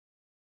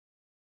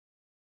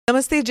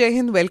Namaste, Jai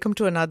Hind. Welcome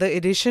to another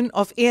edition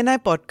of ANI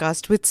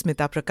Podcast with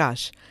Smita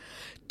Prakash.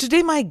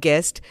 Today my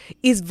guest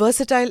is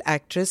versatile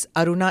actress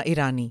Aruna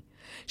Irani.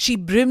 She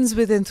brims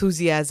with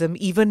enthusiasm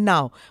even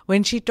now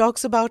when she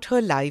talks about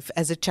her life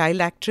as a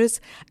child actress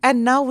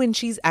and now when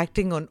she's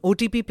acting on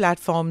OTP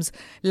platforms,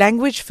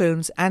 language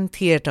films and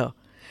theatre.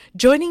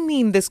 Joining me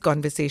in this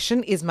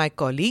conversation is my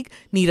colleague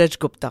Neeraj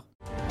Gupta.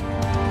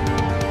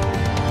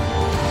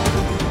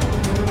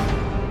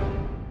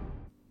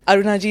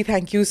 Aruna ji,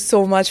 thank you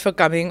so much for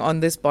coming on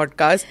this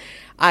podcast.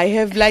 I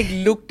have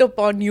looked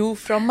upon you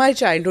from my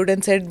childhood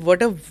and said,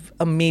 what a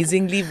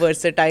amazingly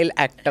versatile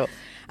actor.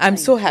 I'm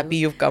so happy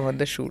you've come on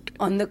the shoot.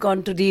 On the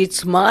contrary,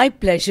 it's my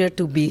pleasure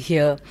to be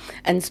here,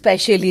 and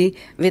especially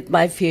with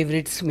my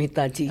favorite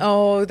Smita ji.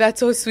 Oh, that's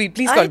so sweet.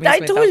 Please call me Smita. I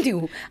told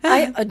you,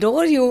 I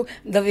adore you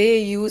the way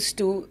you used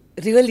to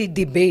really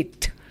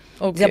debate.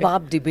 Okay. जब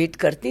आप debate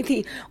करती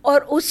थी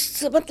और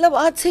उस मतलब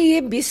आज से ये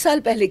 20 साल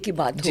पहले की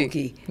बात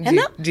होगी, है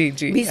ना?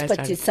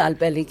 20-25 साल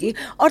पहले की,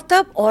 और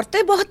तब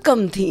औरतें बहुत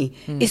कम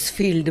थी इस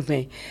फील्ड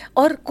में,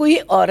 और कोई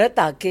औरत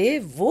आके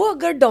वो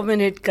अगर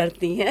डोमिनेट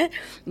करती हैं,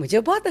 मुझे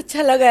बहुत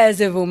अच्छा लगा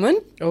as a woman.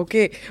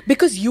 Okay,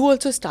 because you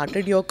also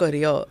started your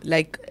career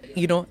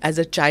as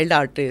a child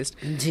artist.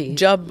 जी.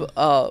 जब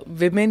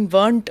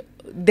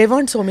there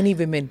weren't so many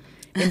women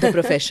in the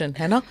profession,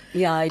 है ना?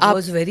 Yeah, it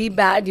was very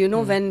bad,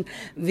 when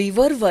we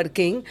were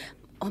working.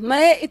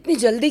 मैं इतनी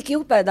जल्दी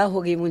क्यों पैदा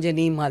हो गई मुझे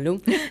नहीं मालूम.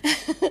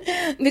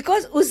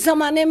 बिकॉज उस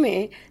ज़माने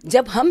में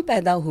जब हम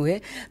पैदा हुए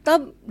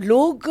तब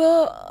लोग,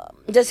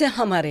 जैसे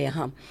हमारे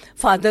यहाँ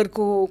फादर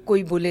को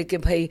कोई बोले कि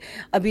भाई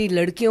अभी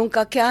लड़कियों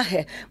का क्या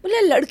है,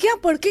 बोले लड़कियाँ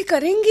पढ़ के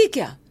करेंगी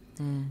क्या.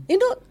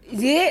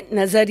 ये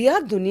नज़रिया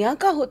दुनिया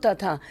का होता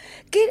था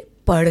कि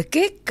पढ़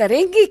के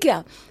करेंगी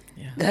क्या.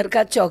 घर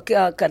का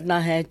चौका करना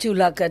है,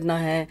 चूल्हा करना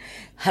है,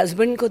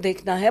 हस्बैंड को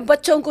देखना है,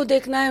 बच्चों को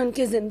देखना है,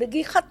 उनकी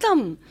ज़िंदगी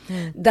ख़त्म.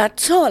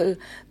 That's all.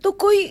 तो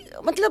कोई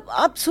मतलब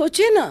आप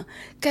सोचिए ना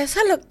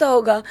कैसा लगता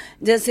होगा.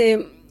 जैसे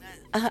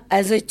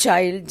एज ए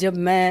चाइल्ड जब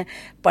मैं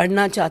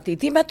पढ़ना चाहती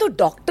थी, मैं तो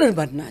डॉक्टर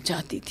बनना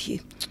चाहती थी,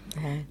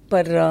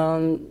 पर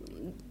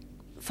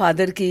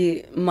फादर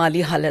की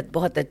माली हालत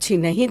बहुत अच्छी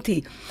नहीं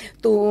थी,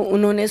 तो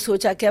उन्होंने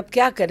सोचा कि अब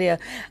क्या करें.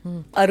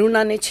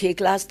 अरुणा ने 6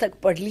 क्लास तक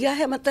पढ़ लिया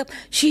है, मतलब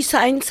she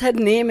science her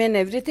name and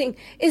everything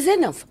is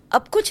enough.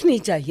 अब कुछ नहीं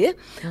चाहिए,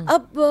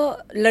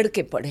 अब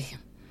लड़के पढ़े.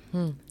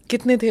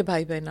 कितने थे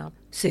भाई बहन आप?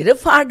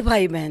 सिर्फ 8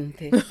 भाई बहन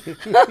थे.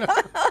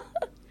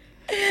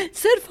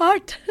 सिर्फ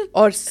 8.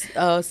 और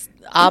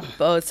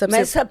आप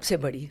मैं सबसे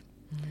बड़ी.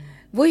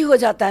 वही हो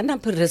जाता है ना,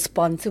 फिर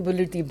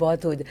रिस्पॉन्सिबिलिटी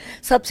बहुत हो जाती.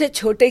 सबसे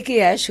छोटे की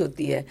ऐश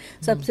होती है,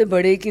 सबसे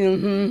बड़े की.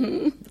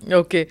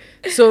 Okay,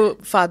 so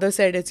father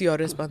said it's your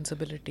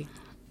responsibility.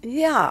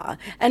 या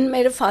एंड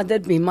मेरे फादर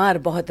बीमार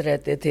बहुत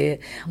रहते थे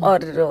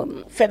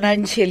और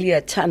फाइनेंशियली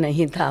अच्छा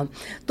नहीं था,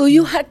 तो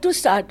you had to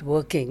start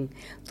working.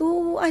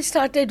 तो आई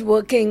स्टार्टेड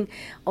वर्किंग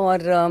और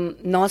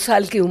 9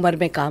 साल की उम्र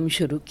में काम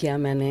शुरू किया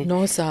मैंने.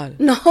 9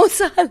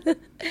 साल.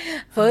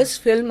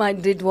 First film I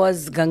did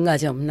was Ganga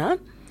Jamuna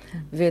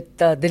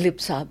with Dilip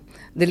साहब.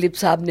 दिलीप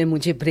साहब ने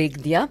मुझे ब्रेक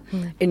दिया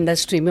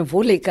इंडस्ट्री में,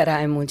 वो लेकर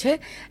आए मुझे,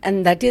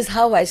 and that is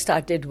how I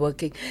started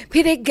working.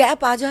 फिर एक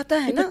गैप आ जाता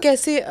है ना.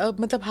 कैसे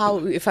मतलब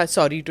how, if I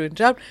sorry to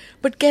interrupt,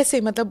 but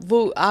कैसे मतलब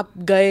वो आप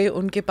गए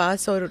उनके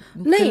पास? और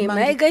नहीं,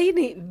 मैं गई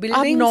नहीं.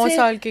 बिल्डिंग 9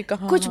 साल के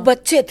कहाँ? कुछ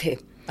बच्चे थे.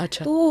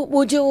 अच्छा. तो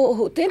वो जो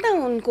होते ना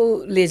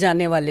उनको ले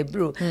जाने वाले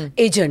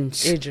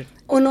एजेंट,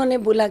 उन्होंने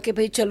बोला कि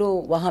भाई चलो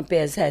वहाँ पे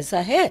ऐसा ऐसा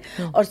है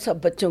और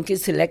सब बच्चों की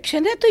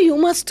सिलेक्शन है, तो यू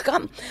मस्ट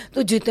कम.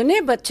 तो जितने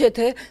बच्चे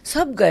थे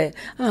सब गए.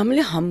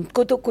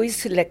 हमको तो कोई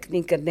सिलेक्ट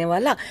नहीं करने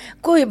वाला,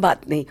 कोई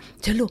बात नहीं,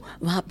 चलो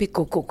वहाँ पे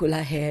कोको कोला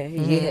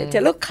है, ये है,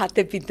 चलो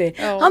खाते पीते.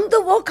 हम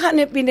तो वो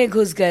खाने पीने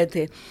घुस गए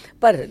थे.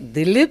 पर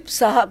दिलीप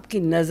साहब की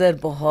नज़र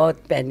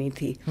बहुत पैनी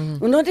थी.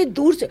 उन्होंने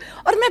दूर से,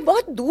 और मैं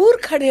बहुत दूर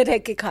खड़े रह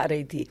के खा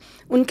रही थी,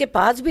 उनके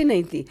पास भी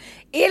नहीं थी.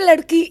 ए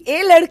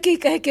लड़की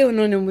कह के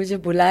उन्होंने मुझे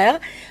बुलाया,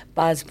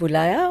 पास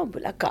बुलाया,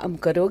 बोला काम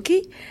करोगी,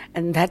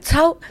 एंड दैट्स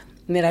हाउ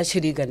मेरा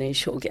श्री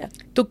गणेश हो गया.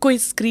 तो कोई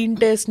स्क्रीन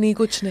टेस्ट नहीं?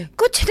 कुछ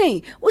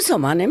नहीं. उस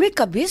जमाने में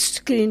कभी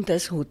स्क्रीन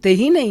टेस्ट होते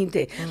ही नहीं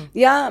थे.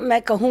 या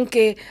मैं कहूँ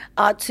कि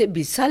आज से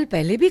 20 साल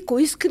पहले भी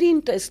कोई स्क्रीन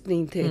टेस्ट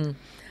नहीं थे.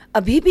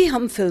 अभी भी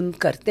हम फिल्म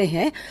करते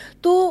हैं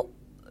तो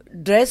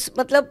ड्रेस,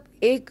 मतलब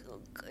एक,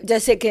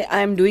 जैसे कि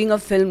I am doing a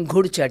film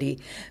घुड़चढ़ी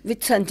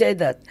with Sanjay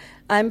Dutt,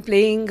 I am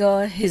playing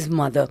his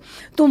mother.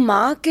 तो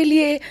माँ के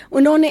लिए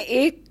उन्होंने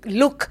एक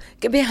लुक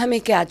कि भाई हमें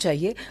क्या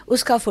चाहिए,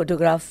 उसका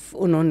फोटोग्राफ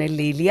उन्होंने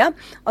ले लिया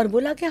और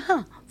बोला कि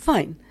हाँ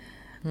फाइन.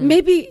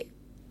 मे बी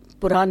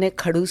पुराने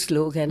खड़ूस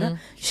लोग हैं ना,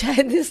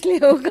 शायद इसलिए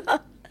होगा.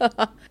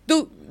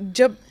 तो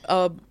जब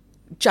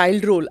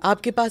चाइल्ड रोल,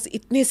 आपके पास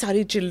इतने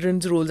सारे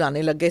चिल्ड्रंस रोल्स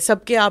आने लग गए,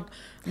 सबके आप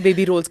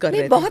बेबी रोल्स कर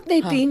रहे थे? बहुत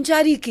नहीं,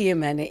 3-4 ही किए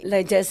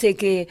मैंने. जैसे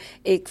कि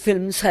एक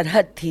फिल्म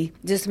सरहद थी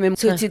जिसमें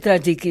सुचित्रा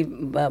जी की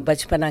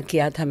बचपना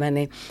किया था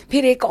मैंने.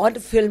 फिर एक और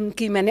फिल्म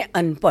की मैंने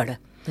अनपढ़,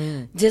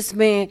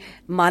 जिसमें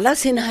माला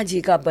सिन्हा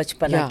जी का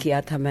बचपना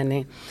किया था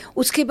मैंने।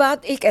 उसके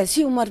बाद एक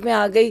ऐसी उम्र में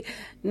आ गई,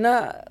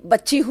 ना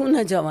बच्ची हूँ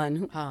ना जवान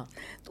हूँ,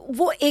 तो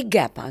वो एक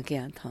गैप आ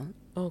गया था।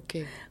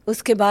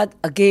 उसके बाद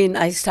again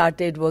I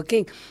started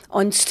working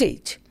on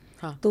stage.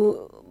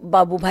 तो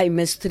बाबू भाई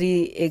मिस्त्री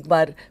एक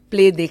बार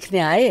प्ले देखने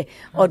आए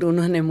और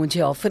उन्होंने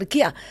मुझे ऑफर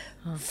किया,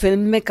 फिल्म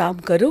में काम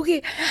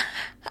करोगे?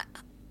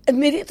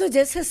 मेरी तो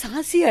जैसे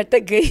सांस ही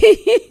अटक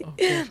गई।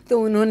 तो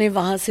उन्होंने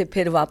वहाँ से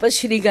फिर वापस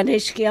श्री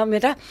गणेश किया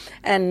मेरा,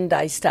 and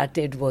I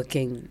started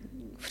working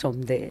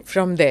from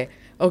there.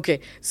 Okay,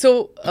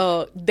 so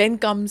then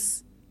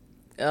comes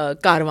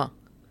Caravan.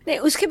 नहीं,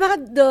 उसके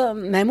बाद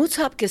महमूद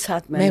साहब के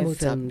साथ मैंने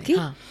फिल्म की।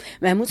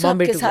 महमूद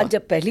साहब के साथ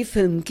जब पहली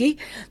फिल्म की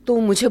तो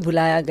मुझे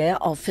बुलाया गया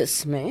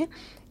ऑफिस में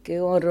कि,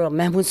 और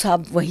महमूद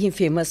साहब वहीं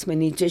फेमस में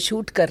नीचे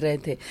शूट कर रहे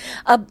थे।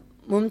 अब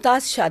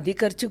मुमताज़ शादी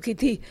कर चुकी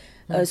थी,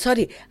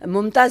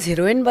 मुमताज़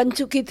हीरोइन बन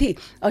चुकी थी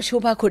और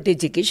शोभा खोटे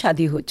जी की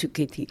शादी हो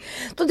चुकी थी।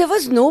 तो देयर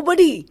वाज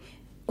नोबडी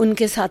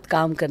उनके साथ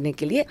काम करने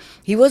के लिए।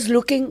 He was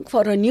looking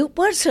for a new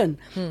person.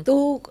 तो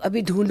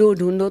अभी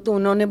ढूंढो, तो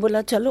उन्होंने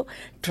बोला चलो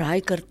ट्राई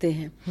करते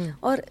हैं।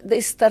 और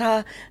इस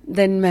तरह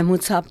देन महमूद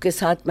साहब के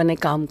साथ मैंने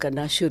काम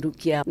करना शुरू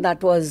किया।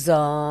 दैट वाज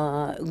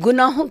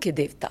गुनाहों के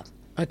देवता।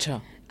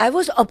 अच्छा। I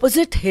was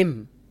opposite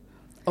him.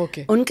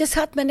 Okay. उनके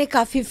साथ मैंने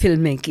काफ़ी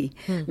फिल्में की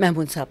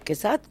महमूद साहब के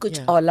साथ,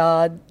 कुछ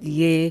औलाद,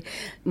 ये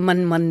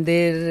मन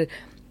मंदिर,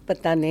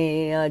 पता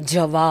नहीं,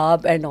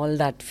 Jawab and all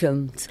that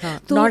films.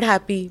 Not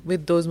happy with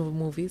those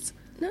movies?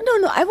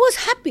 No, I was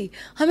happy.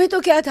 हमें तो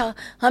क्या था,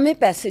 हमें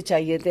पैसे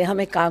चाहिए थे,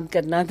 हमें काम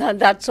करना था,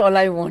 दैट्स ऑल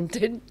आई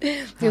वांटेड।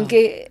 क्योंकि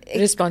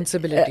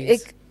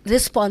एक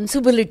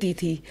रिस्पॉन्सिबिलिटी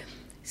थी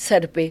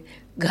सर पे,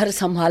 घर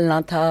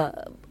संभालना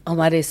था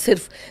हमारे,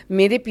 सिर्फ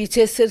मेरे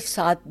पीछे सिर्फ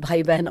 7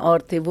 भाई बहन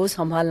और थे, वो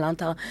संभालना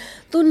था।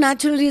 तो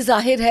नेचुरली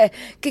जाहिर है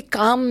कि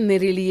काम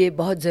मेरे लिए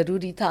बहुत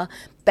ज़रूरी था,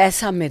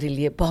 पैसा मेरे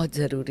लिए बहुत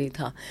ज़रूरी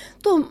था।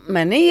 तो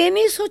मैंने ये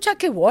नहीं सोचा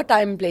कि what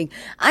I am playing,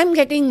 I am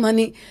getting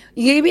money,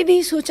 ये भी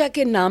नहीं सोचा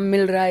कि नाम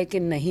मिल रहा है कि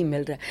नहीं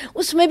मिल रहा है,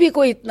 उसमें भी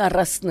कोई इतना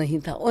रस नहीं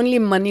था। Only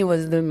money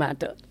was the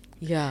matter.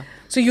 या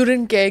सो यू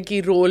डिडंट केयर कि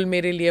रोल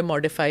मेरे लिए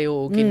मॉडिफाई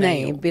हो कि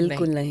नहीं?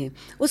 बिल्कुल नहीं।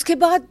 उसके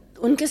बाद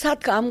उनके साथ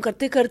काम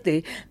करते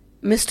करते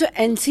mister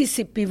NC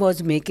Sippy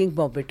was making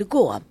Bombay to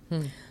Goa.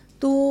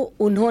 तो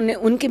उन्होंने,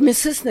 उनके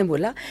मिसेस ने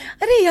बोला,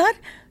 अरे यार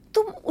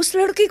तुम उस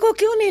लड़की को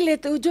क्यों नहीं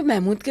लेते हो जो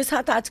महमूद के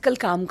साथ आजकल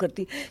काम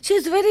करती, शी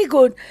इज़ वेरी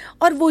गुड।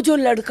 और वो जो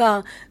लड़का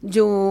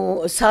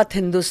जो साथ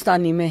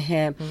हिंदुस्तानी में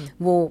है,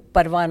 वो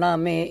परवाना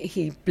में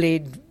ही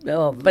प्लेड,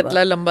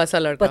 पतला लंबा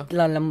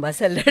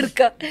सा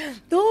लड़का।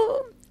 तो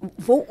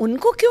वो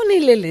उनको क्यों नहीं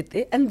ले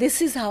लेते? एंड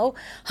दिस इज़ हाउ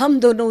हम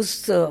दोनों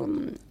उस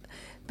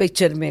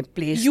पिक्चर में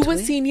placed. You were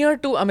senior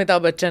to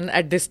Amitabh Bachchan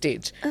at this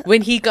stage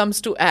when he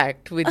comes to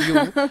act with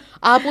you.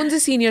 आप उनसे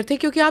सीनियर थे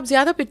क्योंकि आप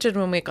ज्यादा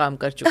पिक्चरों में काम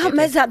कर चुके थे।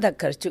 मैं ज्यादा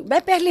कर चुकी,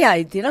 मैं पहले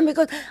आई थी ना,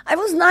 because I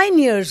was 9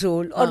 years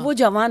old और वो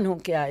जवान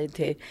होके आए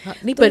थे।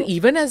 नहीं, पर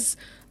इवन एज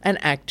एन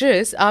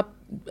एक्ट्रेस आप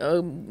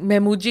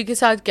महमूद जी के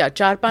साथ क्या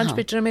 4-5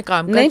 पिक्चर में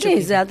काम कर चुकी?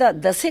 नहीं, ज्यादा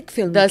 10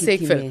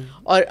 फिल्म।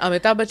 और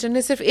अमिताभ बच्चन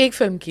ने सिर्फ एक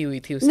फिल्म की हुई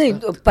थी उसका। नहीं,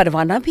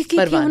 परवाना भी की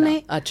थी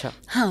उन्हें। अच्छा।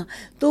 हाँ,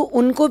 तो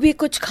उनको भी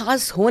कुछ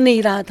खास हो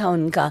नहीं रहा था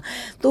उनका,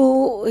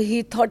 तो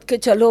ही थॉट के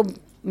चलो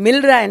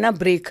मिल रहा है ना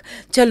ब्रेक,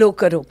 चलो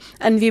करो।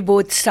 And we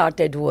both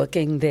started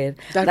working there.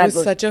 That was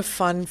such a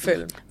fun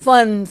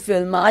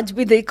film. आज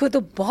भी देखो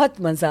तो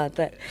बहुत मजा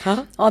आता है।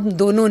 हम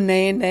दोनों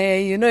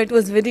नए, it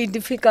was very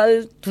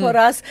difficult for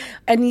us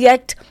and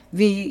yet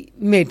we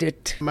made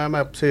it. मैं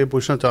आपसे ये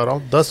पूछना चाह रहा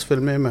हूँ, 10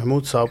 फिल्में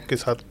महमूद साहब के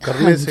साथ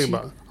करने से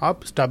बाद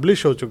आप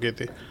स्टैब्लिश हो चुके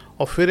थे,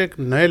 और फिर एक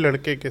नए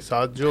लड़के के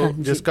साथ जो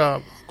जिसका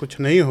कुछ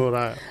नहीं हो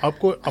रहा है,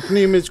 आपको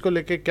अपनी इमेज को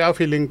लेके क्या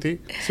फीलिंग थी,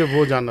 सिर्फ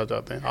वो जानना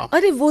चाहते हैं।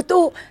 अरे वो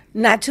तो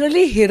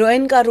नेचुरली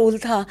हीरोइन का रोल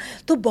था,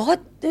 तो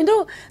बहुत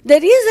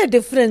देयर इज अ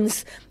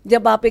डिफरेंस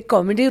जब आप एक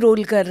कॉमेडी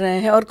रोल कर रहे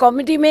हैं, और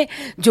कॉमेडी में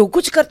जो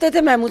कुछ करते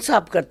थे महमूद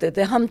साहब करते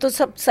थे, हम तो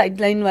सब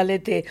साइडलाइन वाले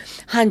थे,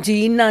 हाँ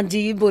जी ना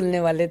जी बोलने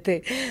वाले थे।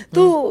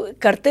 तो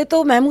करते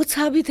तो महमूद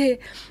साहब ही थे,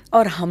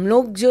 और हम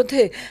लोग जो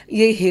थे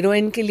ये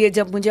हीरोइन के लिए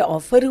जब मुझे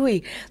ऑफर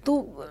हुई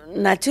तो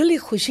नेचुरली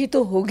खुशी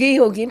तो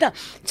होगी ना,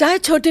 चाहे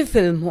छोटी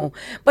फिल्म हो,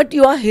 but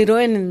you are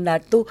heroine in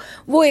that. तो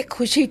वो एक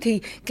खुशी थी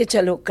कि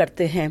चलो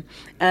करते हैं,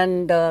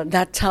 and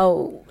that's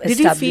how. Did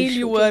you feel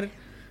you were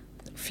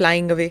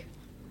flying away?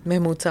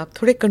 Mehmood साहब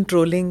थोड़े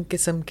कंट्रोलिंग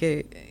किस्म के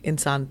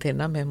इंसान थे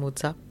ना महमूद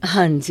साहब?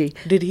 हाँ जी।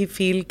 डिड ही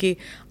फील कि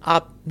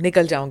आप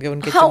निकल जाओगे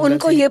उनके? हाँ,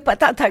 उनको ये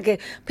पता था कि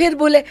फिर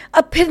बोले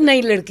अब फिर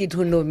नई लड़की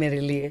ढूंढो मेरे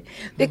लिए,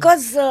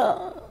 बिकॉज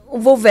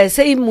वो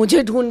वैसे ही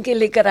मुझे ढूंढ के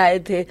लेकर आए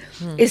थे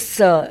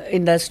इस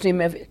इंडस्ट्री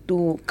में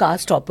टू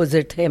कास्ट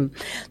ऑपोजिट हिम।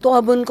 तो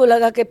अब उनको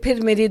लगा कि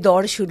फिर मेरी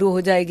दौड़ शुरू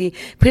हो जाएगी,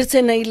 फिर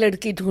से नई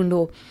लड़की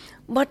ढूंढो।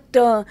 बट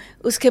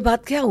उसके बाद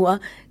क्या हुआ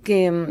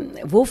कि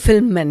वो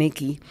फिल्म मैंने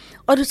की,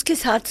 और उसके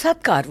साथ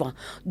साथ कारवां,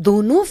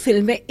 दोनों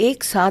फिल्में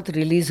एक साथ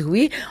रिलीज़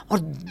हुई और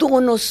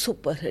दोनों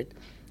सुपरहिट,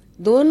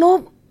 दोनों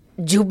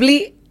जुबली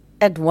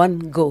एट वन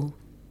गो।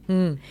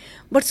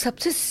 बट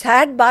सबसे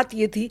सैड बात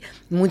ये थी,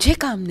 मुझे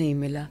काम नहीं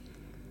मिला।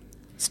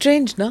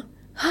 स्ट्रेंज ना?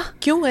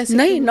 क्यों ऐसे?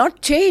 नहीं, not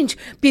change.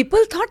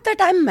 People thought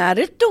that I am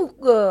married to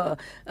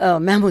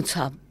Mehmood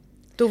साहब.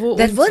 तो वो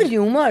There were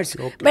rumors,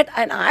 but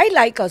and I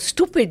like a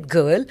stupid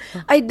girl.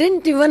 I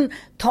didn't even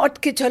thought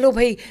कि चलो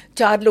भाई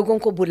 4 लोगों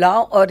को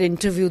बुलाओ और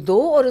इंटरव्यू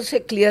दो और उसे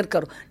क्लियर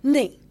करो.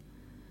 नहीं,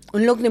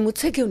 उन लोग ने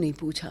मुझसे क्यों नहीं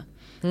पूछा.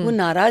 वो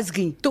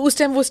नाराजगी. तो उस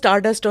टाइम वो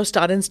स्टारडस्ट और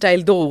स्टार एंड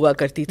स्टाइल 2 हुआ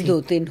करती थी.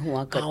 2-3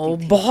 हुआ करती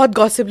थी. बहुत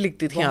गॉसिप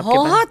लिखती थी आपके पास.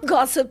 बहुत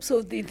गॉसिप्स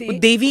होती थी.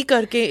 देवी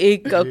करके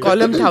एक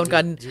कॉलम था उनका.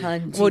 हाँ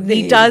जी, वो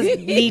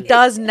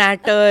नीटाज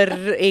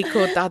नैटर एक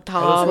होता था.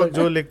 और उस वक्त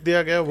जो लिख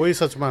दिया गया वही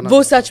सच माना.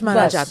 वो सच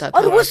माना जाता था.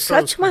 और वो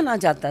सच माना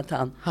जाता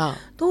था. हाँ.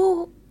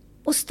 तो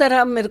उस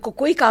तरह मेरे को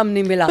कोई काम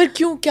नहीं मिला. पर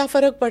क्यों, क्या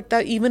फर्क पड़ता,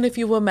 even if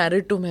you were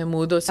married to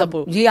Mehmood और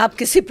सब? ये आप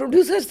किसी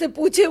प्रोड्यूसर से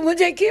पूछे,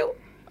 मुझे क्यों.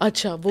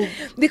 अच्छा, वो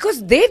because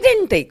they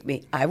didn't take me.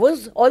 I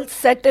was all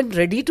set and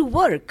ready to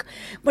work,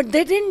 but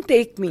they didn't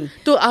take me.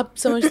 तो आप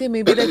समझते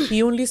maybe that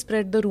he only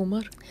spread the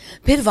rumour.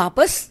 फिर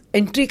वापस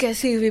एंट्री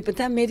कैसी हुई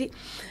पता है मेरी.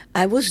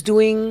 I was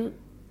doing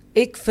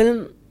एक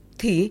फिल्म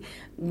थी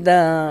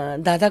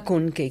दादा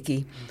कोंडके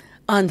की,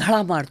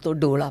 आंधड़ा मार तो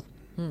डोला.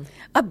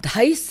 अब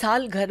 2.5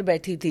 साल घर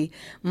बैठी थी,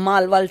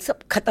 माल वाल सब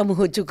खत्म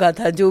हो चुका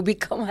था, जो भी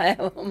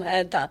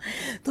कमाया था,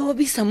 तो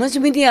अभी समझ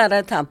में नहीं आ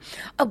रहा था.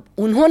 अब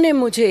उन्होंने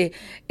मुझे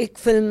एक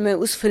फिल्म में,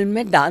 उस फिल्म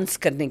में डांस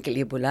करने के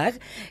लिए बुलाया,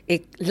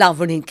 एक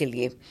लावणी के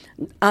लिए,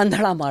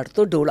 आंधड़ा मार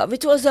तो Dola,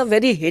 which was a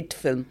very hit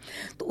film.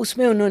 तो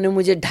उसमें उन्होंने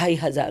मुझे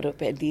 2,500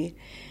 रुपये दिए,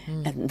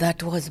 and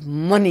that was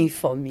money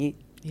for me.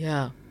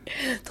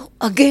 तो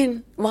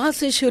अगेन वहाँ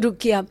से शुरू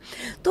किया.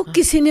 तो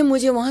किसी ने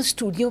मुझे वहाँ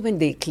स्टूडियो में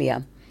देख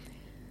लिया,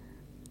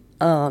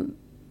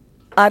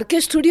 RK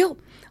स्टूडियो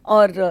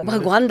और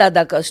भगवान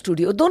दादा का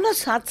स्टूडियो, दोनों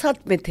साथ साथ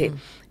में थे,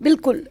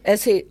 बिल्कुल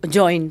ऐसे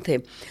जॉइंट थे.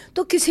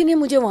 तो किसी ने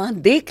मुझे वहाँ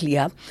देख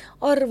लिया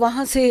और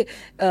वहाँ से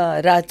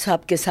राज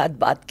साहब के साथ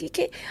बात की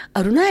कि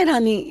अरुणा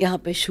ईरानी यहाँ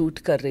पे शूट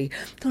कर रही.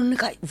 तो उन्होंने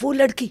कहा वो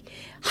लड़की,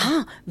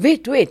 हाँ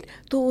वेट.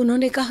 तो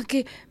उन्होंने कहा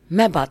कि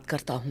मैं बात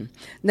करता हूँ.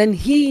 देन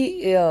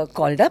ही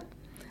कॉल्ड अप,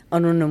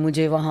 उन्होंने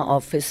मुझे वहाँ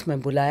ऑफिस में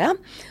बुलाया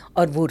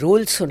और वो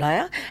रोल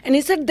सुनाया. एंड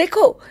ही सेड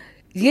देखो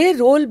ये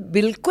रोल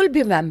बिल्कुल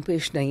भी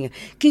वैम्पिश नहीं है,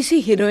 किसी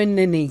हीरोइन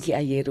ने नहीं किया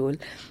ये रोल.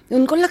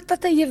 उनको लगता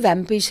था ये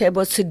वैम्पिश है,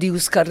 बहुत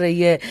सिड्यूस कर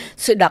रही है,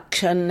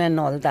 सिडक्शन एंड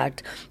ऑल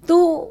दैट.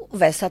 तो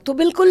वैसा तो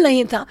बिल्कुल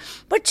नहीं था,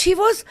 बट शी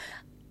वॉज,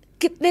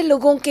 कितने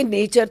लोगों के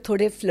नेचर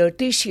थोड़े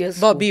फ्लर्टिशियस,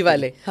 बॉबी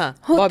वाले. हाँ,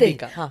 होते बॉबी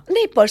का. हाँ.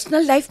 नहीं,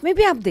 पर्सनल लाइफ में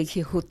भी आप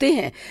देखिए होते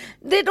हैं.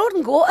 They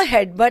don't go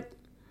ahead, but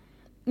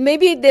may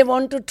be they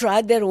want to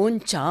try their own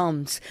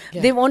charms.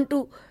 They want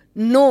to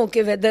know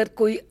कि वेदर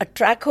कोई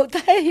अट्रैक्ट होता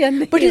है या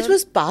नहीं. But it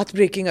was path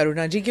breaking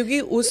Aruna ji, क्योंकि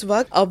उस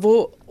वक्त अब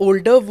वो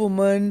older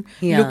woman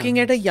looking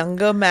at a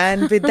younger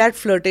man with that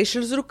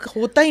flirtation look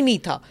होता ही नहीं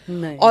था.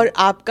 और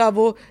आपका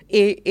वो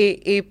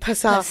ए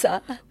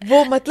फंसा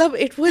वो, मतलब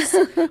इट वाज,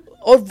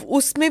 और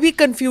उसमें भी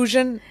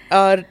कंफ्यूजन.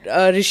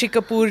 ऋषि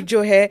कपूर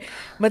जो है,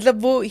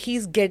 मतलब वो he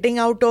is getting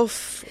out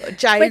of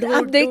childhood.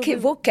 आप देखिए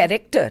वो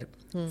कैरेक्टर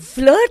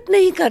फ्लर्ट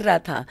नहीं कर रहा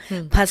था.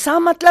 फंसा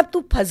मतलब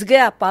तू फंस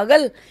गया,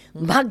 पागल,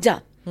 भाग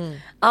जा.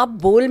 आप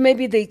बोल में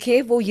भी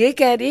देखिए वो ये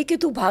कह रही है कि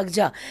तू भाग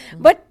जा,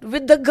 but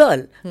with the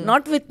girl,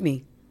 not with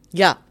me.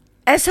 या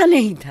ऐसा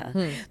नहीं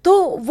था.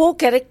 तो वो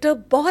कैरेक्टर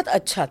बहुत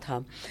अच्छा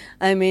था.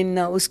 आई मीन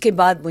उसके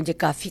बाद मुझे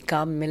काफी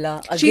काम मिला.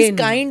 She is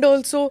kind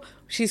also,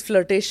 she is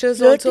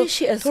flirtatious also,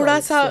 थोड़ा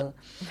सा.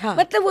 हाँ,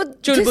 मतलब वो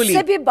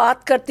जिससे भी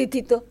बात करती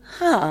थी तो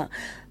हाँ.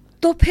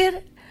 तो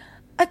फिर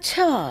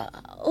अच्छा,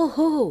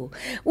 ओहो,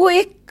 वो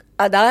एक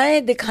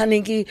अदाएं दिखाने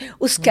की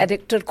उस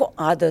कैरेक्टर को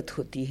आदत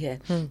होती है.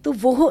 तो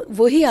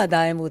वही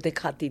अदाएं वो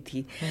दिखाती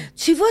थी.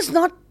 She was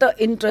not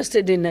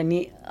interested in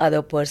any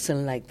other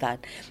person like that.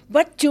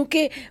 But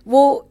चूंकि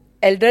वो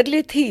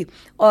एल्डरली थी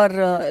और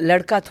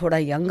लड़का थोड़ा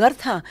यंगर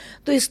था,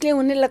 तो इसलिए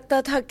उन्हें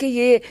लगता था कि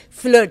ये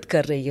फ्लर्ट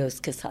कर रही है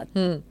उसके साथ.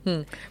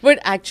 But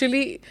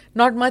actually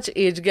not much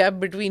age gap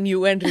between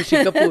you and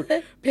Rishi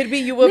Kapoor. फिर भी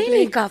यू वर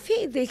प्लेइंग.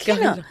 काफी देखिए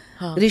ना.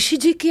 हाँ. ऋषि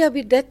जी की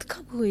अभी डेथ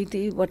कब हुई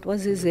थी? What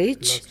was his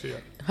age?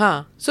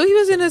 हाँ, so he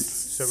was in his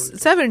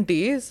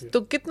 70s.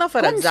 तो कितना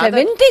फर्क?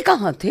 70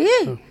 कहाँ थे?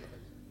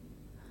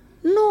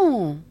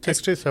 नो,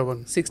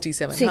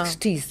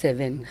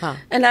 67. हाँ.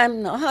 एंड आई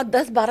एम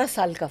 10-12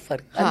 साल का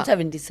फर्क. I am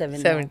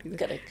 77.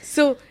 Correct.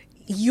 So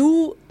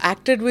you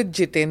acted with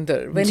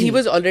Jitendra when he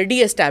was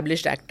already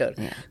established actor.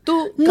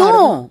 तो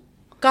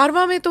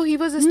कारवा में तो he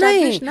was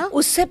established ना?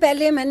 उससे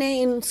पहले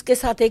मैंने इनके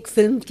साथ एक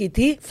फिल्म की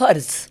थी,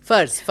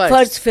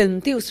 फर्ज फिल्म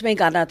थी. उसमें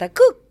गाना था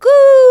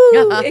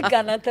कुकू, एक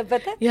गाना था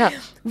पता है?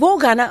 वो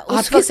गाना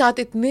आपके साथ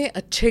इतने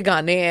अच्छे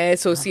गाने हैं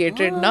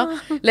एसोसिएटेड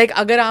ना. लाइक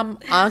अगर आप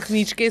आंख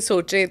मीच के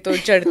सोचे तो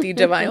चढ़ती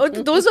जवाएं, और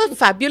those are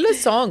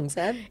fabulous songs.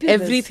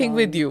 Everything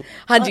with you.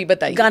 हाँ जी,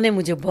 बताइए. गाने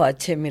मुझे बहुत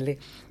अच्छे मिले.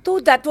 तो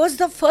that was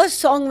the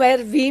first song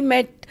where we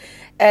met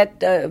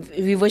at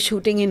we were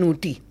shooting in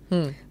Ooty.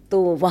 तो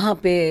वहाँ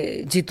पे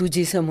जीतू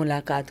जी से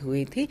मुलाकात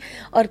हुई थी.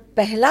 और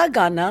पहला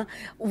गाना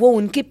वो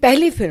उनकी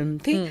पहली फिल्म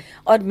थी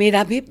और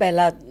मेरा भी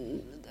पहला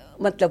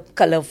मतलब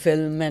colour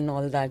film and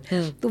all that,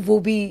 तो वो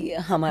भी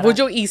हमारा, वो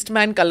जो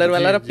ईस्टमैन कलर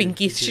वाला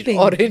पिंकिश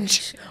ऑरेंज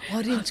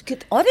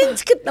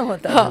ऑरेंज कितना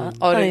होता था,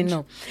 ऑरेंज,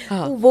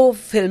 तो वो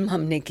फिल्म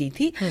हमने की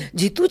थी।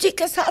 जीतू जी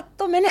के साथ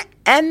तो मैंने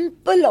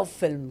एम्पल ऑफ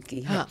फिल्म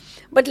की है,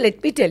 but let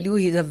me tell you,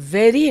 he is a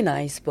very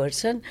nice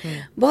person,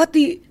 बहुत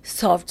ही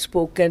सॉफ्ट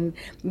स्पोकन,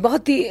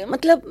 बहुत ही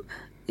मतलब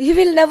ही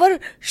विल नेवर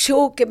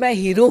शो कि मैं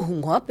हीरो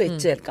हूँ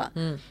पिक्चर का,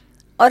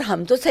 और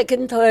हम तो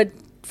सेकंड थर्ड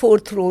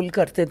फोर्थ रोल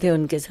करते थे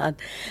उनके साथ,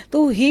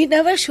 तो ही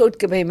नेवर शोड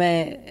कि भाई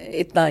मैं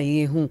इतना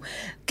ये हूँ,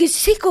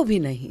 किसी को भी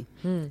नहीं।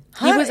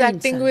 He was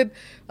acting with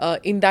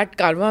in that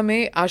कारवा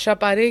में आशा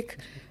पारेख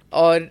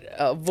और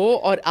वो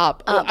और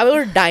आप,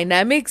 और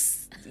dynamics,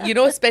 you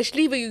know,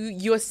 especially when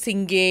you're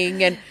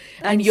singing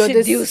and you're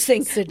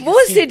seducing.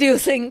 वो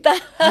seducing था।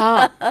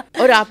 हाँ,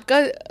 और आपका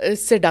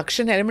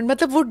seduction element,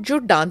 मतलब वो जो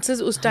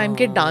dances उस टाइम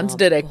के डांस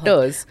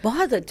डायरेक्टर्स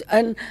बहुत अच्छा।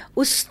 एंड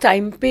उस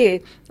टाइम पे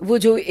वो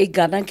जो एक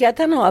गाना क्या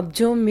था ना, अब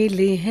जो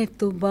मिले हैं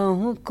तो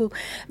बाहों को,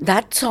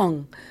 that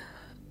song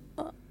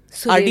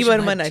RD.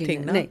 Burman, I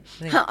think ना?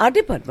 नहीं, हाँ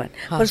आर.डी. बर्मन,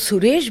 पर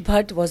Suresh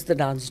Bhatt was the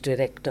dance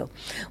director.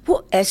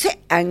 वो ऐसे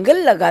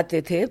एंगल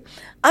लगाते थे,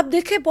 अब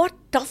देखे बहुत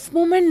टफ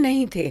मोमेंट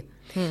नहीं थे,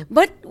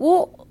 बट वो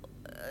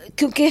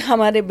क्योंकि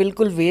हमारे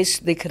बिल्कुल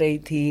वेस्ट दिख रही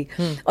थी,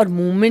 और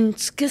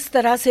मूवमेंट्स किस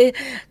तरह से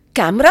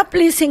कैमरा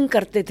प्लेसिंग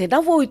करते थे ना,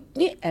 वो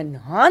इतनी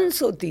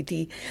एनहांस होती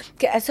थी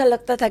कि ऐसा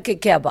लगता था कि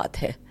क्या बात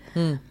है,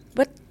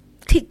 बट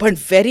ठीक, बट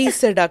वेरी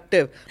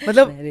सेडक्टिव।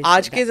 मतलब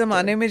आज के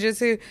जमाने में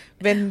जैसे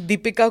व्हेन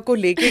दीपिका को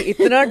लेके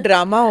इतना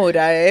ड्रामा हो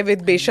रहा है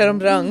विद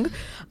बेशरम रंग,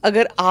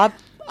 अगर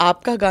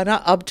आपका गाना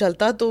अब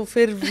चलता तो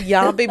फिर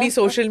यहाँ पे भी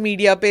सोशल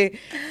मीडिया पे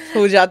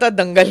हो जाता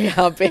दंगल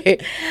यहाँ पे।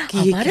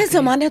 हमारे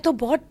ज़माने तो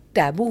बहुत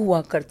टैबू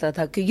हुआ करता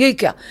था कि ये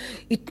क्या,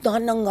 इतना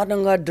नंगा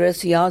नंगा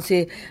ड्रेस, यहाँ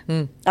से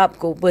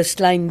आपको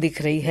वेस्ट लाइन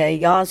दिख रही है,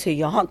 यहाँ से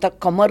यहाँ तक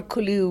कमर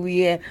खुली हुई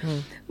है,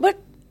 बट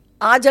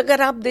आज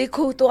अगर आप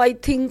देखो तो आई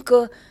थिंक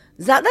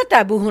ज़्यादा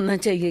टैबू होना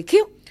चाहिए।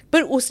 क्यों?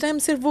 पर उस टाइम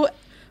सिर्फ वो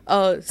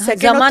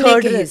सेकंड और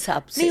थर्ड के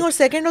हिसाब से नहीं, और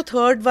सेकंड और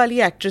थर्ड वाली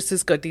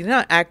एक्ट्रेसेस करती थी ना,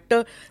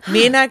 एक्टर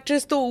मेन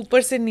एक्ट्रेस तो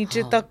ऊपर से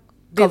नीचे तक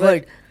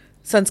कवर्ड,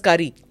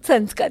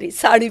 संस्कारी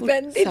साड़ी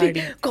पहनती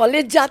थी,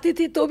 कॉलेज जाती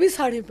थी तो भी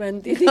साड़ी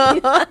पहनती थी,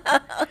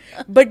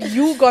 but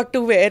you got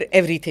to wear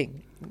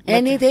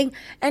anything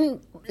and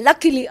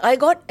luckily I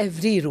got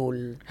every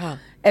role.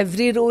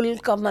 Every role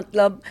का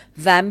मतलब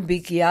वैम्प भी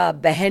किया,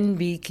 बहन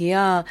भी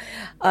किया,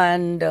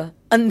 एंड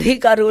अंधे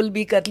का रोल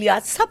भी कर लिया,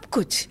 सब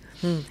कुछ,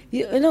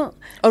 you know,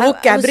 और वो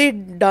कैबरे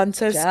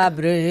डांसर्स,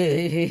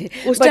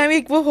 उस टाइम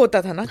एक वो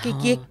होता था ना कि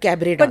ये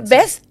cabaret dancer, but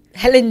best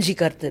Helen जी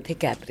करते थे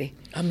कैबरे,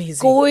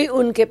 कोई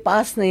उनके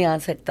पास नहीं आ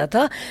सकता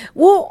था।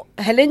 वो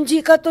हेलन जी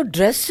का तो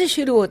ड्रेस से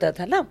शुरू होता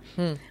था ना,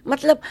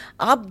 मतलब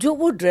आप जो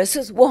वो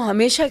ड्रेसेस, वो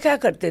हमेशा क्या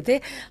करते थे,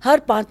 हर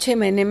 5-6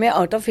 महीने में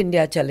आउट ऑफ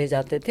इंडिया चले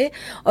जाते थे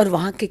और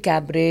वहाँ के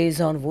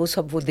कैबरेज और वो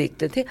सब वो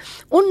देखते थे,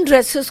 उन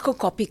ड्रेसेस को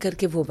कॉपी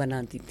करके वो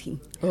बनाती थी।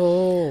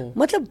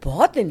 मतलब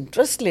बहुत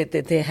इंटरेस्ट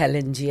लेते थे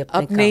हेलन जी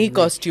अपने ही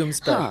कॉस्ट्यूम्स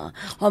पर। हाँ,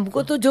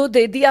 हमको तो जो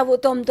दे दिया वो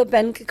तो हम तो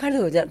पहन के खड़े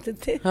हो जाते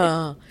थे।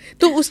 हाँ,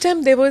 तो उस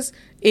टाइम देयर वाज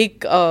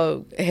एक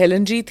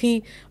हेलन जी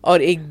थी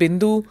और एक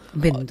बिंदु,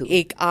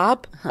 एक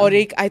आप, और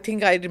एक I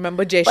think I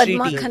remember Jayashree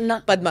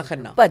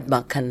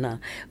Padma Khanna.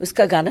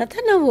 उसका गाना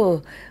था ना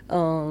वो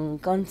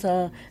कौन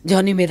सा,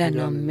 जॉनी मेरा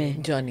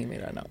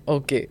नाम,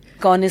 ओके,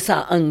 कौन सा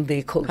अंग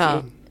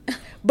देखोगे।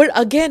 But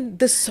again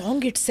the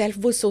song itself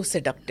was so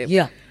seductive.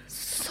 या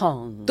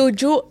सॉन्ग तो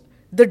जो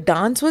the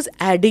dance was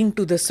adding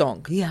to the song,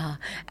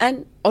 and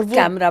और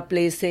कैमरा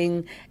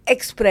प्लेसिंग,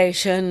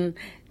 एक्सप्रेशन,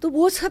 तो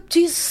वो सब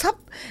चीज, सब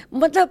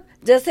मतलब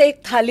जैसे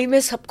एक थाली में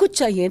सब कुछ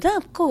चाहिए ना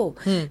आपको,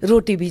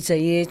 रोटी भी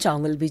चाहिए,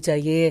 चावल भी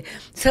चाहिए,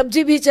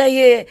 सब्जी भी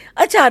चाहिए,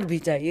 अचार भी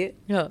चाहिए।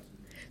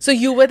 So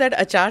you were that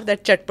अचार,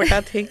 that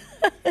चटपटा thing?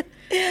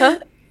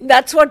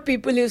 That's what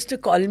people used to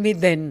call me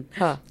then.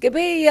 कि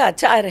भाई ये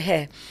अचार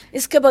है,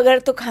 इसके बगैर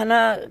तो खाना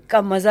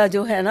का मजा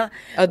जो है ना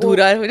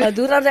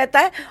अधूरा रहता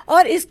है,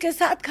 और इसके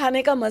साथ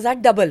खाने का मजा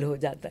डबल हो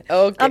जाता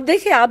है। अब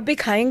देखिए, आप भी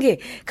खाएंगे,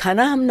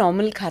 खाना हम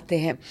नॉर्मल खाते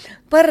हैं,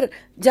 पर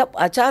जब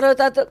अचार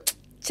होता तो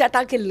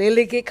चटा के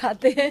लेके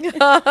खाते हैं।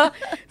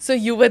 So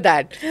you were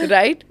that,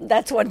 right?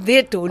 That's what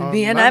they told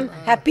me, and I'm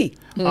happy.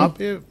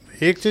 आप ये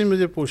एक चीज़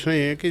मुझे पूछना ही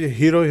है कि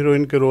हीरो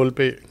हीरोइन के रोल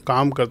पे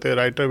काम करते हैं,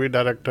 राइटर भी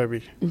डायरेक्टर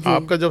भी,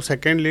 आपका जब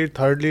सेकंड लीड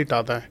थर्ड लीड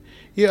आता है,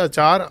 ये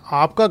अचार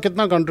आपका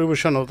कितना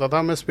कंट्रीब्यूशन होता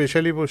था? मैं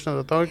स्पेशली पूछना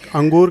चाहता हूँ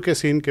अंगूर के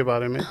सीन के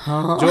बारे में,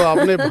 जो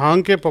आपने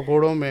भांग के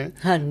पकौड़ों में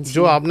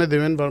जो आपने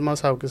देवेंद्र वर्मा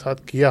साहब के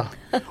साथ किया,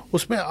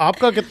 उसमें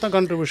आपका कितना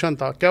कंट्रीब्यूशन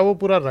था? क्या वो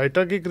पूरा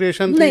राइटर की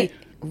क्रिएशन थी?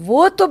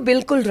 वो तो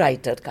बिल्कुल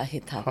राइटर का ही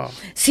था।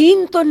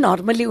 सीन तो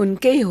नॉर्मली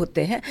उनके ही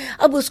होते हैं,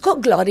 अब उसको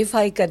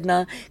ग्लोरीफाई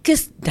करना,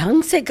 किस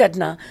ढंग से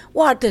करना,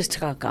 वो आर्टिस्ट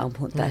का काम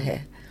होता है।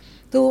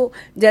 तो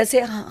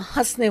जैसे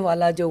हंसने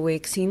वाला जो वो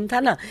एक सीन था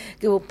ना,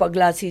 कि वो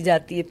पगला सी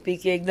जाती है, पी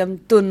के एकदम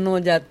तुन्न हो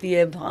जाती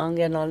है, भांग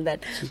एंड ऑल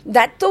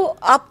दैट तो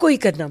आपको ही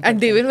करना पड़ता है।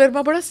 एंड देवेंद्र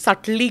वर्मा बड़ा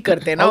सटली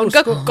करते हैं ना,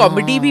 उनका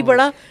कॉमेडी भी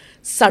बड़ा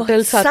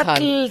सटल सा था,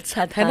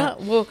 है ना?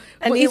 वो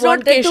इज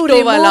नॉट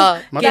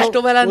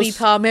केस्टो वाला नहीं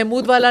था,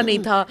 महमूद वाला नहीं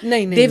था,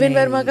 देवेंद्र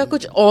वर्मा का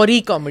कुछ और ही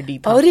कॉमेडी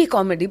था, और ही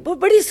कॉमेडी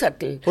बड़ी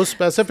सटल। उस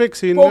स्पेसिफिक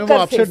सीन में वो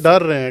आपसे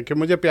डर रहे हैं कि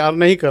मुझे प्यार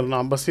नहीं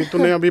करना, बस ये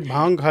तूने अभी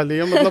भांग खा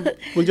लिया, मतलब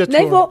मुझे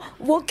नहीं,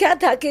 वो क्या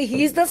था कि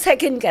he is the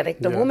second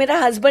character, वो मेरा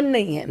हस्बैंड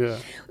नहीं है,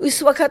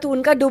 इस वक्त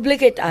उनका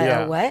डुप्लीकेट आया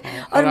हुआ है,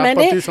 और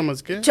मैंने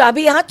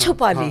चाबी यहाँ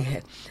छुपा ली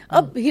है,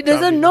 अब he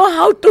doesn't know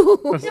how to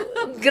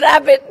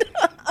grab it.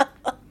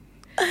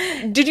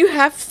 Did you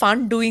have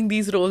fun doing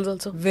these roles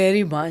also?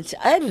 Very much.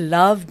 I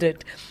loved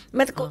it.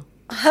 मैं तो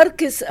हर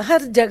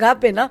जगह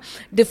पे ना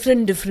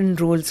डिफरेंट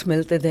रोल्स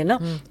मिलते थे ना,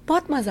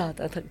 बहुत मजा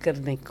आता था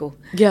करने को।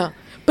 Yeah,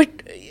 but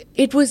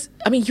it was,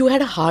 I mean, you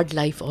had a hard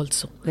life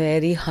also.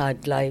 Very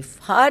hard life.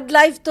 Hard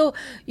life तो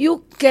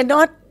you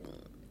cannot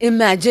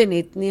imagine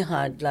इतनी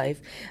hard life.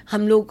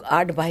 हम लोग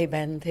 8 भाई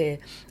बहन थे।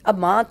 अब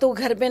माँ तो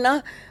घर पे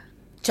ना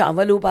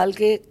चावल उबाल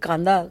के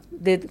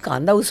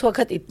कांदा उस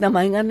वक्त इतना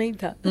महंगा नहीं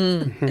था,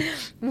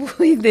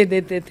 वो ही दे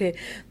देते थे,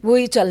 वो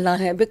ही चलना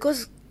है,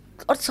 बिकॉज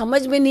और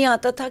समझ में नहीं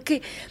आता था कि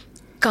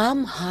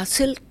काम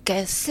हासिल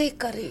कैसे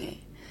करें,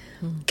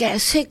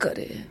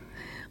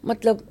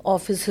 मतलब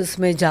ऑफिस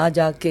में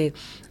जा के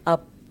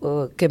आप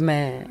कि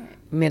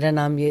मेरा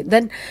नाम ये,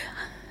 देन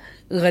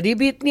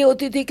गरीबी इतनी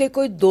होती थी कि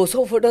कोई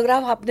 200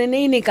 फोटोग्राफ आपने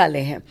नहीं निकाले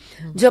हैं,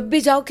 जब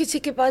भी जाओ किसी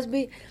के पास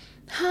भी,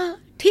 हाँ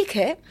ठीक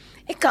है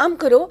एक काम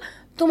करो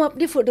तुम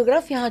अपनी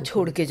फोटोग्राफ यहाँ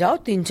छोड़ के जाओ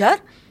 3-4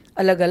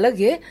 अलग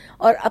अलग ये,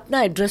 और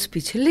अपना एड्रेस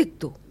पीछे लिख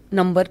दो,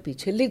 नंबर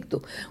पीछे लिख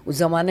दो। उस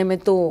ज़माने में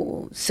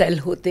तो सेल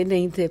होते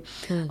नहीं थे,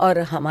 और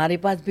हमारे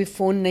पास भी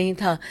फ़ोन नहीं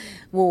था,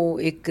 वो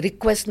एक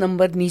रिक्वेस्ट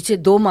नंबर नीचे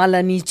 2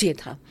 माला नीचे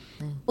था,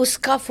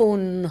 उसका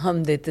फ़ोन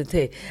हम देते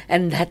थे,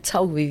 and that's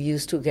how we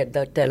used to get the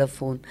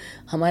telephone.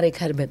 हमारे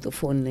घर में तो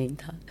फ़ोन नहीं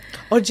था।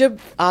 और जब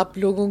आप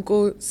लोगों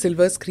को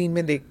सिल्वर स्क्रीन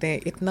में देखते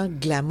हैं इतना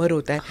ग्लैमर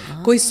होता है,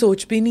 कोई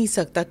सोच भी नहीं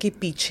सकता कि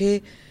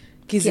पीछे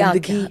की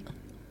जिंदगी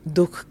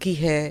दुख की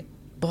है,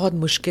 बहुत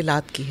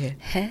मुश्किलात की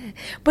है।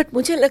 बट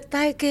मुझे लगता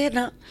है कि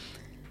ना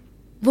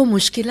वो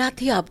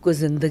मुश्किलात ही आपको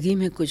ज़िंदगी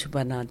में कुछ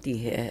बनाती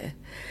है।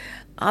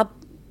 आप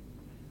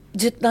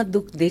जितना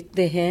दुख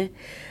देखते हैं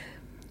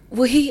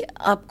वही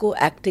आपको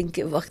एक्टिंग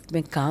के वक्त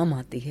में काम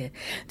आती है।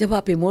 जब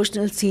आप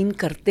इमोशनल सीन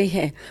करते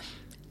हैं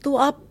तो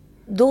आप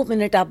 2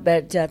 मिनट आप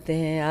बैठ जाते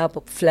हैं, आप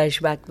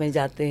फ्लैशबैक में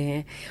जाते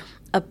हैं,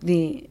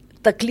 अपनी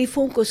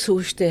तकलीफ़ों को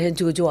सोचते हैं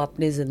जो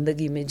आपने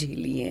ज़िंदगी में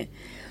झेली हैं,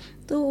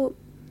 तो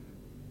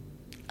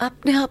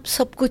अपने आप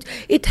सब कुछ,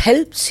 इट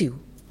हेल्प्स यू,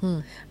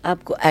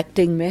 आपको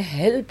एक्टिंग में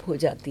हेल्प हो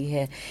जाती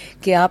है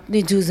कि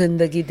आपने जो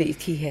ज़िंदगी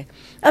देखी है।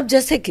 अब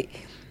जैसे कि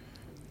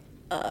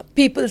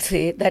पीपल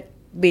से दैट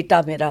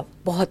बेटा मेरा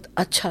बहुत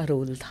अच्छा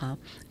रोल था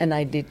and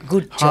I did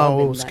good job. हाँ,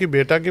 उसकी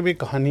बेटा की भी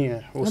कहानी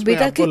है, उसमें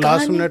आपको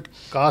लास्ट मिनट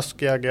कास्ट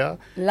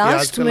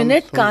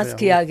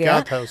किया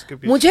गया।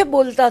 मुझे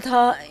बोलता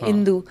था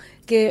इंदु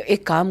कि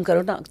एक काम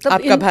करो ना, तब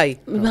आपका भाई,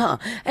 हाँ,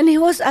 and he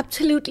was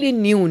absolutely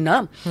new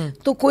ना,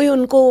 तो कोई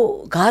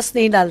उनको घास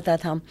नहीं डालता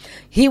था।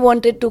 He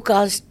wanted to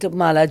cast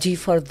Mala ji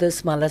for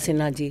this, Mala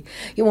Sinha ji,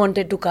 he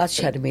wanted to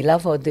cast Sharmila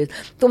for this.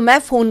 तो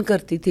मैं फ़ोन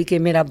करती थी कि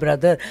मेरा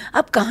ब्रदर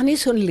आप कहानी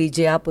सुन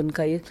लीजिए आप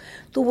उनका ये,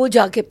 तो वो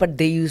जाके but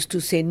they used to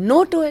say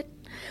no to it,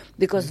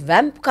 because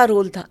vamp का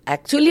रोल था,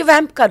 एक्चुअली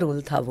वैम्प का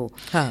रोल था वो।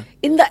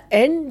 इन द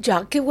एंड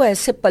जाके वो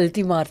ऐसे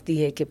पलटी मारती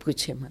है कि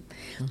पूछे मत,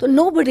 तो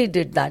नोबडी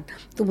डिड दैट।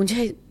 तो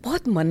मुझे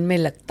बहुत मन में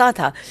लगता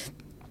था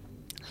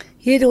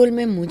ये रोल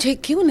में मुझे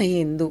क्यों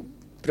नहीं इंदु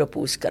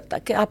प्रपोज करता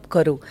कि आप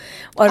करो।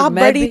 और आप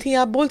मैं बड़ी थी,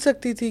 आप बोल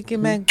सकती थी कि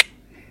मैं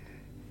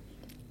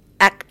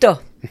एक्टर,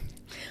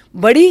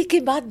 बड़ी की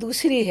बात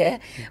दूसरी है,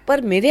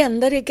 पर मेरे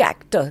अंदर एक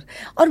एक्टर,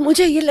 और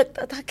मुझे ये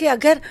लगता था कि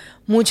अगर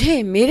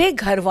मुझे मेरे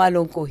घर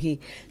वालों को ही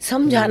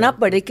समझाना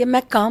पड़े कि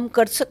मैं काम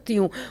कर सकती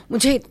हूँ,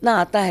 मुझे इतना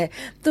आता है,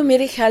 तो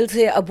मेरे ख्याल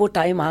से अब वो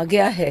टाइम आ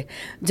गया है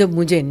जब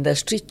मुझे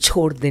इंडस्ट्री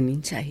छोड़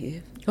देनी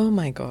चाहिए। ओह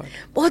माय गॉड,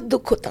 बहुत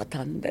दुख होता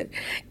था अंदर,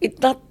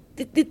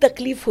 इतनी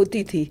तकलीफ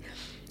होती थी।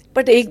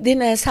 बट एक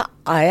दिन ऐसा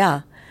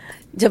आया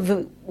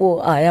जब वो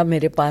आया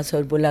मेरे पास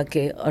और बोला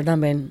कि अर्ना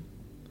मैन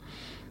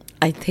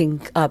आई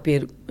थिंक आप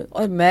ये,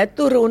 और मैं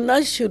तो रोना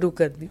शुरू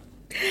कर दी,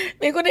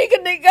 मेरे को नहीं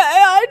करने का,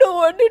 I don't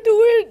want to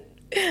do it,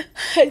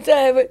 ऐसा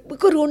है, मेरे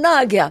को रोना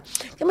आ गया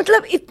कि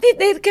मतलब इतनी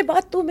देर के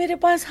बाद तू मेरे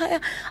पास आया,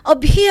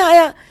 अभी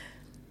आया,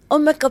 और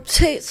मैं कब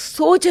से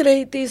सोच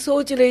रही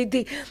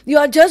थी you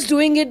are just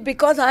doing it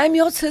because I am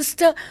your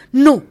sister,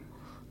 no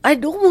I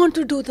don't want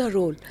to do the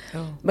role.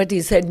 But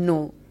he said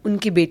no,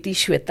 उनकी बेटी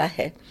श्वेता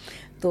है,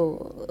 तो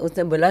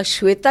उसने बोला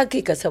श्वेता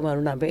की कसम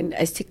अरुणा बहन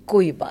ऐसी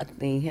कोई बात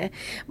नहीं है,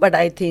 but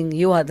I think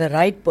you are the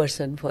right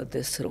person for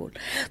this role.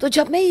 तो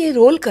जब मैं ये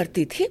रोल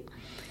करती थी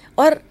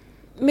और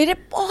मेरे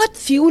बहुत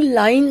फ्यू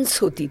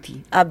लाइन्स होती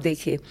थी, आप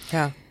देखिए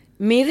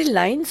मेरे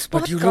लाइन्स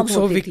बहुत कम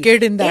होती थी,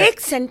 एक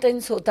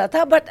सेंटेंस होता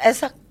था बट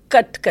ऐसा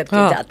कट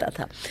करके जाता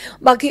था,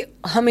 बाकी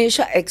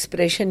हमेशा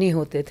एक्सप्रेशन ही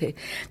होते थे।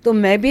 तो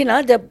मैं भी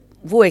ना जब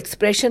वो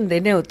एक्सप्रेशन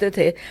देने होते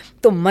थे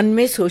तो मन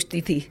में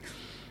सोचती थी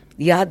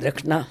याद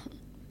रखना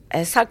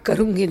ऐसा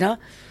करूँगी ना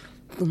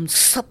तुम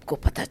सबको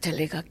पता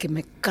चलेगा कि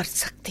मैं कर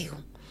सकती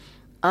हूँ.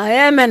 I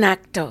am an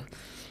actor,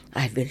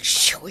 I will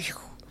show you.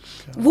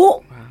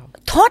 वो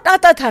थॉट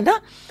आता था ना,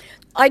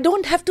 I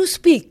don't have to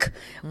speak.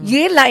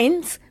 ये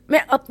लाइन्स मैं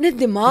अपने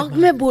दिमाग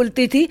में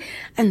बोलती थी,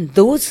 and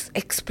those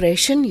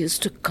expression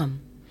used to come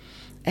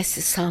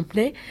ऐसे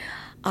सामने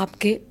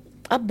आपके.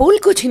 आप बोल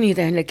कुछ नहीं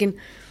रहे, लेकिन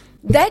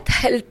that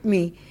help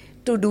me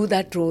to do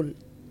that role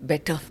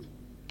better.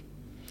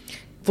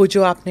 वो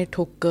जो आपने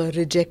ठोकर,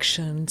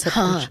 रिजेक्शन, सब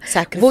कुछ,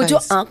 sacrifice. वो जो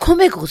आंखों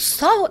में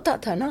गुस्सा होता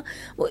था ना,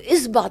 वो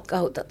इस बात का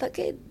होता था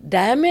कि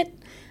damn it,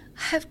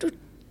 I have to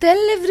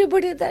tell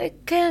everybody that I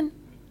can.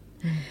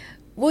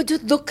 वो जो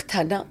दुख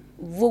था ना,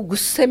 वो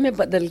गुस्से में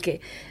बदल के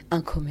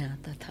आंखों में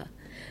आता था.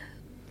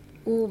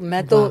 वो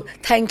मैं तो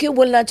थैंक यू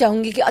बोलना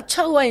चाहूंगी कि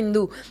अच्छा हुआ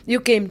Indu, you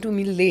came to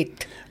me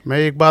late. मैं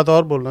एक बात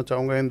और बोलना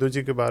चाहूँगा इंदु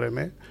जी के बारे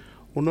में.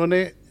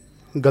 उन्होंने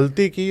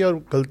गलती की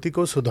और गलती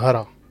को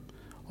सुधारा,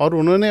 और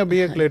उन्होंने अभी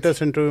एक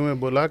लेटेस्ट इंटरव्यू में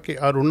बोला कि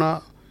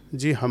अरुणा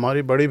जी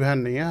हमारी बड़ी बहन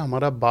नहीं है,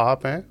 हमारा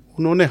बाप है,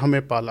 उन्होंने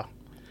हमें पाला.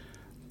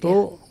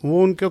 तो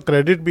वो उनके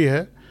क्रेडिट भी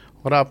है.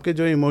 और आपके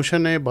जो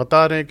इमोशन है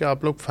बता रहे हैं कि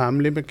आप लोग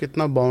फैमिली में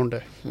कितना बॉन्ड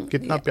है,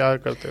 कितना प्यार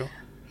करते हो.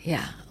 या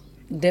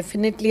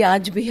डेफिनेटली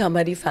आज भी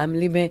हमारी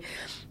फैमिली में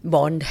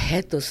बॉन्ड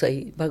है तो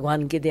सही,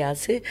 भगवान की दया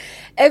से.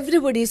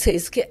 एवरीबॉडी से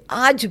इसके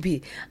आज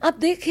भी आप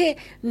देखें,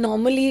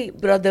 नॉर्मली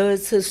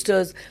ब्रदर्स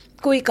सिस्टर्स,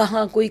 कोई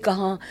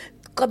कहाँ,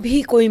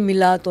 कभी कोई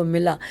मिला तो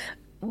मिला,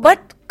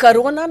 बट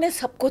कोरोना ने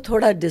सबको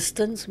थोड़ा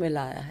डिस्टेंस में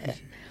लाया है.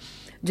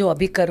 जो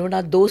अभी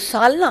कोरोना 2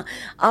 साल ना,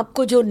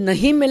 आपको जो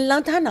नहीं मिलना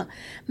था ना,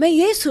 मैं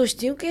ये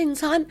सोचती हूँ कि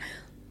इंसान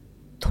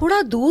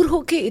थोड़ा दूर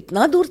होके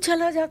इतना दूर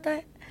चला जाता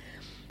है,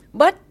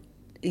 but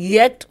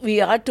yet we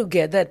are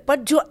together. पर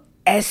जो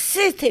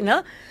ऐसे थे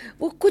ना,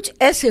 वो कुछ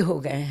ऐसे हो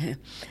गए हैं.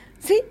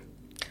 सी,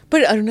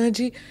 पर अरुणा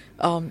जी,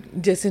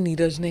 जैसे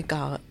नीरज ने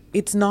कहा,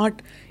 इट्स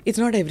नॉट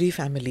एवरी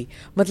फैमिली.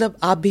 मतलब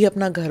आप भी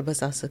अपना घर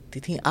बसा सकती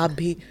थी, आप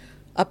भी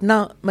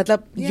अपना,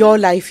 मतलब your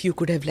life you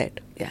could have led.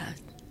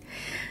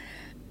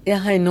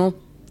 I know,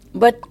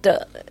 but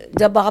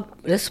जब आप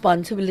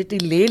रिस्पॉन्सिबिलिटी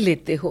ले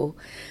लेते हो,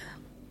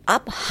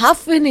 आप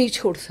हाफ वे नहीं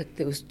छोड़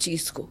सकते उस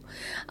चीज़ को.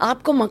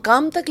 आपको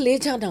मकाम तक ले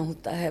जाना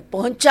होता है,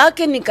 पहुंचा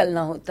के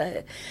निकलना होता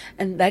है.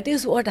 And that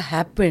is what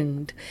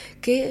happened,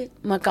 कि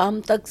मकाम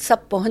तक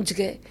सब पहुंच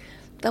गए,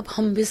 तब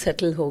हम भी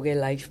सेटल हो गए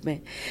लाइफ में.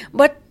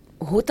 बट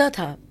होता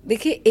था,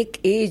 देखिए,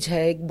 एक एज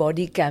है, एक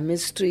बॉडी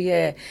केमिस्ट्री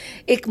है,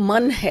 एक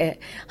मन है.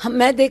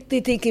 मैं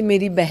देखती थी कि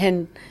मेरी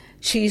बहन,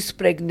 she is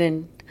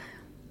pregnant,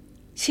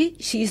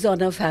 she is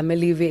on a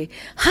family way.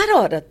 हर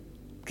औरत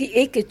की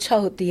एक इच्छा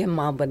होती है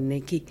माँ बनने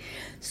की,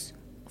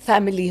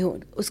 फैमिली हो,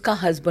 उसका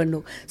हस्बैंड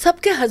हो.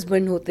 सबके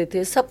हस्बैंड होते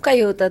थे, सबका ही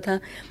होता था.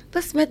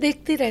 बस मैं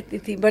देखती रहती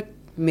थी. बट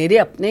मेरे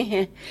अपने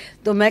हैं,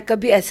 तो मैं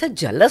कभी ऐसा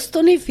जलस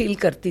तो नहीं फील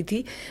करती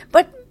थी,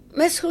 बट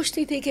मैं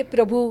सोचती थी कि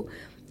प्रभु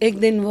एक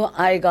दिन वो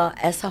आएगा,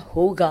 ऐसा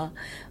होगा,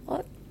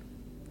 और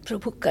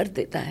प्रभु कर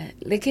देता है.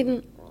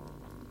 लेकिन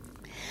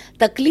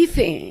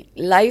तकलीफ़ें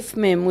लाइफ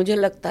में मुझे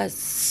लगता है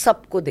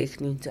सबको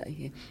देखनी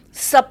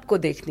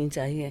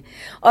चाहिए.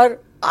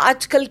 और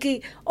आजकल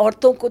की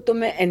औरतों को तो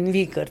मैं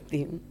एनवी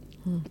करती हूँ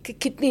कि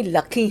कितनी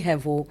लकी है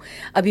वो.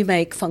 अभी मैं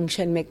एक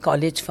फंक्शन में,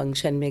 कॉलेज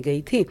फंक्शन में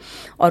गई थी,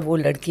 और वो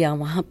लड़कियाँ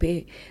वहाँ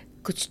पे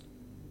कुछ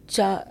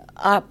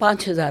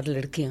 5,000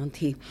 लड़कियाँ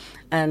थी,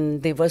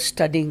 एंड दे वर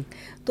स्टडिंग.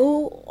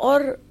 तो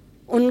और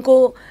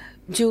उनको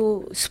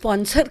जो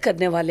स्पॉन्सर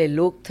करने वाले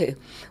लोग थे,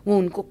 वो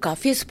उनको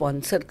काफ़ी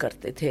स्पॉन्सर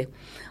करते थे.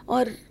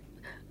 और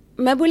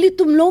मैं बोली,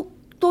 तुम लोग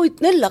तो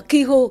इतने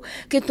लकी हो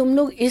कि तुम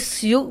लोग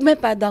इस युग में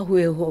पैदा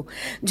हुए हो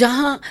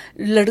जहाँ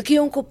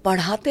लड़कियों को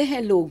पढ़ाते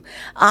हैं लोग.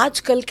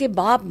 आजकल के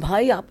बाप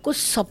भाई आपको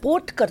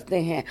सपोर्ट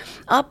करते हैं,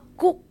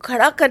 आपको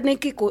खड़ा करने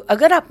की,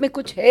 अगर आप में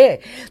कुछ है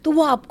तो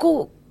वो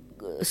आपको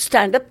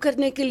स्टैंड अप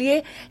करने के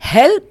लिए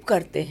हेल्प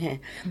करते हैं.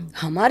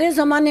 हमारे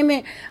ज़माने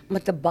में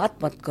मतलब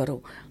बात मत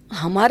करो.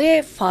 हमारे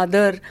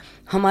फादर,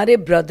 हमारे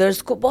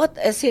ब्रदर्स को बहुत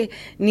ऐसे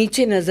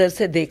नीचे नज़र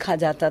से देखा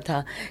जाता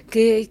था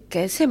कि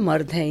कैसे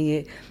मर्द हैं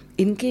ये,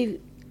 इनकी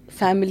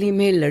फैमिली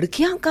में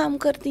लड़कियां काम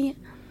करती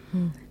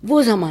हैं.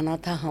 वो ज़माना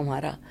था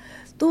हमारा.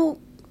 तो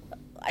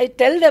I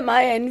tell them,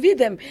 I envy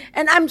them,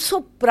 and I am so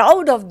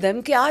proud of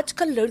them कि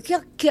आजकल लड़कियां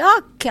क्या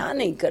क्या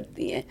नहीं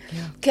करती हैं,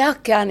 क्या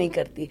क्या नहीं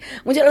करती.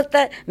 मुझे लगता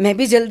है मैं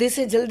भी जल्दी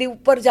से जल्दी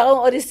ऊपर जाऊं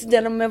और इस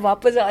जन्म में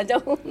वापस आ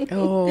जाऊं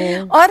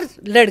और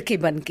लड़की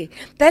बन के.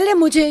 पहले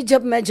मुझे,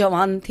 जब मैं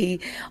जवान थी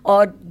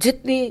और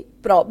जितनी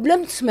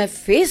प्रॉब्लम्स मैं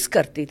फेस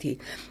करती थी,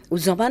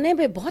 उस ज़माने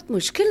में बहुत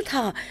मुश्किल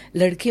था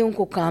लड़कियों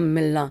को काम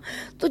मिलना.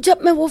 तो जब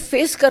मैं वो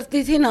फेस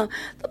करती थी ना,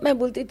 तो मैं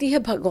बोलती थी, हे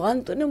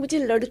भगवान, तूने मुझे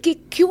लड़की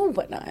क्यों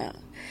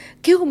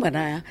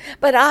बनाया.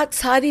 पर आज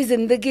सारी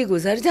ज़िंदगी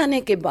गुजर जाने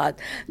के बाद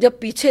जब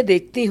पीछे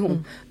देखती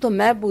हूँ तो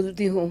मैं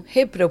बोलती हूँ,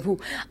 हे प्रभु,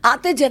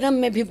 आते जन्म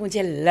में भी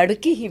मुझे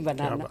लड़की ही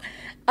बनाना.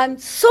 आई am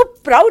so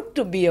proud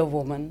to be a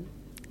woman.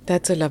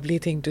 That's a lovely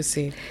thing to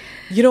say.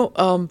 You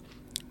know,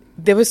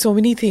 there were so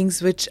many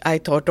things which I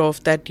thought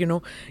of that, you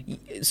know,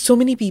 so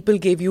many people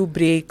gave you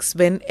breaks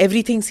when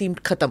everything seemed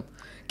खत्म,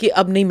 कि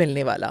अब नहीं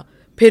मिलने वाला.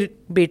 फिर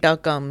बेटा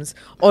comes,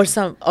 और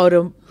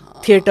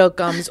theater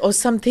comes or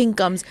something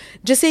comes,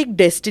 जैसे एक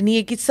destiny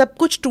है कि सब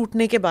कुछ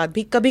टूटने के बाद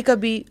भी कभी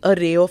कभी a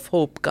ray of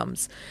hope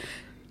comes.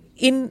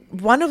 In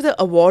one of the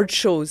award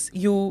shows,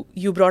 you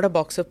brought a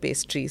box of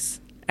pastries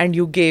and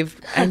you gave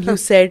and you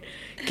said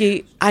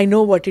कि I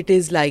know what it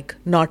is like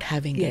not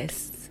having it.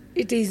 Yes,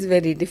 it is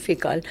very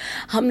difficult.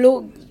 हम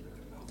लोग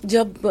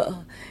जब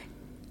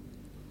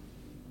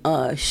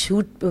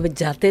shoot पे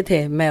जाते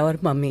थे, मैं और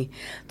mummy,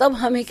 तब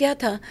हमें क्या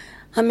था,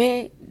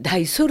 हमें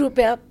 250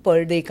 रुपया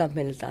पर डे का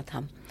मिलता था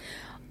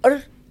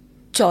और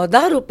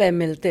 14 रुपये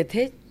मिलते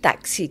थे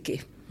टैक्सी के.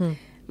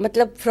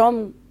 मतलब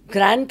फ्रॉम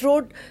ग्रैंड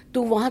रोड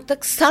टू वहाँ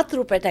तक 7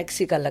 रुपये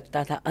टैक्सी का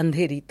लगता था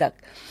अंधेरी तक.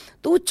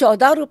 तो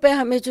 14 रुपये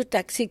हमें जो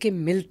टैक्सी के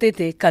मिलते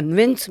थे,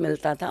 कन्वेंस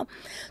मिलता था.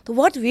 तो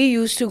what we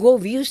used to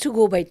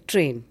go by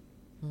train.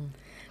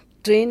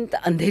 Train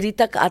Andheri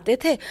तक आते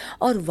थे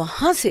और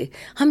वहाँ से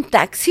हम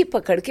टैक्सी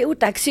पकड़ के वो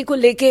टैक्सी को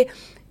लेके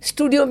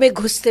स्टूडियो में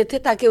घुसते थे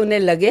ताकि उन्हें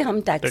लगे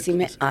हम टैक्सी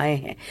में आए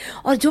हैं.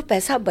 और जो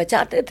पैसा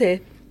बचाते थे,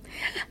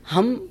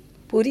 हम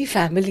पूरी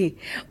फैमिली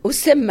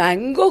उससे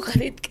मैंगो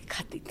खरीद के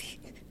खाती थी.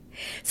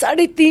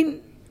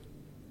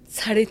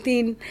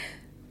 3.5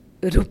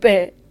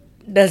 रुपए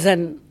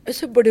डजन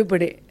ऐसे बड़े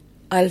बड़े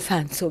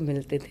अल्फांसो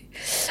मिलते थे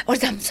और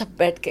जब हम सब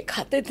बैठ के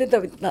खाते थे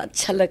तब इतना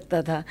अच्छा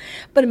लगता था.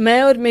 पर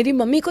मैं और मेरी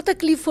मम्मी को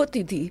तकलीफ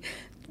होती थी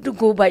टू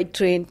गो बाई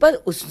ट्रेन. पर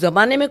उस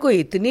ज़माने में कोई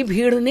इतनी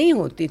भीड़ नहीं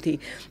होती थी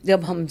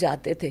जब हम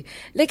जाते थे.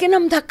 लेकिन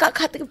हम धक्का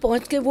खाते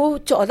पहुँच के वो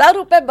 14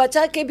 रुपये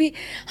बचा के भी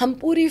हम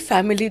पूरी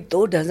फैमिली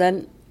 2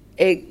 डज़न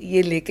एक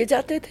ये लेके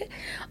जाते थे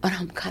और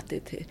हम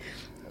खाते थे.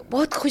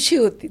 बहुत खुशी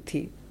होती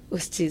थी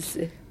उस चीज़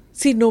से.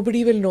 See,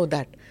 nobody will know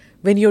that.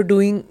 When you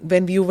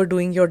were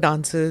doing your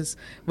dances,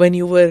 when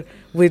you were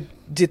with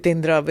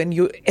Jitendra,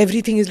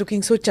 everything is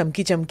looking so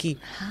चमकी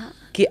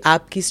कि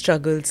आपकी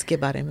struggles के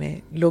बारे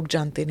में लोग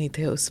जानते नहीं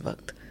थे उस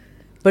वक्त.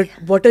 But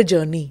what a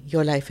journey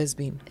your life has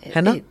been,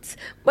 है ना?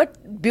 But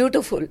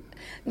beautiful.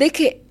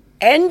 देखिए,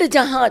 end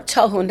जहाँ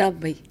अच्छा होना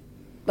भाई,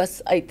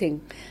 बस I think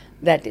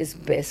that is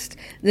best.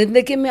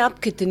 जिंदगी में आप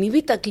कितनी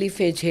भी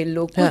तकलीफें झेल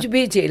लो, कुछ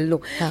भी झेल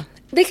लो.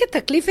 देखिए,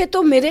 तकलीफ़ें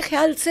तो मेरे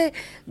ख्याल से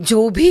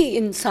जो भी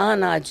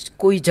इंसान आज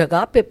कोई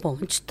जगह पे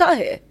पहुंचता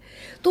है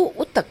तो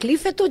वो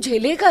तकलीफ़ें तो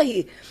झेलेगा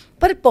ही.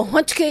 पर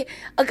पहुंच के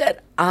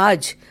अगर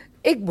आज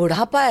एक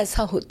बुढ़ापा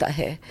ऐसा होता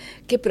है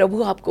कि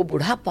प्रभु आपको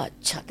बुढ़ापा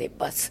अच्छा दे,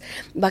 बस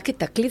बाकी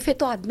तकलीफ़ें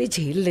तो आदमी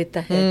झेल लेता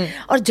है.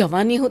 और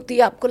जवानी होती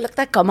है, आपको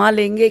लगता है कमा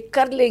लेंगे,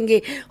 कर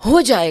लेंगे,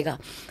 हो जाएगा.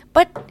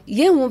 बट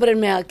ये उम्र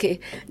में आके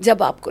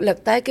जब आपको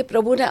लगता है कि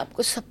प्रभु ने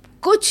आपको सब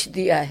कुछ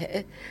दिया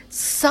है,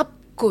 सब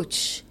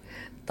कुछ,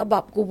 तब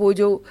आपको वो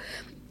जो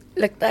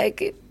लगता है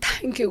कि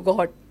thank you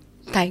God,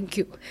 thank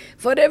you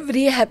for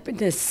every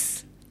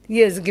happiness he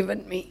has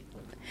given me.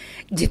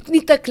 जितनी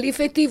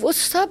तकलीफ़ें थी वो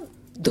सब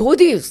धो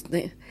दी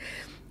उसने,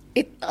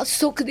 इतना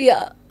सुख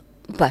दिया,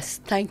 बस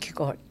thank you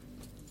God.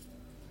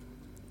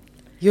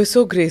 You're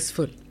so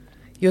graceful.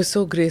 You're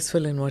so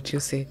graceful in what you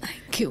say.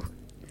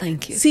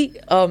 Thank you. See,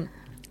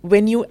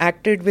 when you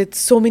acted with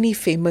so many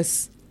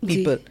famous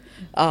people,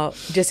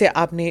 जैसे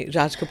आपने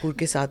राज कपूर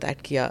के साथ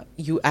एक्ट किया,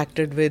 you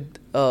acted with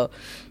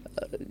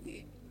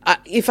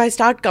if I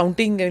start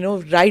counting,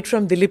 right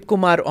from Dilip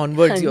Kumar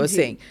onwards, you're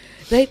saying,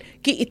 right,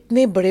 कि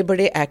इतने बड़े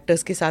बड़े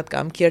actors के साथ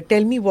काम किया.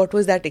 Tell me, what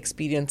was that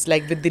experience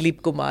like with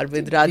Dilip Kumar,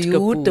 with Raj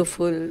Kapoor?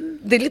 Beautiful.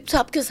 Dilip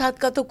साहब के साथ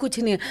का तो कुछ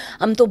नहीं,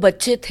 हम तो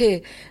बच्चे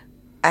थे.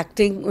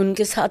 एक्टिंग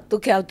उनके साथ तो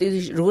क्या होती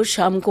थी, रोज़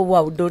शाम को वो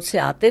आउटडोर से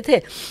आते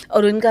थे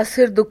और उनका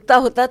सिर दुखता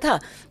होता था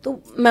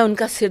तो मैं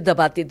उनका सिर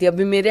दबाती थी.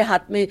 अभी मेरे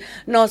हाथ में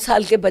 9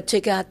 साल के बच्चे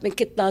के हाथ में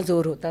कितना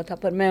ज़ोर होता था,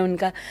 पर मैं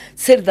उनका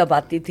सिर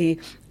दबाती थी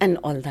एंड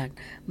ऑल दैट.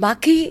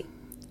 बाकी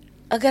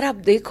अगर आप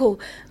देखो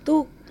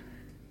तो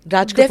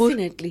Raj Kapoor,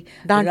 definitely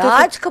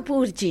Raj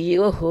Kapoor ji,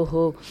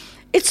 oh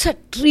it's a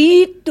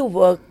treat to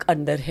work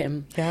under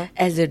him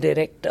as a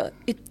director.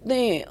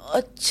 इतने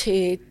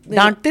अच्छे,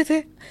 डांटते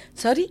थे?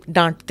 सॉरी,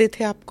 डांटते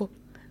थे आपको?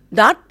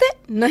 डांटते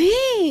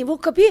नहीं, वो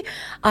कभी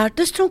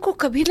आर्टिस्टों को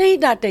कभी नहीं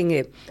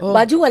डांटेंगे,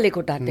 बाजू वाले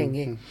को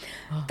डांटेंगे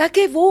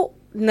ताकि वो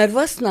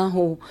नर्वस ना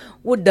हो,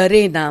 वो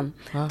डरे ना.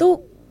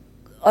 तो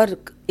और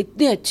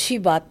इतनी अच्छी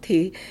बात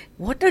थी,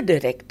 व्हाट अ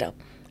डायरेक्टर.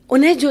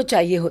 उन्हें जो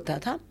चाहिए होता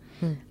था.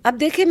 अब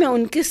देखिए, मैं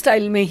उनके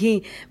स्टाइल में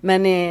ही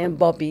मैंने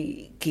बॉबी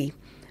की.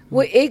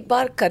 वो एक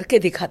बार करके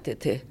दिखाते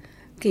थे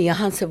कि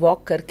यहाँ से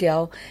वॉक करके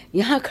आओ,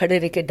 यहाँ खड़े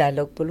रह के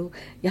डायलॉग बोलो,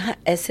 यहाँ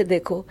ऐसे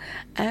देखो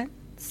and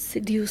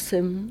seduce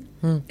him.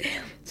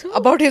 So,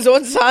 about his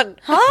own son.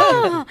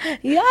 हाँ,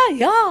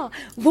 या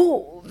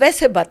वो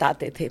वैसे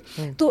बताते थे.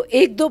 तो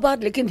 1-2 बार,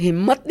 लेकिन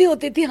हिम्मत नहीं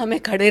होती थी हमें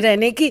खड़े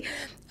रहने की.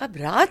 अब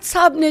राज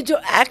साहब ने जो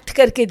एक्ट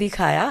करके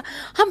दिखाया,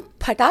 हम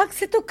फटाक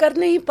से तो कर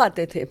नहीं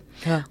पाते थे.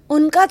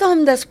 उनका तो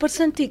हम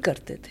 10% ही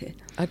करते थे.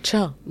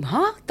 अच्छा.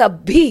 हाँ,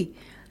 तब भी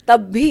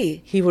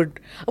he would.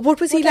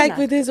 What was he like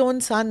with his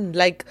own son?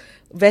 Like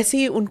वैसे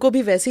ही उनको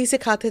भी वैसे ही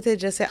सिखाते थे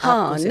जैसे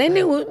आपको सिखाया?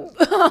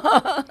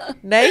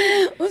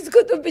 नहीं,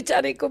 उसको तो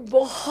बेचारे को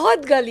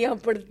बहुत गालियां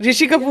पड़ती.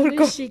 ऋषि कपूर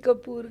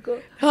को.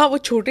 हाँ, वो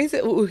छोटे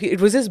से,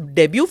 it was his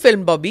debut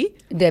film, Bobby.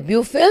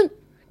 Debut film?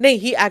 नहीं,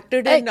 he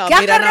acted in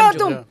क्या कर रहे हो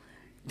तुम?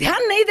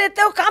 ध्यान नहीं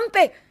देते हो काम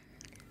पे,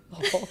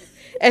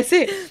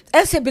 ऐसे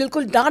ऐसे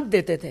बिल्कुल डांट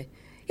देते थे।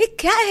 ये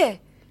क्या है,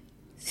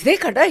 सीधे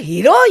खड़ा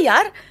हीरो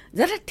यार,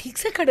 जरा ठीक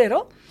से खड़े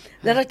रहो,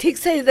 जरा ठीक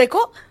से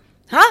देखो,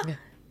 हाँ,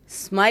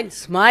 smile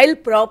smile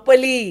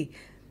properly,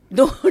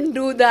 don't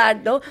do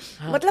that, no.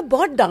 मतलब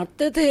बहुत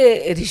डांटते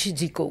थे ऋषि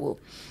जी को वो,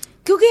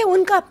 क्योंकि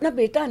उनका अपना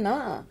बेटा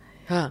ना।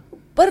 हाँ,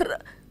 पर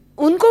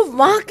उनको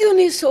वहाँ क्यों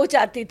नहीं सोच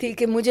आती थी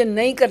कि मुझे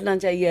नहीं करना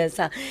चाहिए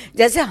ऐसा,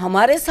 जैसे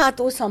हमारे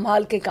साथ वो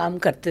संभाल के काम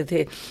करते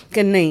थे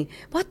कि नहीं,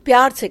 बहुत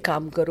प्यार से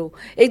काम करो।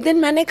 एक दिन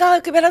मैंने कहा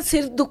कि मेरा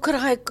सिर दुख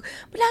रहा है,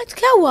 बोला आज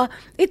क्या हुआ,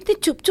 इतनी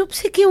चुप चुप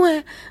से क्यों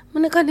है?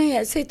 मैंने कहा नहीं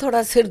ऐसे ही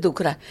थोड़ा सिर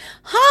दुख रहा है।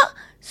 हाँ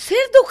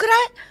सिर दुख रहा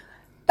है,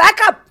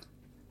 पैक अप,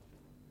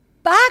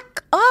 पैक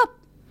अप।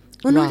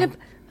 उन्होंने,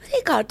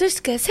 एक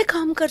आर्टिस्ट कैसे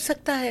काम कर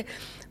सकता है,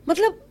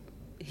 मतलब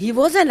he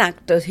was an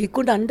actor, he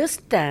could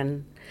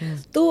understand.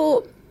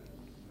 तो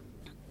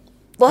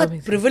बहुत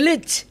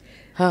प्रिविलेज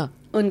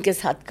उनके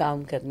साथ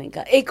काम करने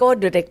का। एक और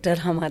डायरेक्टर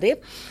हमारे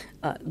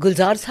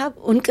गुलजार साहब,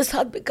 उनके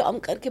साथ भी काम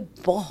करके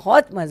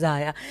बहुत मजा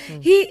आया।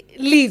 ही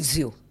लीव्स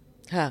यू,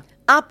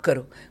 आप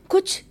करो,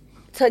 कुछ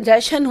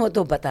सजेशन हो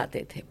तो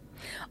बताते थे।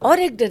 और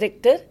एक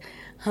डायरेक्टर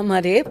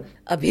हमारे,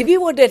 अभी भी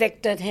वो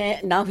डायरेक्टर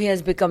हैं, now he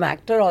has become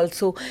actor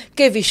also,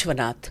 के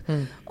विश्वनाथ।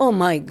 ओह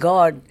माय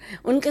गॉड,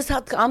 उनके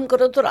साथ काम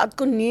करो तो रात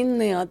को नींद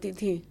नहीं आती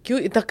थी। क्यों?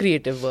 इतना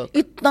क्रिएटिव वर्क,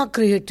 इतना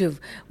क्रिएटिव।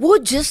 वो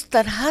जिस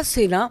तरह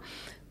से ना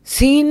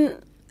सीन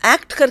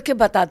एक्ट करके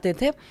बताते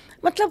थे,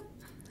 मतलब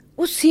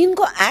उस सीन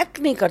को एक्ट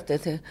नहीं करते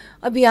थे।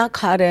 अब यहाँ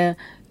खा रहे हैं,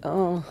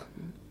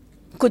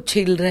 कुछ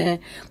छील रहे हैं,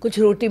 कुछ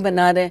रोटी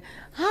बना रहे हैं,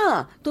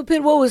 हाँ, तो फिर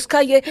वो उसका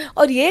ये,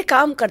 और ये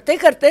काम करते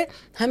करते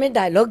हमें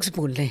डायलॉग्स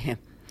बोलने हैं।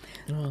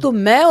 तो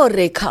मैं और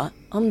रेखा,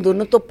 हम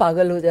दोनों तो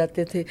पागल हो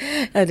जाते थे,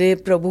 अरे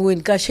प्रभु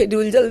इनका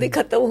शेड्यूल जल्दी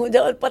खत्म हो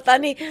जाए, और पता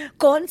नहीं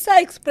कौन सा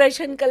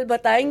एक्सप्रेशन कल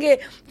बताएंगे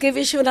कि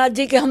विश्वनाथ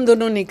जी के हम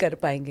दोनों नहीं कर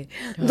पाएंगे।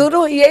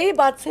 दोनों यही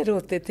बात से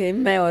रोते थे,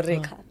 मैं और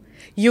रेखा।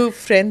 You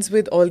friends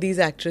with all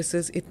these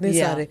actresses, इतने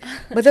सारे,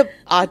 मतलब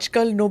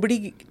आजकल nobody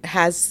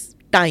has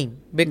time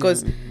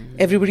because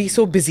everybody is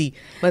so busy।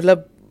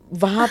 मतलब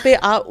वहाँ पे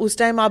उस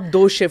टाइम आप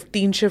 2 शिफ्ट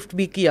 3 शिफ्ट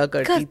भी किया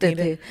करते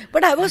थे।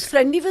 But I was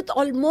friendly with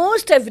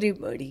almost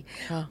everybody.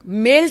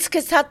 Males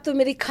के साथ तो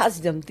मेरी खास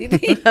जमती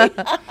थी।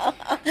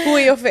 Who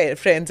are your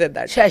friends at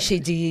that time? Shashi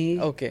ji,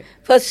 okay,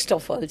 first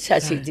of all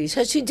Shashi ji.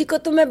 Shashi ji को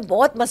तो मैं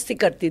बहुत मस्ती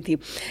करती थी।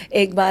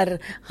 एक बार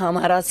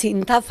हमारा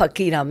सीन था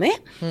फकीरा में,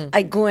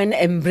 I go and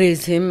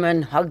embrace him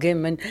and hug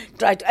him and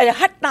try to, अरे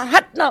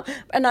हटना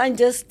and I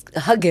just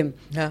hug him.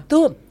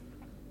 तो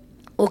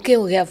ओके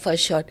हो गया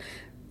फर्स्ट शॉट,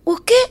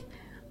 ओके।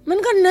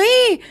 मैंने कहा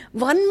नहीं,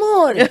 1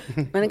 मोर।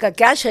 मैंने कहा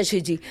क्या शशि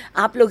जी,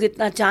 आप लोग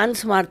इतना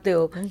चांस मारते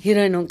हो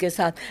हीरोइनों के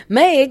साथ,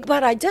 मैं एक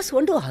बार I just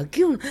want to hug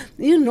you,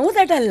 you know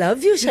that I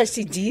love you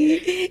Shashi ji.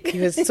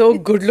 He was so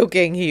good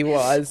looking, he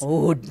was.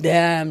 Oh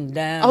damn.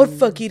 और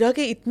फकीरा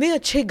के इतने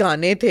अच्छे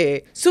गाने थे।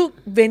 So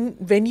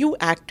when you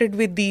acted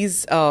with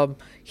these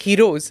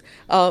heroes,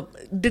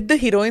 did the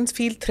heroines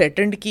feel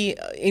threatened कि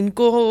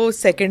इनको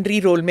secondary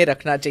role में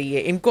रखना चाहिए,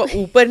 इनको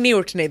ऊपर नहीं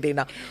उठने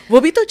देना? वो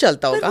भी तो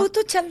चलता होगा। वो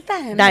तो चलता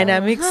है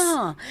डायनामिक्स।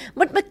 हाँ,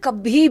 बट मैं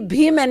कभी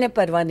भी मैंने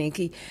परवाह नहीं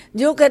की,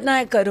 जो करना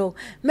है करो।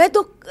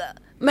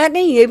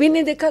 मैंने ये भी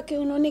नहीं देखा कि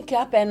उन्होंने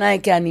क्या पहना है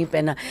क्या नहीं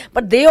पहना,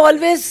 बट दे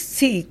ऑलवेज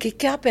सी कि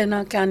क्या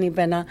पहना क्या नहीं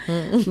पहना,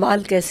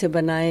 बाल कैसे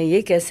बनाए,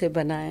 ये कैसे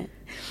बनाए।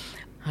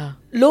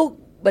 लोग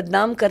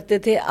बदनाम करते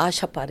थे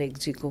आशा पारेख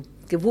जी को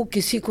कि वो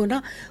किसी को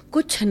ना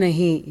कुछ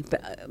नहीं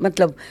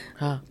मतलब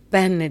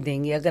पहनने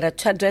देंगी। अगर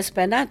अच्छा ड्रेस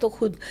पहना है तो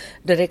खुद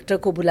डायरेक्टर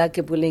को बुला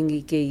के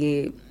बोलेंगी कि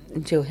ये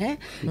जो है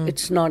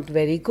इट्स नॉट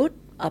वेरी गुड,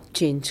 आप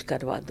चेंज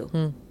करवा दो,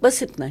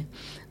 बस इतना ही।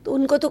 तो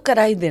उनको तो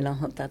करा ही देना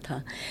होता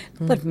था।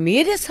 पर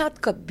मेरे साथ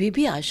कभी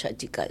भी आशा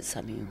जी का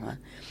ऐसा नहीं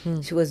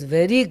हुआ। She was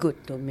very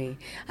good to me.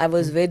 I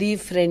was very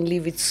friendly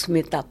with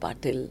Smita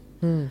Patil,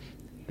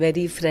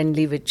 very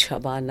friendly with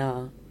Shabana,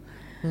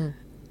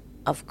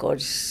 of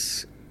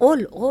course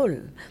all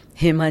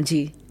Hema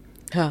ji,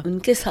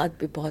 उनके साथ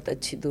भी बहुत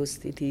अच्छी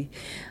दोस्ती थी।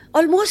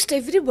 Almost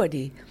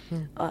everybody,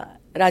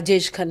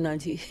 Rajesh Khanna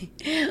ji.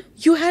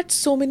 You had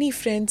so many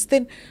friends,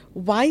 then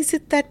why is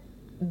it that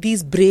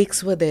these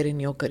breaks were there in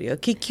your career?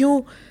 कि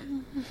क्यों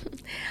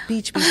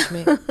बीच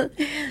में?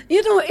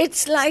 You know,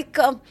 it's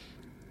like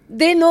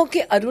they know कि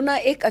अरुणा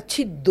एक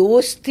अच्छी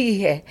दोस्ती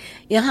है,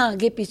 यहाँ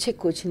आगे पीछे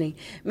कुछ नहीं।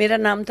 मेरा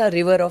नाम था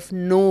river of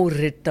no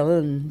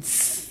returns,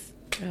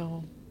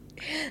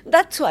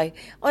 that's why.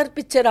 और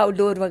पिक्चर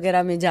आउटडोर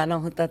वगैरह में जाना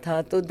होता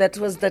था तो that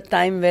was the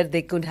time where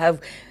they could have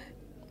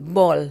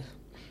ball,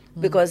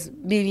 because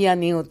बीवियाँ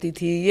नहीं होती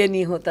थी, ये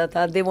नहीं होता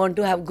था, they want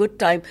to have good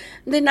time,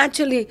 they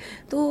naturally.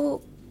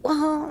 तो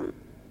वहाँ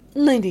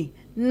नहीं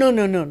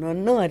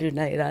नो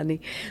अरुणा ईरानी,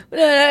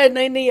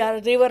 नहीं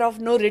यार, river of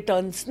no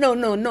returns,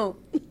 no.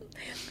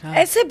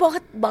 ऐसे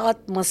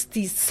बहुत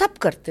मस्ती सब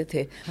करते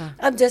थे।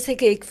 अब जैसे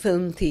कि एक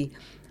फिल्म थी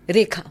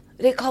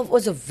रेखा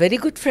was a very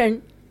good friend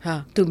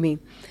to me.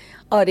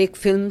 और एक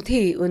फिल्म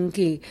थी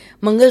उनकी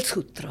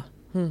मंगलसूत्र,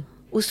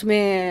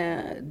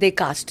 उसमें दे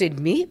कास्टेड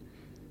मी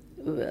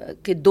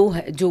कि 2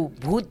 है जो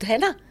भूत है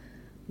ना,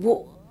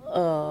 वो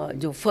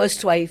जो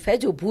फर्स्ट वाइफ है,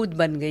 जो भूत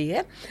बन गई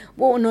है,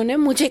 वो उन्होंने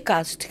मुझे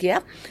कास्ट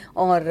किया,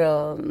 और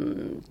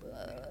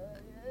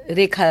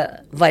रेखा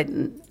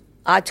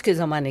आज के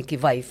ज़माने की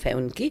वाइफ है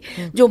उनकी,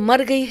 जो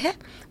मर गई है,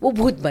 वो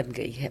भूत बन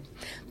गई है।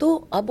 तो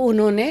अब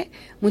उन्होंने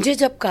मुझे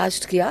जब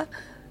कास्ट किया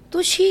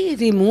तो she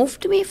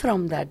removed me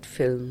from that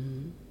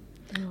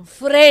film.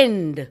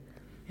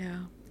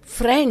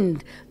 Friend.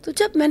 तो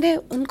जब मैंने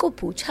उनको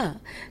पूछा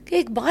कि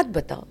एक बात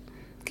बताओ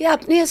कि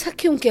आपने ऐसा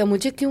क्यों किया,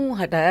 मुझे क्यों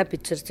हटाया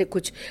पिक्चर से,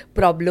 कुछ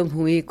प्रॉब्लम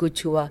हुई,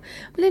 कुछ हुआ?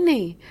 बोले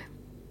नहीं,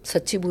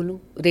 सच्ची बोलूं,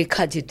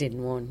 रेखा जी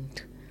डिडंट वांट,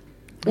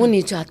 वो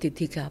नहीं चाहती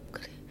थी कि आप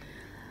करें।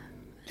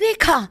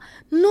 रेखा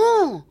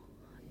नो।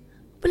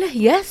 बोले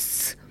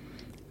यस।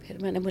 फिर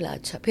मैंने बोला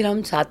अच्छा। फिर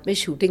हम साथ में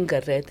शूटिंग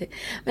कर रहे थे।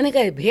 मैंने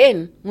कहा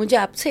बहन, मुझे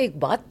आपसे एक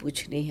बात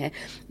पूछनी है,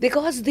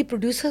 बिकॉज द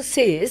प्रोड्यूसर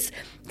सेज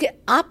कि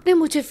आपने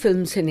मुझे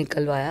फिल्म से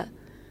निकलवाया।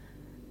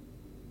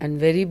 And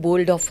very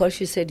bold of her,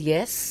 she said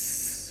yes.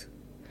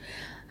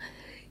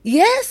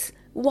 Yes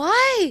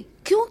why,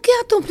 क्यों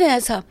किया तुमने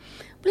ऐसा?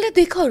 बोले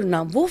देखो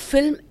ना, वो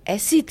फिल्म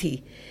ऐसी थी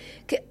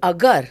कि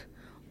अगर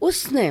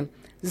उसने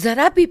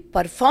ज़रा भी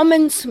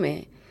परफॉर्मेंस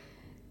में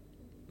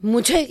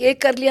मुझे ये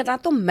कर लिया ना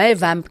तो मैं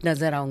वैम्प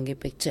नज़र आऊँगी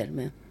पिक्चर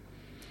में,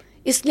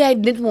 इसलिए I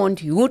didn't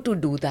want you to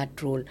do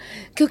that role.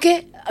 क्योंकि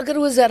अगर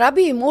वो ज़रा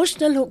भी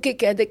इमोशनल होके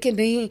कह दे कि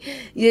नहीं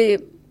ये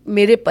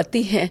मेरे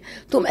पति हैं,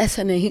 तुम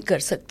ऐसा नहीं कर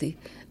सकती,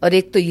 और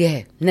एक तो ये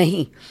है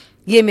नहीं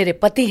ये मेरे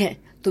पति हैं,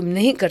 तुम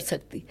नहीं कर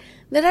सकती।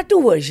 There are to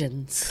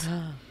versions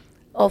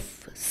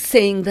of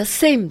saying the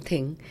same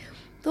thing.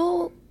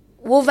 तो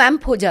वो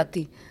वैम्प हो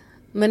जाती।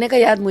 मैंने कहा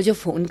यार मुझे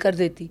फ़ोन कर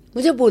देती,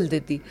 मुझे बोल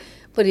देती,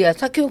 पर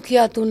ऐसा क्यों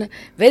किया तूने,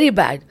 very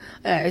bad,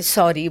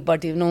 sorry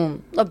but you know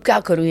अब क्या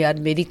करूं यार,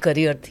 मेरी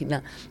करियर थी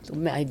ना, तो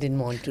मैं आई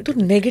डिडंट वांट टू। तो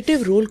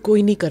नेगेटिव रोल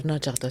कोई नहीं करना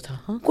चाहता था?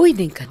 हाँ, कोई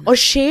नहीं करना, और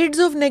शेड्स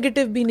ऑफ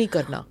नेगेटिव भी नहीं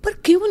करना। पर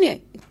क्यों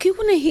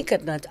नहीं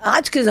करना?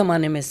 आज के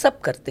ज़माने में सब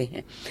करते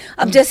हैं।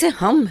 अब जैसे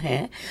हम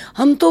हैं,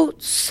 हम तो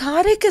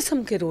सारे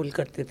किस्म के रोल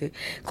करते थे,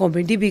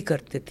 कॉमेडी भी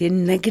करते थे,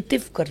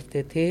 नेगेटिव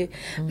करते थे,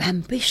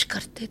 वैम्पिश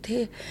करते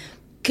थे,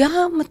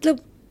 क्या मतलब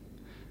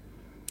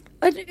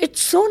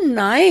इट्स सो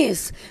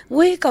नाइस।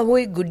 वो एक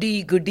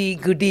गुडी गुडी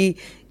गुडी,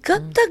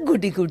 कब तक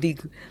गुडी गुडी?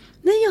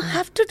 नहीं, you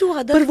have to do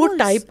other. पर वो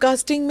टाइप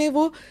कास्टिंग में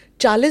वो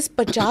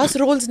 40-50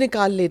 रोल्स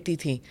निकाल लेती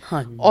थी।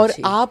 हाँ, और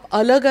आप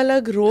अलग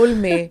अलग रोल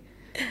में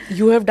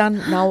you have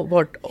done now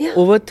what,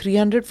 over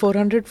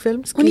 300-400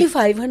 films? Only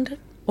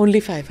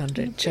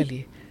 500।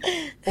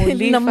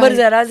 चलिए, नंबर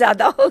जरा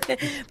ज्यादा हो गए,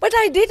 but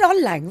I did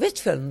all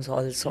language films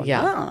also.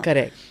 या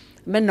करेक्ट।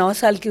 मैं 9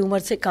 साल की उम्र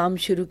से काम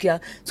शुरू किया,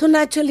 so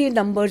naturally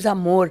numbers are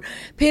more.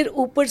 फिर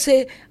ऊपर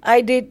से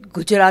आई डिड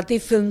गुजराती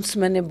फिल्म्स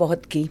मैंने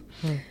बहुत की,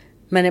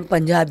 मैंने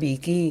पंजाबी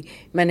की,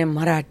 मैंने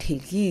मराठी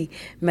की,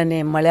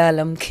 मैंने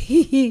मलयालम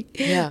की।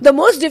 The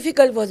most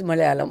difficult was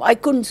Malayalam. I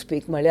couldn't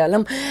speak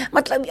Malayalam,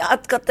 मतलब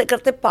याद करते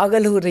करते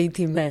पागल हो रही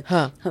थी मैं।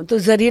 हाँ। तो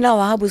जरीना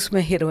वहाब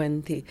उसमें हीरोइन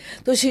थी,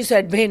 तो शी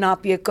सेड बहन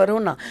आप ये करो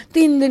ना,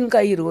 3 दिन का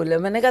ही रोल है।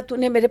 मैंने कहा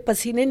तूने मेरे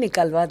पसीने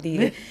निकलवा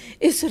दिए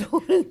इस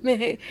रोल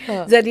में।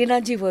 हाँ। जरीना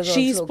जी was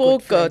she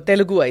spoke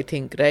Telugu I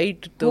think,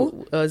 right?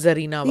 तो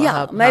जरीना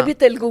वहाब। मैं भी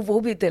तेलुगु, वो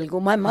भी Telugu.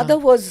 My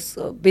mother was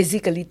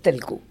basically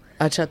Telugu.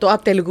 अच्छा, तो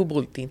आप तेलुगु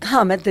बोलती थी?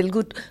 हाँ, मैं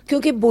तेलुगु,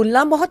 क्योंकि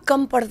बोलना बहुत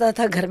कम पड़ता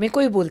था, घर में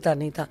कोई बोलता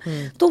नहीं था,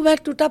 तो मैं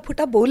टूटा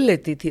फूटा बोल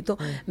लेती थी। तो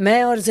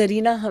मैं और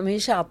जरीना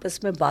हमेशा आपस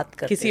में बात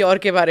करते। किसी और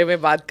के बारे में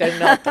बात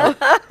करना तो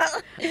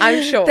I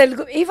am sure.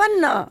 Telugu,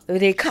 even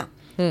Rekha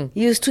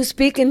used to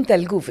speak in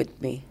Telugu with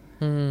me,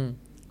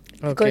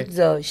 because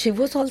she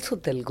was also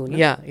Telugu ना?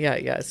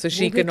 Yeah. So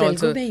she can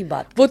also. में ही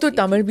बात वो तो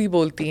तमिल भी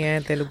बोलती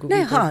हैं, तेलुगु भी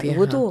बोलती हैं।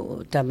 वो तो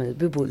तमिल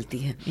भी बोलती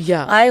हैं।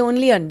 Yeah. I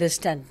only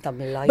understand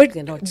Tamil. I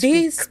cannot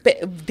speak.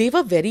 They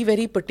were very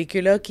very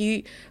particular कि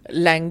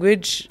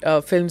language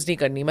films नहीं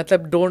करनी,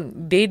 मतलब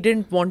they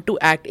didn't want to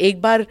act।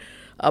 एक बार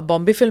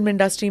बॉम्बे फिल्म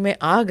इंडस्ट्री में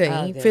आ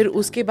गई, फिर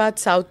उसके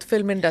बाद साउथ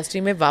फिल्म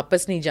इंडस्ट्री में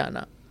वापस नहीं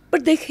जाना।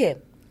 पर देखिए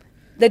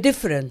the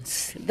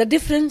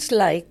difference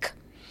like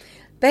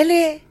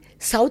पहले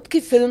साउथ की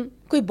फिल्म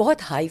कोई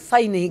बहुत हाई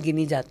फाई नहीं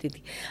गिनी जाती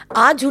थी,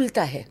 आज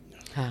उल्टा है।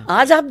 हाँ।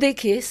 आज आप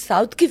देखिए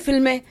साउथ की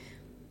फिल्में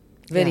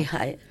वेरी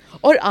हाई,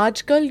 और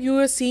आजकल you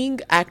are seeing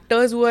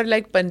actors who are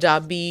like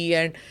Punjabi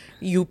and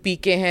UP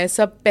के हैं,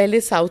 सब पहले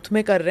साउथ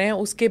में कर रहे हैं,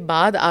 उसके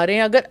बाद आ रहे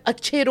हैं, अगर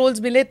अच्छे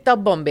रोल्स मिले तब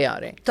बॉम्बे आ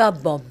रहे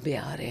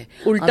हैं।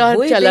 उल्टा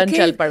चलन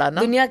चल पड़ा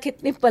ना, दुनिया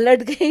कितनी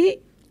पलट गई।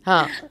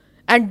 हाँ,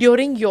 and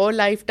during your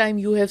life time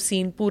you have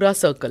seen पूरा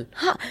सर्कल।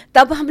 हाँ,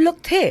 तब हम लोग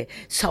थे,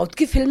 साउथ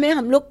की फिल्में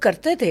हम लोग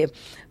करते थे,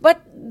 but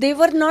they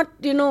were not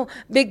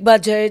big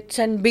budgets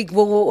and big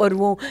वो और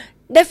वो।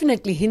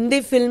 Definitely Hindi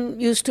film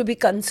used to be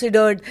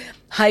considered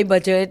high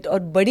budget, और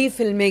बड़ी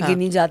फिल्में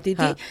गिनी जाती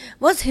थी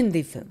was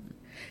Hindi film.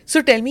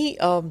 So tell me,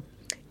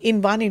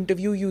 in one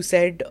interview you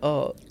said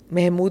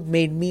Mehmood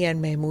made me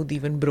and Mehmood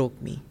even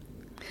broke me.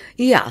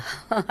 Yeah,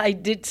 I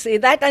did say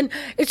that, and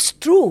it's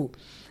true.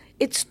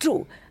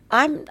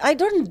 I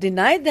don't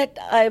deny that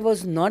I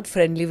was not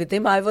friendly with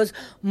him. I was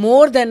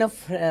more than a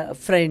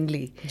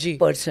friendly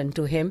person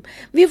to him.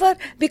 We were,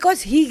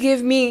 because he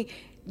gave me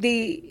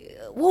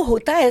वो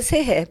होता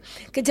ऐसे है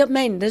कि जब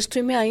मैं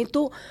industry में आई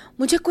तो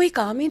मुझे कोई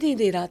काम ही नहीं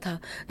दे रहा था.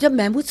 जब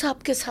महमूद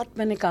साहब के साथ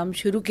मैंने काम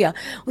शुरू किया,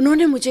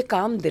 उन्होंने मुझे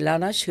काम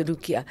दिलाना शुरू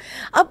किया.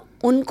 अब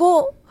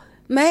उनको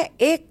मैं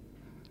एक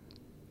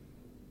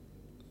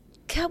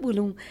क्या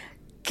बोलूं,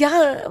 क्या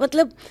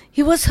मतलब,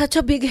 he was such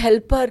a big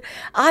helper.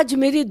 आज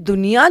मेरी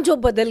दुनिया जो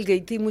बदल गई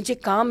थी, मुझे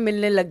काम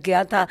मिलने लग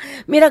गया था,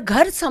 मेरा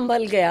घर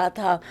संभल गया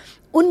था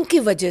उनकी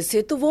वजह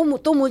से. तो वो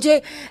तो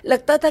मुझे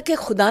लगता था कि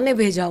खुदा ने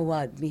भेजा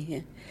हुआ आदमी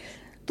है.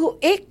 तो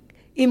एक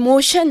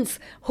इमोशंस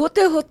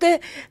होते होते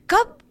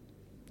कब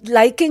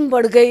लाइकिंग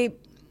बढ़ गई.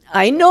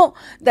 I know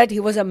that he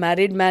was a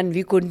married man,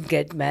 we couldn't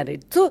get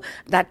married, so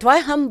that why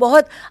हम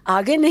बहुत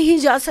आगे नहीं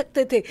जा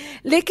सकते थे.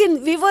 लेकिन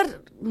वी वर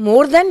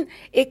मोर देन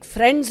एक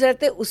फ्रेंड्स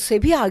रहते, उससे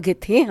भी आगे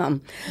थे हम.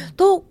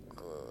 तो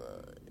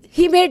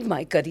he made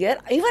my career.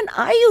 Even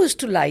I use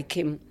to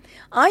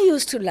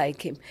like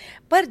him.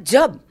 पर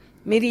जब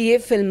मेरी ये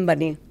फिल्म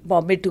बनी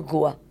बॉम्बे टू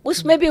गोवा,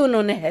 उसमें भी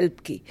उन्होंने हेल्प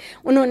की.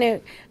 उन्होंने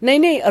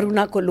नहीं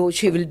अरुणा को लो,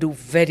 she will do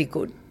very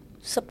good.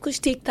 सब कुछ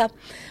ठीक था.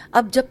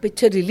 अब जब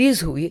पिक्चर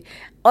रिलीज़ हुई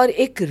और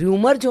एक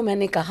रूमर जो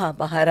मैंने कहा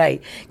बाहर आई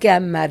कि आई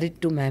am married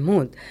to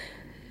Mahmood,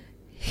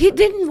 he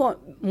didn't,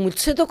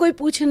 मुझसे तो कोई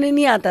पूछने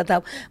नहीं आता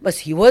था,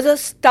 बस he was a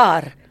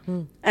star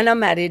and a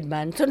married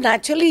man. So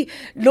naturally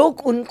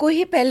लोग उनको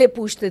ही पहले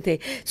पूछते थे,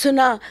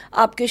 सुना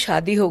आपकी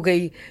शादी हो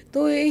गई,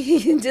 तो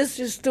ही जस्ट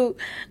यूज्ड टू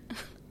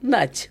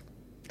नच.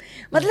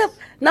 मतलब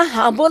ना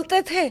हाँ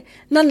बोलते थे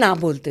ना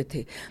बोलते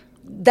थे.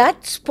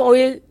 That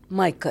spoiled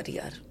my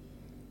career.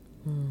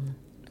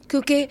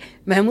 क्योंकि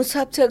महमूद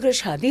साहब से अगर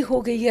शादी हो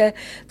गई है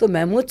तो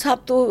महमूद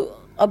साहब तो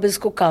अब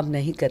इसको काम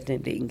नहीं करने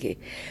देंगे.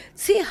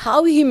 See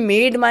how he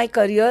made my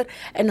career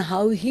and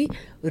how he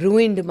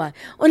ruined माई.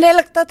 उन्हें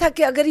लगता था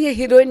कि अगर ये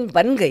हीरोइन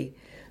बन गई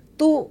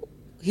तो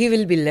he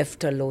will be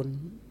left alone.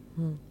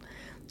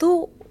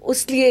 तो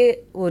उसलिए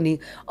वो नहीं.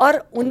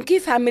 और उनकी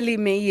फैमिली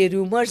में ये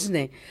रूमर्स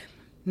ने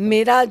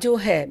मेरा जो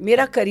है,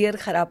 मेरा करियर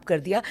ख़राब कर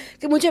दिया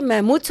कि मुझे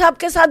महमूद साहब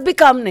के साथ भी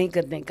काम नहीं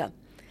करने का.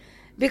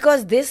 Because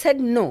they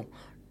said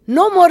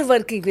no more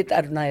working with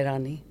Aruna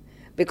Irani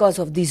because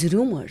of these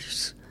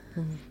rumours.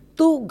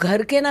 तो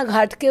घर के ना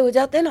घाट के हो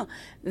जाते ना,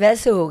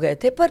 वैसे हो गए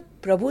थे. पर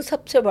प्रभु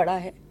सबसे बड़ा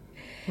है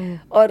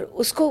और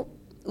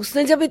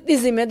उसने जब इतनी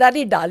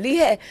जिम्मेदारी डाली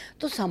है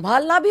तो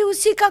संभालना भी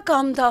उसी का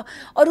काम था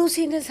और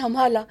उसी ने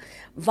संभाला.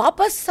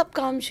 वापस सब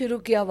काम शुरू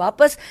किया.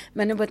 वापस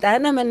मैंने बताया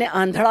ना, मैंने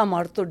आंधड़ा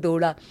मार तो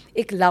डोड़ा,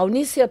 एक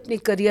लावनी से अपनी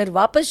करियर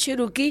वापस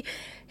शुरू की.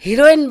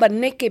 हीरोइन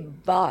बनने के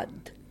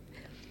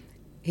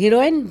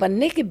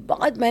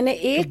बाद मैंने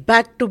एक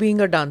back to being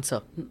a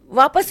dancer,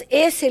 वापस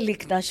ए से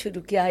लिखना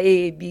शुरू किया,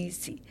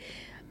 ABC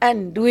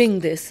एंड डूइंग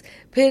दिस.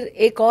 फिर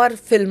एक और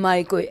फिल्म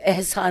आई कोई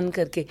एहसान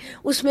करके,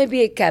 उसमें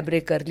भी एक कैबरे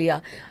कर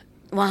लिया.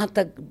 वहाँ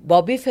तक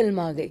बॉबी फिल्म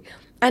आ गई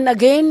एंड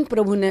अगेन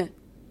प्रभु ने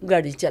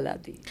गाड़ी चला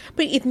दी.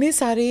 पर इतने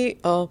सारे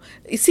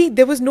इसी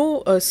there was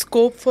no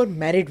scope for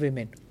married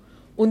women.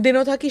 उन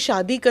दिनों था कि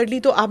शादी कर ली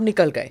तो आप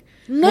निकल गए.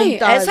 नहीं,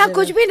 ऐसा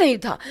कुछ भी नहीं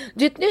था.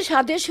 जितने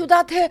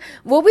शादीशुदा थे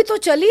वो भी तो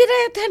चल ही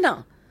रहे थे ना.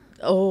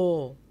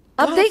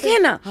 अब देखिए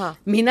ना, हाँ.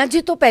 मीना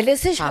जी तो पहले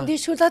से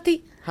शादीशुदा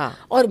थी. हाँ.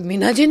 और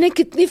मीना जी ने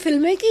कितनी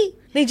फिल्में की.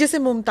 नहीं, जैसे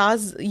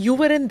Mumtaz, you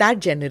were in that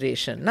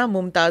generation ना,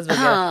 मुमताज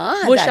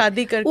वगैरह, वो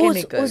शादी करके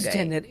निकल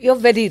गए. You are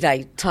very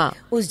right. हाँ,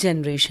 उस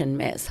जनरेशन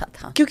में ऐसा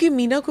था. क्योंकि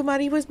Meena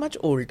Kumari was much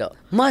older.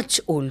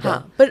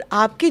 हाँ, पर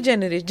आपके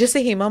जनरेशन,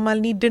 जैसे Hema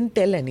Malini didn't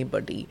tell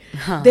anybody.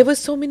 There were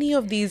so many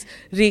of these.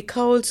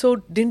 Rekha also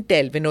didn't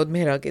tell Vinod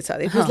Mehra के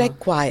साथ. It was like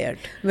quite,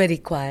 very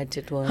quite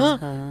it was.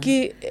 हाँ,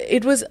 कि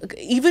it was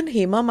even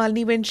Hema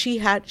Malini when she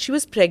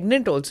was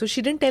pregnant also,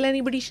 she didn't tell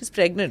anybody she is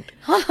pregnant.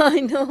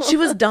 I know. She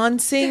was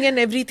dancing and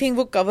everything,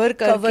 cover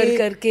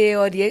करके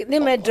और ये नहीं,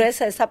 मैं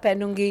dress ऐसा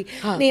पहनूंगी.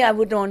 हाँ. नहीं, I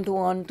would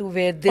want to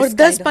where this. और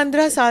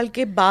 10-15 साल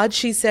के बाद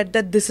she said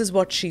that this is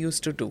what she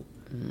used to do.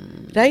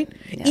 Right?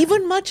 Yeah.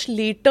 Even much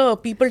later,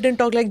 people didn't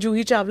talk, like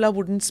Juhi Chawla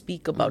wouldn't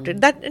speak about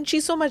it. And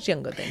she's so much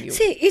younger than you.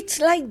 See, it's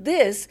like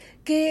this,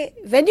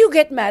 when you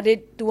get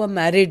married to a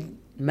married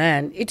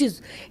man, it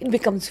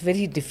becomes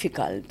very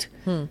difficult.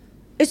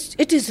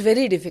 It is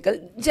very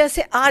difficult.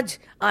 जैसे आज,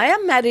 I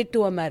am married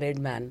to a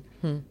married man.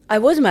 I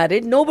was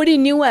married. Nobody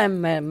knew I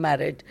am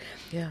married.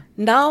 Yeah.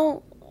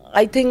 Now,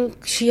 I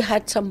think she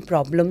had some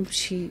problem.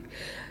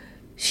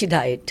 She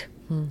died.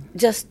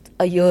 Just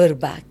a year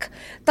back.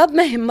 तब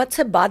मैं हिम्मत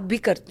से बात भी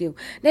करती हूँ.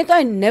 नहीं तो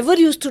I never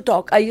used to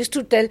talk. I used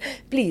to tell,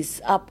 please,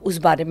 आप उस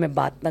बारे में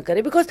बात ना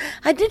करें, because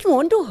I didn't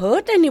want to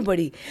hurt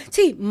anybody.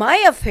 See, my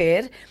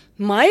affair,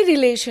 my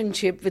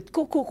relationship with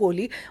Kuku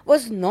Kohli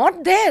was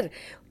not there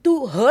to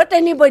hurt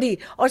anybody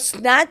or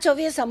snatch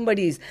away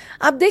somebody's.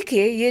 अब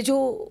देखिए, ये जो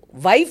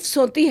वाइफ्स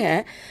होती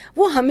हैं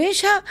वो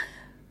हमेशा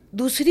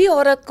दूसरी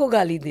औरत को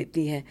गाली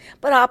देती हैं.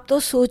 पर आप तो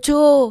सोचो,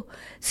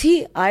 see,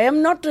 I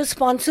am not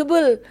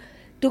responsible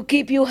to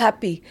keep you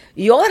happy.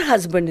 Your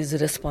husband is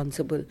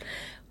responsible.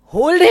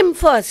 Hold him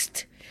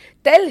first.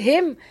 Tell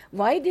him,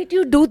 why did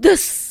you do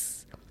this?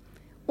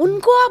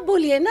 उनको आप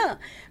बोलिए ना.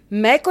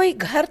 मैं कोई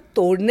घर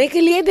तोड़ने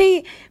के लिए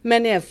नहीं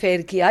मैंने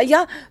अफेयर किया,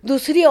 या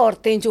दूसरी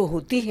औरतें जो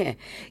होती हैं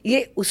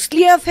ये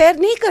उसलिए अफेयर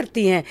नहीं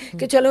करती हैं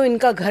कि चलो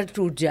इनका घर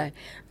टूट जाए.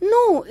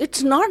 No,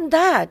 it's not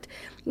that,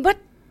 but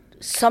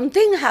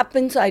something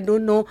happens, I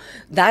don't know,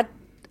 that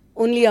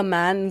only a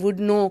man would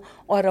know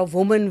or a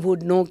woman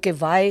would know कि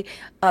why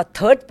a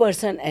third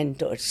person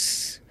enters.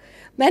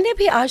 मैंने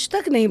भी आज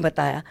तक नहीं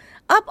बताया.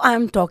 अब I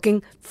am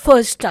talking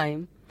first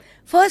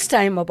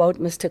time about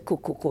Mr.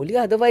 Kuku Kohli.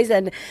 Otherwise,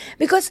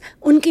 because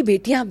उनकी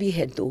बेटियां भी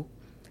हैं 2.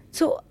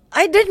 So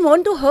I didn't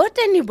want to hurt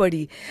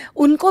anybody.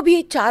 उनको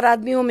भी 4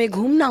 आदमियों में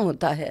घूमना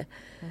होता है.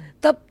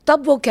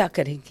 तब वो क्या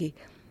करेंगी?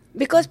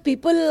 Because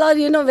people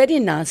are, very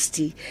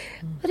nasty.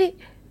 अरे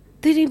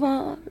तेरी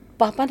माँ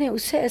पापा ने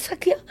उससे ऐसा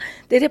किया,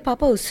 तेरे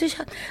पापा उससे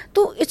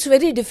तो it's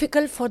very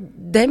difficult for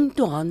them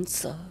to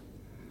answer.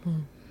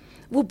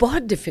 वो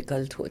बहुत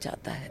डिफिकल्ट हो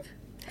जाता है.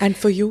 And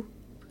for you?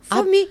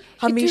 For me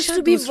it used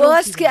to be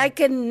worst कि I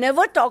can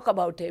never talk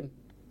about him,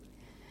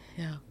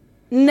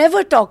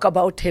 never talk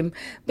about him,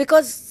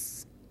 because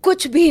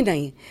कुछ भी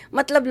नहीं.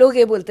 मतलब लोग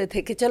ये बोलते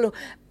थे कि चलो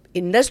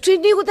industry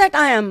knew that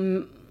I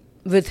am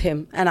with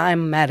him and I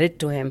am married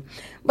to him,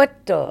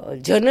 but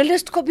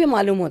journalist को भी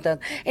मालूम होता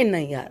है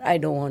नहीं यार, I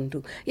don't want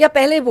to, या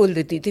पहले बोल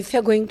देती थी, if you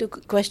are going to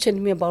question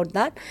me about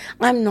that,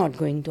 I am not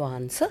going to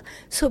answer,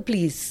 so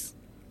please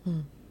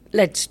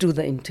let's do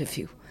the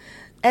interview.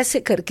 ऐसे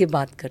करके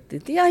बात करती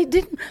थी. I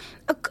didn't,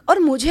 और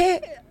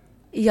मुझे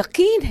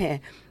यकीन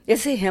है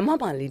जैसे हेमा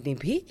मालिनी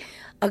भी,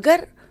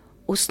 अगर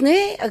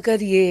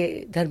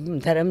ये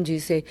धर्म जी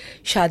से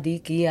शादी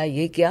की या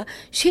ये किया,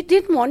 she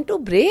didn't want to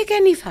break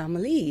any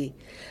family.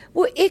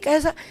 वो एक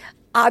ऐसा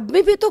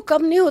आदमी भी तो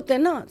कम नहीं होते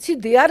ना. See,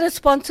 they are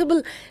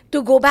responsible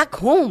to go back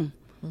home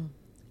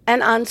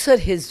and answer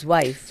his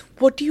wife.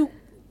 What do you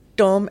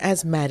term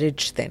as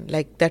marriage then?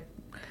 Like that?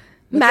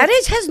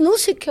 Marriage has no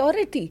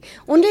security.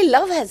 Only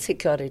love has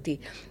security.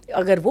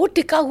 अगर वो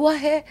टिका हुआ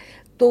है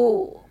तो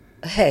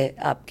है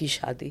आपकी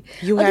शादी.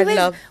 You had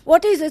love.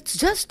 What is? It's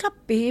just a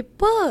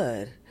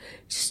paper.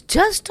 It's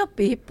just a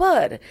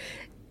paper.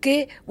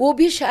 कि वो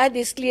भी शायद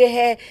इसलिए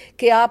है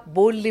कि आप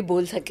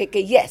बोल सके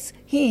कि yes,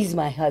 he is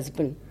my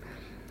husband,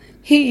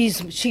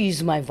 she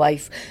is my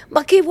wife.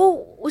 बाकी वो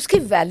उसकी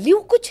वैल्यू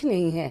कुछ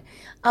नहीं है.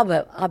 अब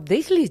आप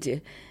देख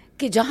लीजिए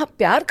कि जहाँ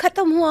प्यार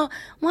खत्म हुआ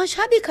वहाँ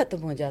शादी खत्म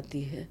हो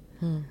जाती है.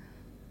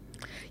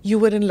 You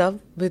were in love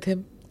with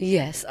him?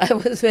 Yes, I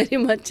was very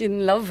much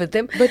in love with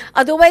him. But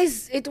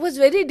otherwise it was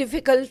very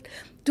difficult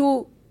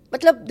to,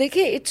 मतलब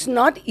देखिए, it's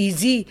not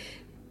easy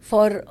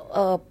for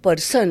a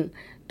person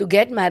to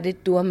get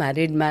married to a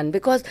married man,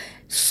 because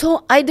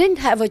so I didn't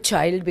have a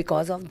child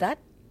because of that.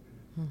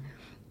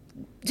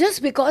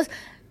 Just because,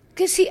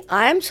 see,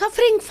 I am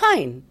suffering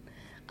fine.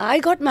 I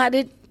got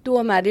married to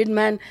a married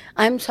man.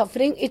 I am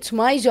suffering. It's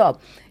my job.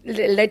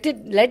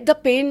 Let the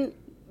pain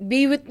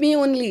be with me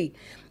only.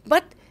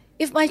 But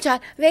if my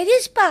child, where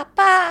is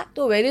Papa?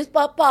 So where is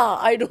Papa?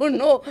 I don't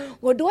know.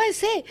 What do I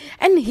say?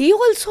 And he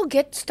also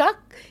gets stuck.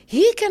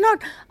 He cannot.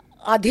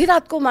 आधी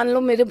रात को मान लो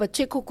मेरे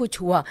बच्चे को कुछ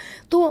हुआ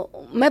तो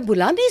मैं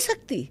बुला नहीं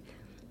सकती.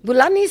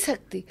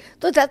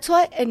 तो that's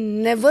why I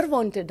never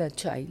wanted a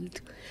child,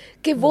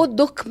 कि वो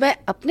दुख मैं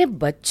अपने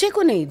बच्चे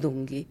को नहीं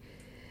दूंगी.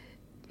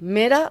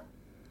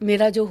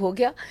 मेरा जो हो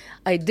गया,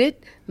 आई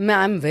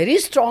am very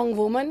strong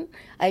woman.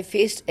 I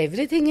faced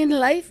everything in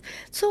life,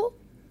 सो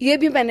ये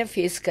भी मैंने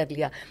फेस कर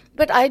लिया.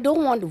 बट आई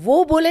डोंट वांट,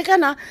 वो बोलेगा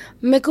ना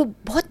मेरे को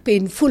बहुत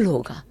पेनफुल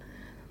होगा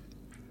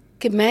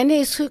कि मैंने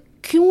इसको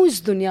क्यों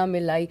इस दुनिया में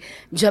लाई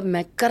जब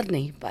मैं कर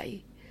नहीं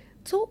पाई.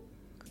 सो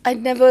I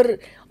never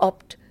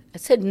opt. I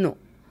said no,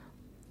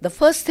 the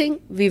first thing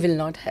we will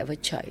not have a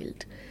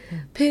child.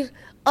 फिर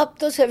अब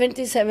तो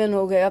 77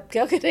 हो गए, अब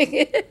क्या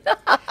करेंगे?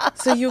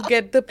 So you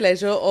get the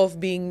pleasure of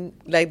being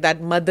like that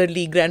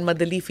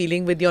grandmotherly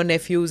feeling with your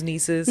nephews,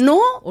 nieces? No,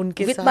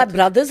 उनके with साथ? my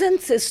brothers and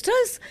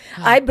sisters.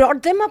 I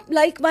brought them up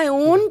like my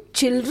own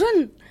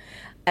children.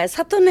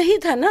 ऐसा तो नहीं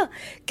था ना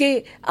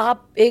कि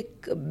आप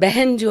एक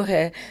बहन जो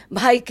है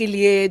भाई के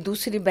लिए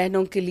दूसरी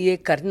बहनों के लिए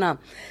करना.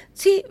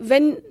 See,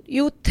 when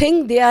you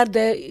think they are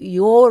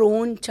your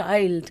own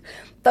child,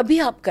 तभी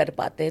आप कर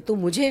पाते हैं. तो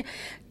मुझे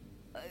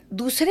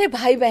दूसरे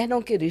भाई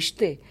बहनों के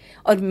रिश्ते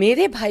और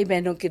मेरे भाई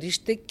बहनों के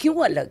रिश्ते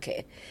क्यों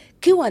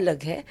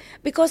अलग है?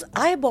 Because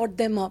I bought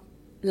them up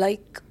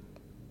like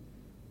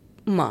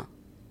माँ.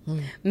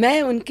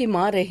 मैं उनकी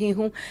माँ रही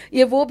हूँ,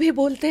 ये वो भी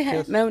बोलते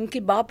हैं. मैं उनकी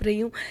बाप रही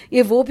हूँ,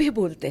 ये वो भी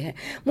बोलते हैं.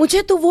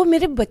 मुझे तो वो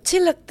मेरे बच्चे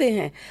लगते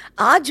हैं.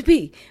 आज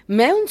भी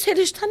मैं उनसे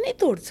रिश्ता नहीं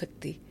तोड़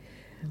सकती.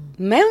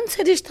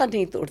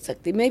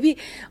 मैं भी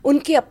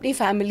उनकी अपनी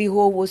फैमिली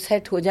हो, वो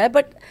सेट हो जाए.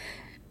 But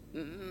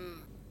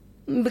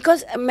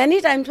because many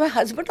times my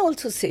husband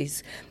also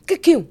says कि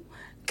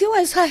क्यों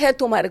ऐसा है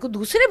तुम्हारे को,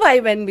 दूसरे भाई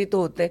बहन भी तो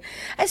होते.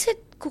 ऐसे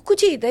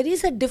कुछ ही, there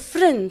is a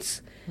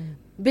difference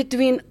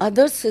between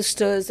other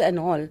sisters and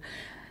all.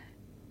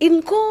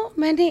 इनको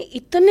मैंने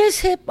इतने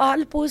से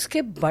पाल पोस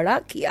के बड़ा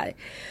किया है.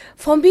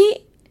 For me,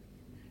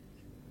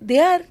 they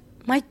are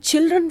my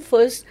children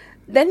first,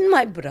 then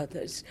my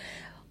brothers.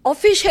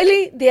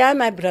 Officially, they are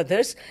my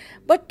brothers,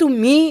 but to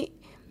me,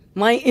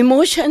 my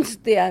emotions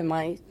they are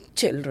my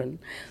children.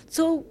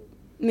 सो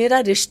मेरा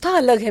रिश्ता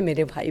अलग है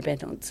मेरे भाई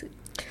बहनों से.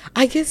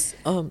 I guess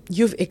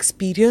you've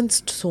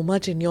experienced so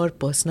much in your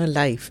personal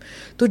life.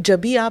 तो जब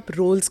भी आप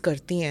रोल्स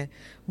करती हैं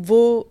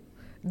वो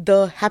the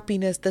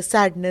happiness, the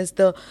sadness,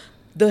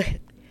 the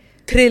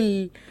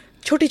thrill,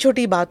 छोटी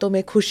छोटी बातों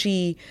में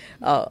खुशी,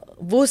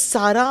 वो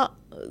सारा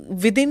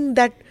within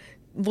that,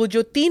 वो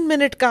जो 3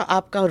 मिनट का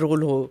आपका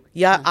रोल हो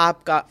या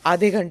आपका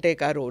आधे घंटे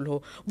का रोल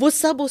हो, वो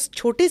सब उस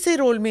छोटे से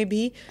रोल में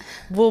भी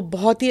वो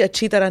बहुत ही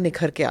अच्छी तरह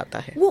निखर के आता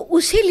है. वो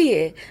उसी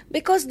लिए,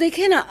 बिकॉज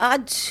देखिए ना,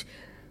 आज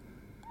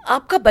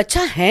आपका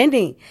बच्चा है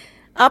नहीं,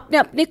 आपने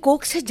अपने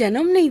कोख से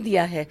जन्म नहीं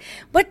दिया है,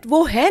 बट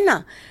वो है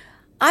ना.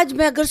 आज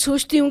मैं अगर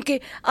सोचती हूँ कि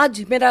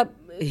आज मेरा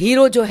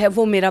हीरो जो है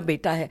वो मेरा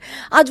बेटा है,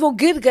 आज वो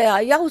गिर गया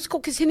या उसको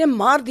किसी ने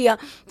मार दिया,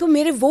 तो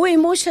मेरे वो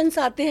इमोशंस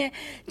आते हैं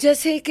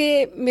जैसे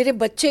कि मेरे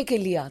बच्चे के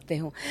लिए आते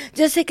हों,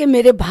 जैसे कि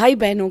मेरे भाई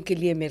बहनों के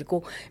लिए मेरे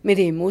को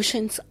मेरे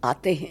इमोशंस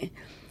आते हैं.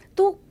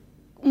 तो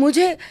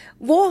मुझे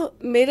वो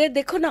मेरे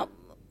देखो ना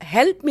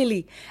हेल्प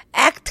मिली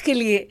एक्ट के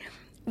लिए.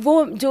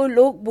 वो जो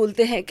लोग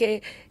बोलते हैं कि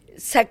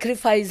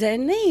सैक्रिफाइस है,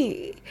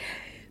 नहीं,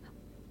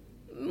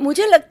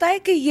 मुझे लगता है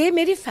कि ये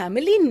मेरी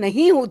फैमिली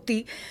नहीं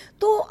होती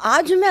तो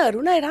आज मैं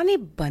अरुणा ईरानी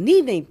बन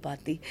ही नहीं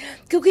पाती,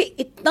 क्योंकि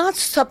इतना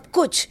सब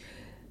कुछ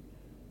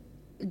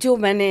जो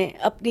मैंने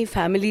अपनी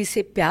फैमिली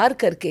से प्यार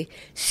करके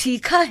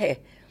सीखा है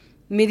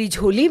मेरी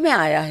झोली में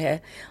आया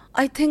है.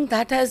 I think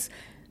that has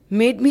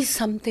made me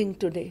something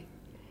today.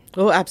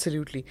 Oh,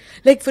 absolutely.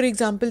 Like, for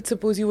example,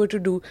 suppose you were to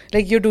do,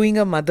 like, you're doing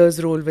a mother's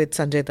role with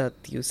Sanjay Dutt,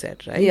 you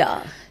said, right?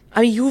 Yeah.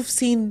 I mean, you've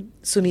seen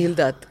Sunil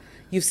Dutt,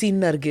 you've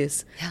seen Nargis.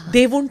 Yeah.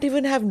 They won't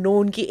even have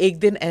known कि एक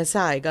दिन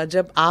ऐसा आएगा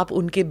जब आप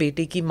उनके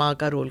बेटे की माँ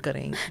का रोल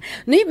करेंगे.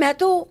 नहीं, मैं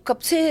तो कब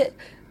से,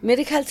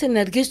 मेरे ख्याल से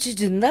नरगिस जी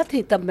जिंदा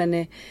थी तब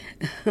मैंने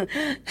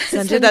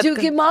संजू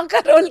की माँ का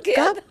रोल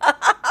किया था.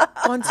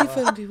 कौन सी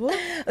फिल्म थी वो?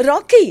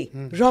 Rocky.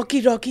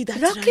 Rocky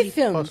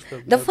film,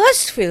 the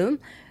first film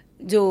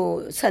जो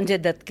संजय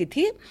दत्त की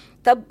थी,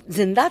 तब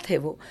जिंदा थे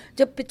वो.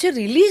 जब पिक्चर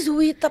रिलीज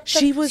हुई तब तक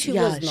she was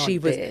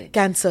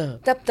cancer.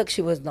 तब तक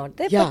she was not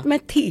there, but मैं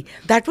थी.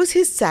 That was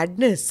his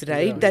sadness,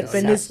 right? That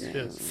when his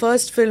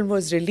first film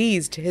was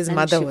released, his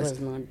mother was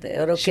not there.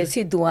 और वो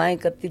कैसी दुआएं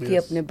करती थी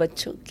अपने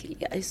बच्चों के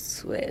लिए, I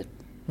swear.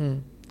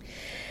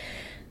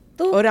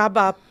 तो और अब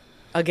आप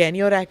again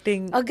you're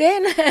acting.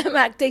 Again I'm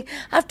acting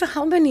after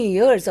how many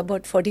years?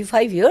 About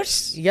 45 years.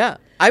 Yeah,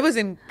 I was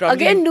in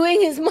probably again doing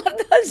his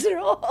mother's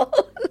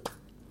role.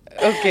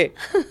 Okay.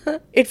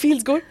 It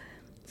feels good.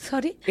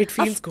 Sorry? It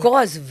feels good. Of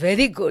course,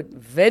 very good,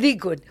 very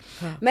good.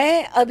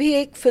 मैं अभी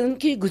एक film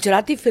की,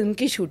 Gujarati film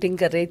की shooting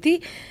कर रही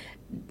थी.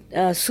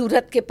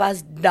 सूरत के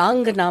पास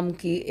डांग नाम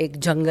की एक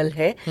जंगल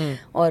है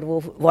और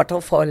वो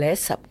वाटरफॉल है,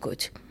 सब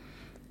कुछ.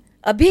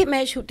 अभी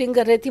मैं शूटिंग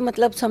कर रही थी,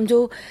 मतलब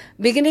समझो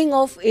बिगिनिंग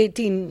ऑफ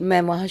 18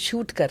 मैं वहाँ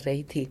शूट कर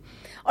रही थी.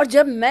 और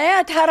जब मैं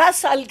 18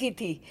 साल की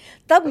थी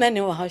तब मैंने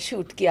वहाँ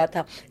शूट किया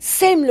था,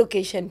 सेम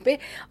लोकेशन पे,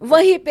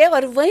 वहीं पे,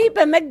 और वहीं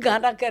पे मैं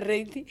गाना कर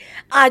रही थी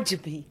आज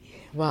भी.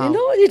 You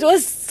know, it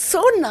was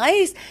so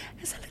nice.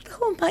 ऐसा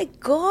लगता, oh my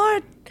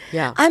God,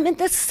 I am in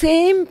the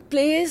same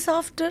place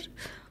after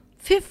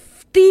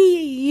 50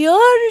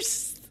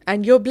 years.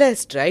 And you're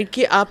blessed, right?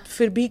 कि आप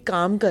फिर भी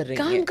काम कर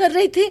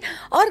रही थी.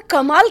 और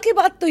कमाल की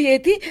बात तो ये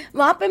थी,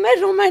 वहाँ पे मैं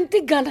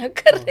रोमांटिक गाना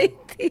कर रही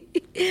थी.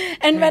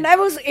 And when I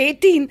was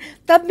 18,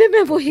 तब भी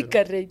मैं वही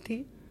कर रही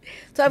थी.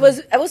 So I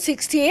was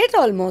 68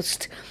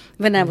 almost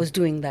when I was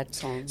doing that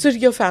song. So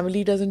your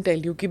family doesn't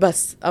tell you कि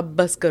अब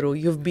बस करो.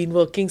 You've been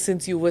working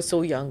since you were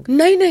so young.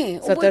 नहीं,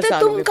 वो बोलते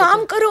तुम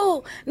काम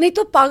करो, नहीं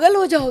तो पागल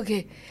हो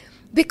जाओगे.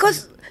 Because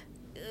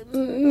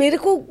मेरे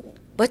को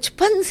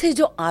बचपन से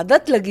जो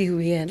आदत लगी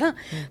हुई है ना,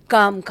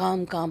 काम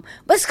काम काम,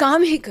 बस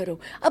काम ही करो.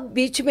 अब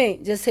बीच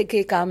में जैसे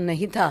कि काम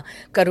नहीं था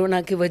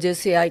कोरोना की वजह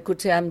से, I could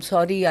say I am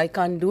sorry, I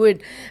can't do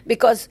it,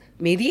 because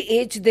मेरी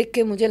एज देख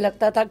के मुझे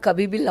लगता था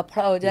कभी भी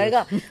लफड़ा हो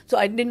जाएगा. सो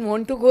I didn't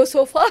want to go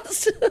so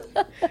fast.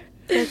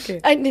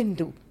 I didn't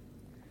do.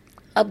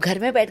 अब घर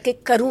में बैठ के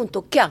करूं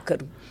तो क्या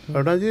करूं.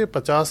 अरुणा जी,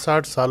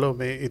 50-60 सालों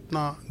में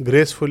इतना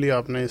ग्रेसफुली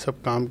आपने ये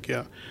सब काम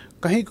किया,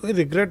 कहीं कोई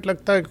रिग्रेट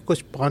लगता है कि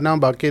कुछ पाना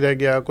बाकी रह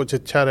गया, कुछ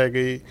इच्छा रह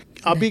गई?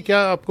 अभी क्या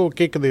आपको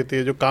किक देती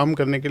है जो काम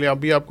करने के लिए?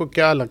 अभी आपको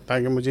क्या लगता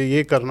है कि मुझे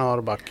ये करना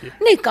और बाकी है?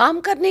 नहीं, काम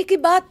करने की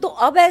बात तो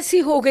अब ऐसी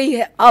हो गई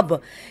है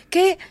अब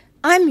कि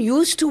I am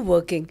use to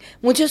working.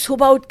 मुझे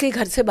सुबह उठ के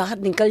घर से बाहर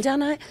निकल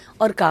जाना है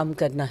और काम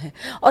करना है.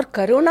 और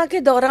कोरोना के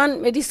दौरान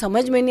मेरी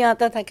समझ में नहीं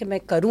आता था कि मैं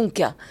करूं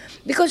क्या,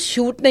 बिकॉज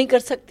शूट नहीं कर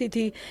सकती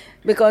थी,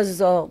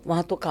 बिकॉज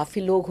वहाँ तो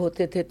काफ़ी लोग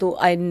होते थे. तो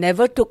I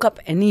never took up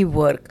any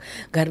work.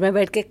 घर में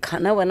बैठ के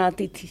खाना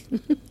बनाती थी.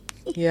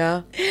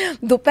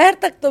 दोपहर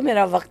तक तो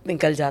मेरा वक्त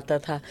निकल जाता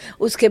था.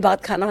 उसके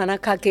बाद खाना वाना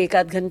खा के 1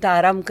 आध घंटा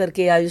आराम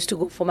करके I used to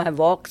go for my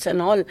walks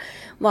and all.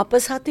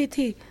 वापस आती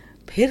थी,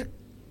 फिर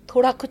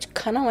थोड़ा कुछ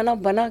खाना वाना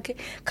बना के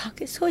खा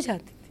के सो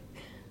जाती थी.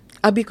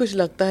 अभी कुछ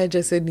लगता है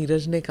जैसे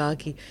नीरज ने कहा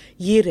कि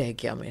ये रह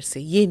गया मेरे से,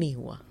 ये नहीं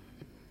हुआ?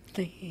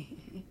 नहीं,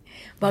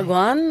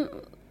 भगवान, . . . . . . . . . . . . . . . . . . . . . . . . . . . . . . . . . . . . . . . . . . . . . . . . . . . . . .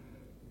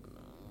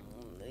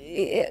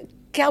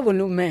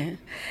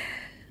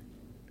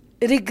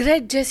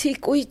 रिग्रेट जैसी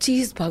कोई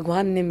चीज़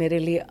भगवान ने मेरे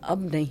लिए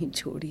अब नहीं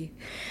छोड़ी।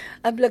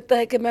 अब लगता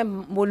है कि मैं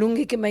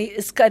बोलूँगी कि मैं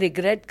इसका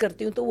रिग्रेट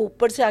करती हूँ तो वो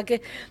ऊपर से आके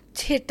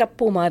 6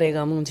 टप्पू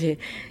मारेगा मुझे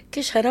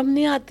कि शर्म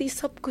नहीं आती,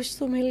 सब कुछ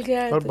तो मिल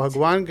गया है। और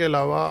भगवान के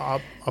अलावा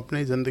आप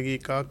अपनी ज़िंदगी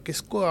का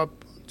किसको आप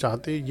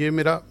चाहते हैं, ये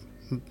मेरा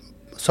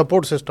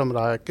सपोर्ट सिस्टम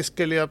रहा है,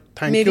 किसके लिए आप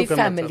थैंक यू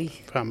करना चाहते हैं?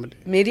 फैमिली,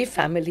 मेरी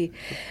फैमिली।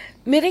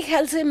 मेरे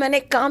ख्याल से मैंने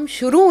काम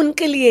शुरू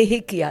उनके लिए ही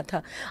किया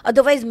था,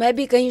 अदरवाइज मैं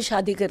भी कहीं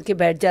शादी करके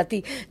बैठ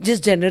जाती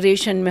जिस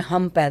जनरेशन में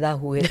हम पैदा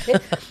हुए थे।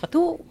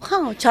 तो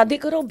हाँ, शादी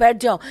करो, बैठ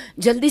जाओ,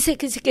 जल्दी से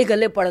किसी के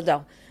गले पड़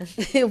जाओ।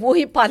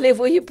 वही पाले,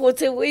 वही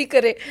पोसे, वही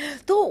करे।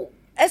 तो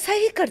ऐसा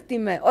ही करती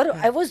मैं, और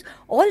I was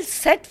all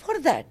set for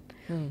that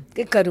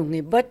कि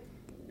करूँगी। बट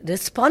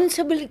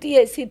रिस्पॉन्सिबिलिटी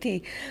ऐसी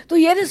थी, तो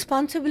ये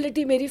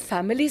रिस्पॉन्सिबिलिटी मेरी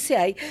फैमिली से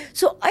आई।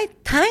 सो आई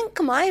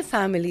थैंक माई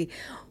फैमिली।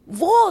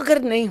 वो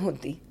अगर नहीं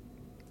होती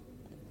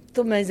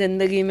तो मैं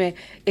जिंदगी में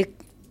एक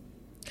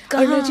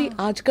अरुणा जी,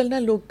 आजकल ना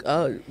लोग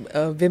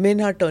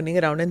women are turning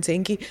around and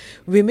saying कि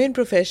विमेन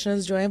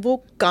प्रोफेशनल्स जो हैं वो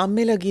काम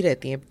में लगी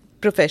रहती हैं।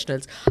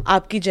 प्रोफेशनल्स,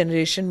 आपकी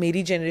जनरेशन,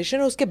 मेरी जनरेशन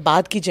और उसके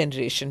बाद की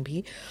जनरेशन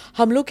भी,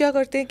 हम लोग क्या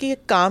करते हैं कि ये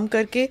काम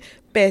करके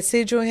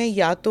पैसे जो हैं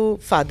या तो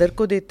फादर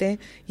को देते हैं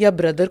या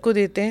ब्रदर को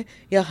देते हैं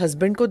या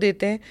हस्बैंड को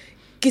देते हैं,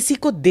 किसी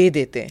को दे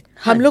देते हैं।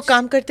 हम लोग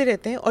काम करते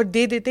रहते हैं और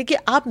दे देते हैं कि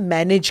आप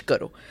मैनेज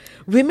करो।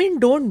 Women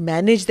don't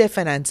manage their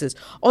finances.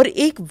 और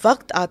एक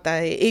वक्त आता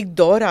है, एक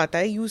दौर आता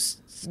है, you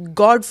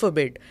God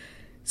forbid,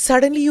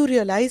 suddenly you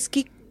realise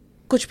कि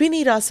कुछ भी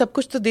नहीं रहा, सब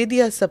कुछ तो दे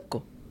दिया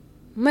सबको।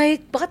 मैं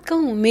एक बात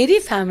कहूँ, मेरी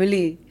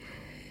फैमिली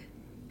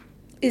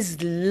इज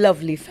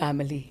लवली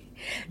फैमिली।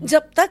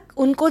 जब तक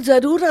उनको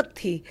ज़रूरत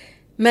थी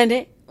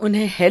मैंने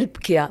उन्हें हेल्प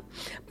किया,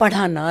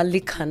 पढ़ाना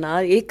लिखाना,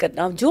 ये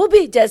करना, जो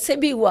भी जैसे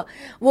भी हुआ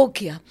वो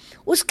किया।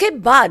 उसके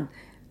बाद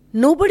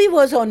नोबडी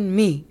वॉज ऑन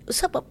मी,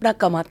 सब अपना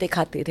कमाते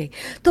खाते रहे।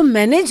 तो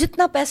मैंने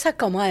जितना पैसा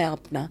कमाया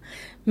अपना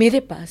मेरे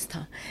पास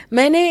था,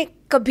 मैंने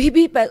कभी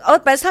भी और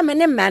पैसा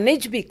मैंने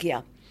मैनेज भी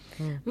किया।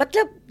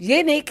 मतलब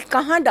ये नहीं कि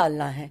कहाँ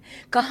डालना है,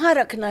 कहाँ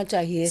रखना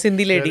चाहिए।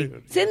 सिंधी लेडी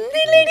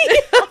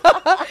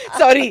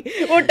सॉरी,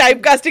 वो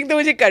टाइप कास्टिंग तो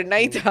मुझे करना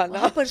ही था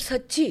ना, पर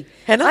सच्ची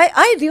है ना।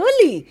 आई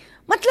रियली,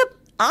 मतलब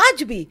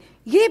आज भी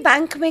ये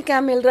बैंक में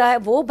क्या मिल रहा है,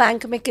 वो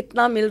बैंक में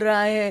कितना मिल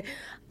रहा है,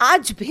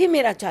 आज भी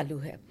मेरा चालू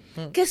है।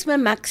 किस में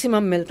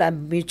मैक्सिमम मिलता है?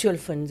 Mutual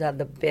funds are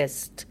the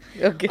best,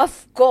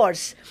 of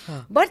course,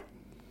 but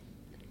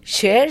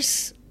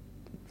shares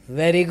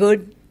very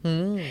good,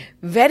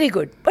 very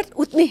good. But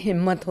उतनी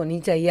हिम्मत होनी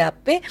चाहिए आप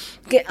पे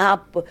कि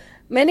आप,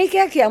 मैंने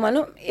क्या किया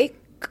मानो,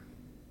 एक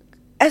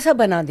ऐसा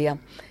बना दिया,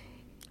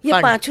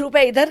 ये 5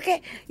 रुपए इधर के,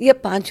 ये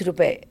 5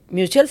 रुपए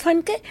म्यूचुअल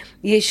फंड के,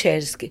 ये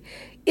शेयर्स के,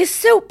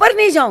 इससे ऊपर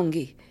नहीं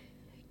जाऊंगी।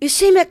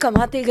 इसी में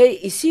कमाती गई,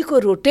 इसी को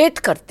रोटेट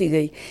करती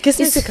गई।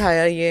 किसने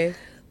सिखाया ये?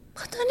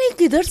 पता नहीं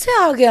किधर से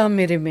आ गया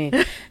मेरे में,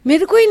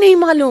 मेरे को ही नहीं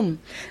मालूम।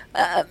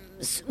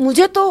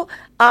 मुझे तो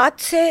आज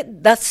से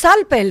 10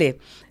 साल पहले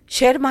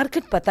शेयर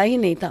मार्केट पता ही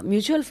नहीं था,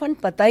 म्यूचुअल फंड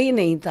पता ही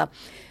नहीं था।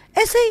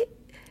 ऐसे ही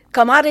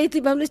कमा रही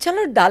थी, मैं बोली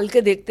चलो डाल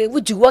के देखते। वो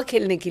जुआ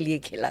खेलने के लिए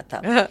खेला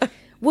था,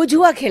 वो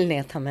जुआ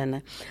खेलने था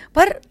मैंने,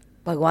 पर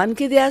भगवान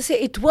की दया से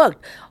इट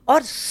वर्क।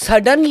 और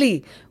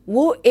सडनली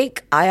वो एक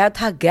आया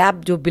था गैप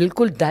जो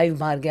बिल्कुल डाइव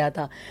मार गया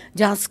था,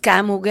 जहाँ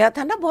स्कैम हो गया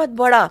था ना बहुत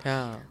बड़ा,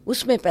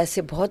 उसमें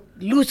पैसे बहुत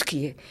लूज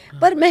किए।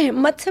 पर मैं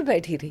हिम्मत से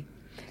बैठी रही,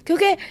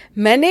 क्योंकि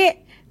मैंने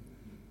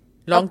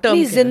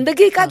अपनी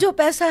जिंदगी का जो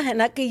पैसा है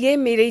ना, कि ये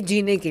मेरे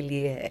जीने के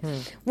लिए है,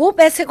 वो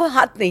पैसे को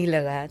हाथ नहीं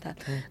लगाया था।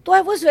 तो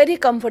आई वॉज वेरी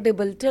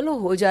कंफर्टेबल, चलो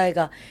हो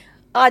जाएगा,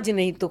 आज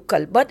नहीं तो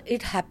कल। But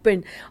it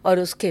happened. और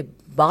उसके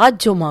बाद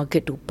जो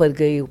मार्केट ऊपर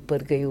गई,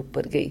 ऊपर गई,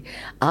 ऊपर गई,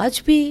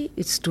 आज भी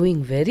इट्स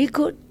डूइंग वेरी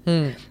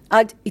गुड।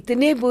 आज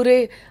इतने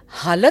बुरे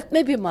हालत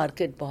में भी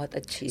मार्केट बहुत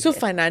अच्छी है। सो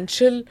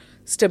फाइनेंशियल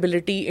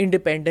स्टेबिलिटी,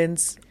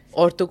 इंडिपेंडेंस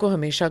औरतों को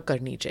हमेशा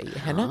करनी चाहिए,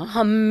 है ना?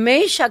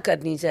 हमेशा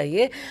करनी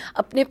चाहिए,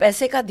 अपने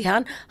पैसे का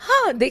ध्यान।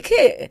 हाँ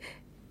देखिए,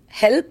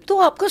 हेल्प तो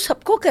आपको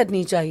सबको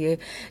करनी चाहिए,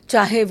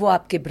 चाहे वो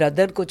आपके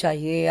ब्रदर को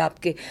चाहिए,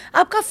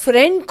 आपका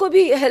फ्रेंड को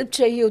भी हेल्प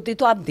चाहिए होती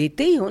तो आप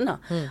देते ही हो ना,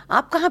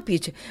 आप कहाँ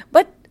पीछे।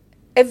 But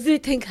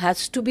everything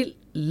has to be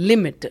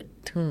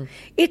limited,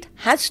 it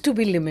has to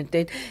be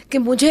limited, कि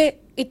मुझे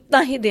इतना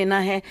ही देना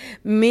है।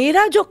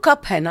 मेरा जो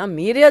कप है ना,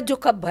 मेरा जो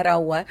कप भरा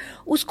हुआ है,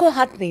 उसको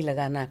हाथ नहीं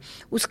लगाना है।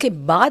 उसके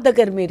बाद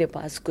अगर मेरे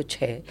पास कुछ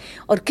है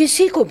और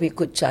किसी को भी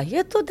कुछ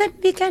चाहिए तो then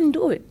we can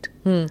do it.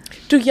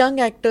 To young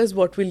actors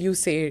what will you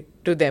say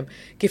to them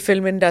कि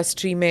फिल्म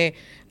इंडस्ट्री में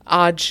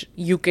आज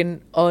you can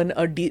earn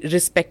a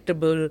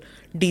respectable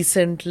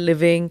decent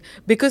living,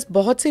 because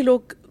बहुत से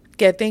लोग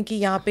कहते हैं कि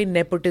यहाँ पे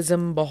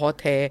नेपोटिज्म बहुत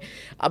है।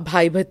 अब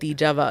भाई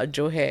भतीजा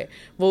जो है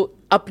वो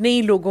अपने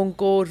ही लोगों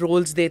को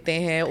रोल्स देते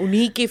हैं,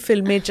 उन्हीं की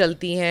फिल्में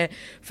चलती हैं,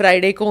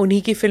 फ्राइडे को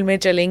उन्हीं की फिल्में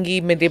चलेंगी,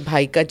 मेरे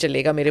भाई का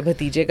चलेगा, मेरे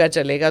भतीजे का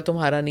चलेगा,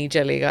 तुम्हारा नहीं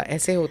चलेगा,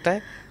 ऐसे होता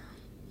है?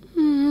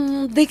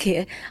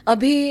 देखिए,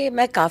 अभी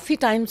मैं काफ़ी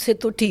टाइम से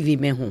तो टीवी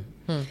में हूँ,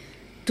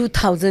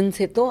 2000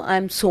 से तो I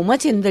am so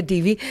much in the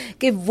TV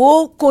कि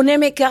वो कोने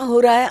में क्या हो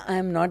रहा है I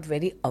am not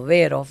very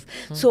aware of,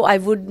 so I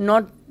would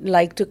not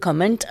like to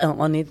comment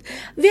on it.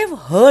 We have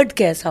heard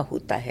कैसा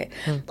होता है.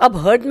 अब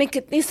heard में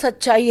कितनी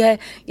सच्चाई है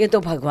ये तो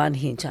भगवान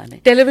ही जाने.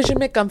 टेलीविजन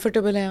में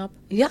कंफर्टेबल हैं आप?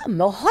 या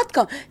बहुत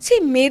कम. सी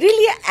मेरे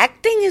लिए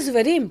एक्टिंग इज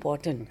वेरी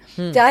इंपॉर्टेंट.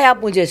 चाहे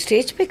आप मुझे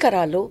स्टेज पे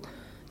करा लो,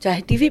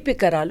 चाहे टीवी पे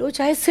करा लो,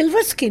 चाहे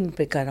सिल्वर स्क्रीन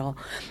पे कराओ.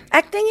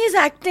 Acting is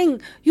acting.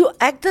 You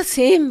act the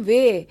same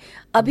way.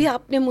 अभी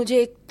आपने मुझे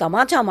एक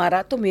तमाचा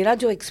मारा तो मेरा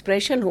जो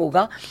एक्सप्रेशन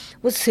होगा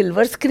वो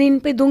सिल्वर स्क्रीन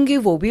पे दूंगी,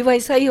 वो भी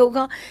वैसा ही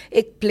होगा,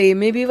 एक प्ले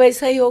में भी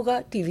वैसा ही होगा,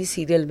 टीवी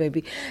सीरियल में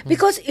भी,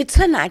 because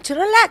it's a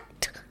natural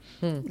act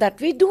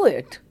that we do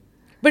it.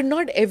 But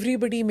not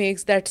everybody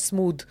makes that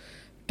smooth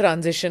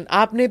transition.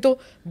 आपने तो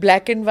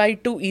black and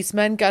white to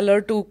Eastman colour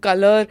to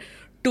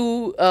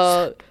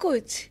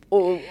कुछ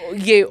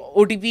ये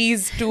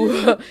OTPs टू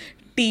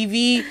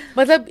टीवी,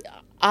 मतलब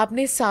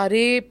आपने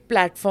सारे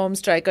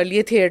प्लेटफॉर्म्स ट्राई कर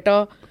लिए.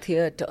 थिएटर,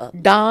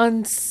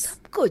 डांस,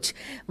 कुछ,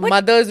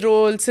 mother's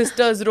role,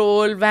 sister's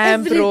role,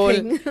 vamp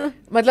role.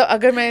 मतलब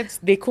अगर मैं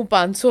देखूं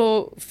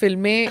 500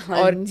 फिल्में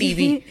और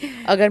टीवी,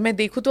 अगर मैं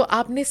देखूं तो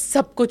आपने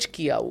सब कुछ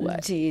किया हुआ है.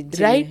 जी,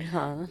 राइट.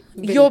 हाँ,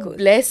 you are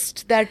blessed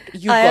that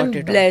you got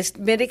it. Blessed.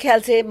 मेरे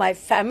ख्याल से माय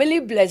फैमिली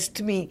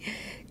ब्लेस्ड मी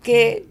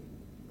के,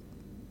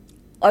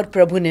 और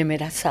प्रभु ने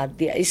मेरा साथ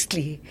दिया.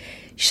 इसलिए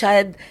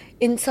शायद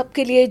इन सब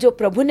के लिए जो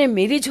प्रभु ने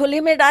मेरी झोली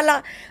में डाला,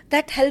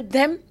 दैट हेल्प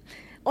देम.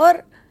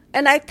 और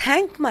and I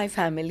thank my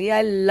family,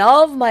 I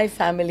love my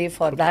family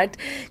for that,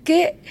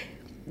 के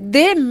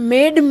they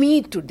made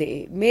me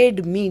today.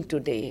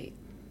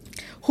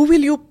 Who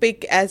will you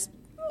pick as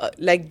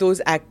like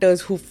those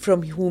actors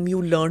from whom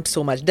you learned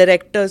so much?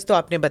 Directors तो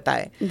आपने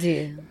बताए. जी.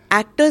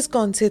 Actors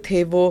कौन से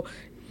थे वो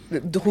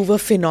who were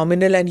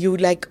phenomenal and you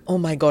like, oh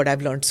my god,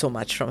 I've learned so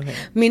much from him?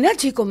 Meena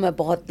ji को मैं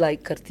बहुत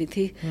लाइक करती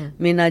थी.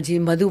 मीना जी,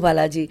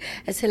 मधुबाला जी.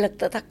 ऐसे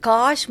लगता था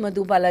काश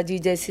मधुबाला जी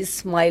जैसी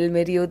स्माइल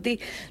मेरी होती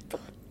तो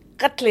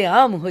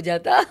कत्लेआम हो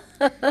जाता.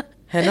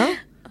 है ना?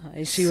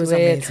 She was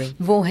amazing.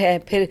 वो है.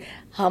 फिर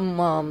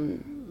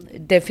हम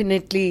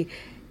definitely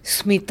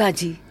Smita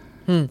ji,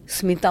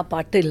 Smita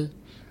Patil,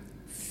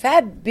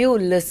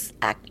 fabulous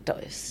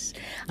actors.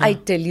 I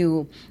tell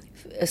you,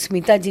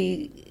 Smita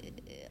जी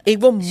एक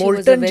वो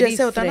मोल्टन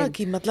जैसे होता ना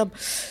कि मतलब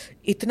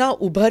इतना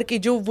उभर के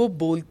जो वो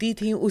बोलती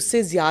थी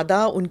उससे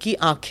ज्यादा उनकी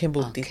आंखें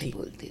बोलती थी.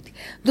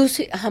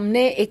 दूसरी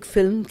हमने एक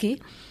फिल्म की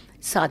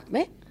साथ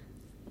में,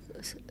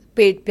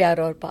 पेट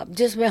प्यार और पाप,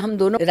 जिसमें हम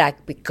दोनों रैक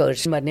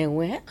पिकर्स बने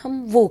हुए हैं.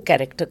 हम वो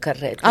कैरेक्टर कर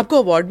रहे थे.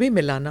 आपको अवार्ड भी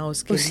मिला ना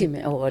उसके? उसी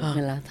में अवार्ड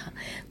मिला था.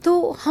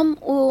 तो हम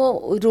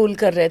वो रोल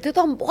कर रहे थे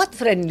तो हम बहुत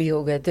फ्रेंडली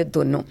हो गए थे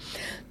दोनों.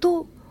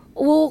 तो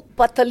वो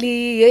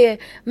पतली, ये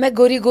मैं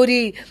गोरी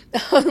गोरी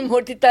और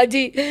मोटी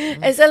ताजी,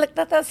 ऐसा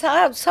लगता था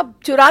साहब सब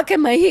चुरा के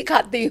मैं ही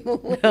खाती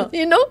हूँ.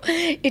 You know,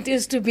 it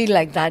use to be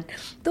like that.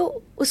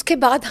 तो उसके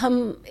बाद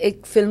हम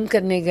एक फिल्म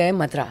करने गए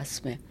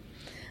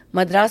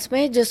मद्रास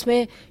में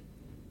जिसमें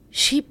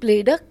शी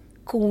प्लेड अ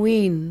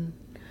क्वीन.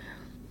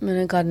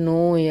 मैंने कहा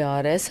नो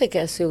यार, ऐसे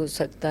कैसे हो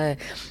सकता है,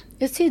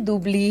 ऐसी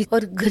दुबली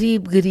और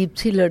गरीब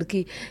सी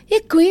लड़की ये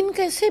क्वीन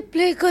कैसे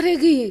प्ले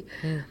करेगी.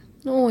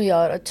 नो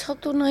यार, अच्छा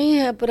तो नहीं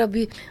है, पर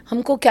अभी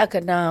हमको क्या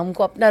करना है,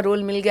 हमको अपना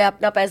रोल मिल गया,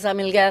 अपना पैसा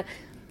मिल गया,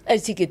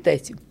 ऐसी की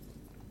तैसी.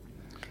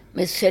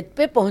 मैं सेट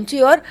पे पहुंची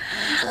और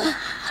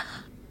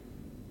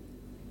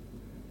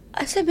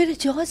ऐसे मेरे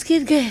जॉस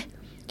गिर गए.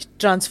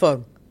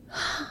 ट्रांसफॉर्म.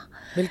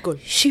 बिल्कुल.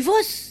 शी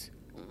वॉज,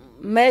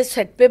 मैं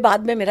सेट पे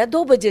बाद में मेरा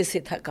 2 बजे से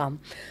था काम,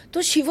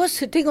 तो she was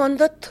sitting on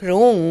the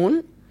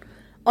throne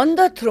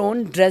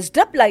dressed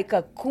up like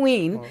a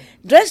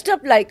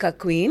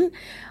queen.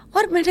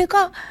 और मैंने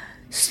कहा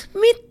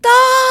Smita,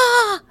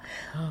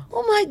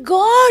 oh my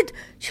God,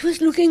 she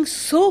was looking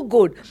so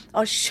good.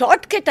 और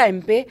शॉट के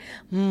टाइम पे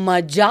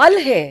मजाल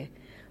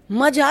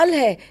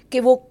है कि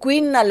वो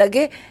क्वीन ना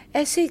लगे.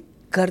 ऐसी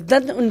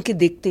गर्दन उनकी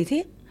दिखती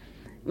थी,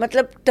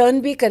 मतलब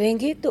टर्न भी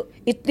करेंगी तो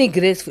इतनी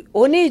ग्रेसफुल.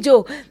 वो नहीं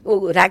जो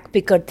वो रैक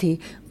पिकर थी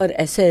और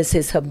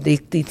ऐसे सब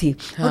देखती थी.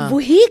 और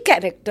वही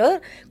कैरेक्टर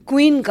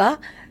क्वीन का,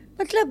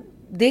 मतलब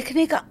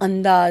देखने का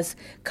अंदाज,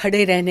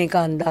 खड़े रहने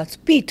का अंदाज,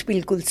 पीठ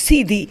बिल्कुल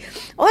सीधी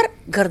और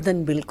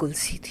गर्दन बिल्कुल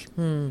सीधी.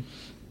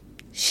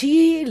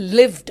 She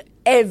lived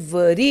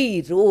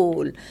every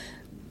role.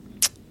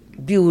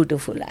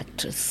 Beautiful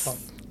actress.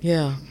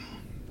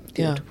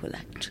 Beautiful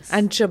actress.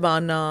 And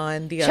Shabana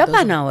and the others.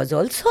 Shabana was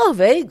also a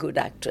very good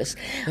actress.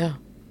 Yeah.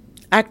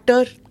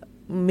 Actor,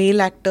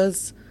 male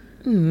actors.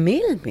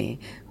 Male में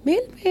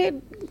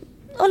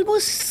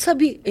almost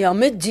सभी.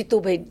 अमित जी तो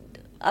भाई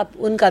आप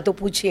उनका तो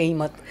पूछिए ही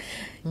मत.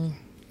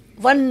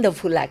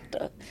 Wonderful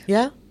actor.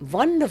 Yeah.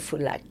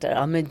 Wonderful actor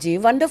Amit ji.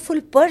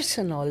 Wonderful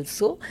person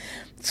also.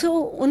 So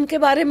उनके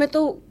बारे में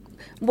तो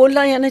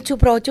बोलना यानी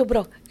चुप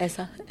रहो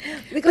ऐसा.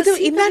 मतलब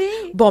in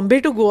that Bombay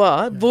to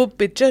Goa वो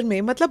पिक्चर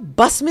में, मतलब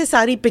बस में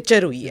सारी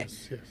पिक्चर हुई है.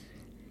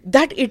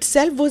 That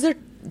itself was a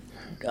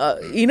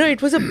you know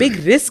it was a big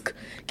risk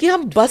कि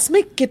हम बस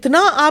में कितना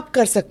आप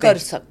कर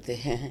सकते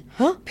हैं.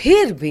 हाँ?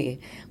 फिर भी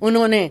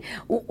उन्होंने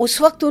उस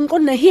वक्त उनको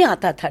नहीं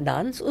आता था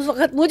डांस, उस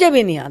वक्त मुझे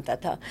भी नहीं आता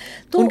था,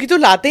 तो उनकी तो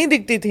लातें ही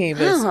दिखती थी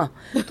बस.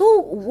 हाँ, तो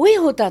वही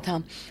होता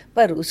था.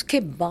 पर उसके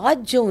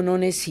बाद जो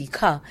उन्होंने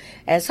सीखा,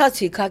 ऐसा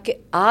सीखा कि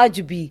आज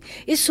भी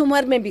इस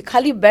उम्र में भी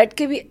खाली बैठ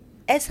के भी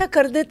ऐसा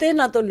कर देते हैं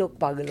ना तो लोग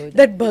पागल हो जाते.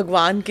 दैट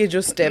भगवान के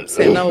जो स्टेप्स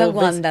है ना,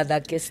 भगवान दादा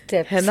के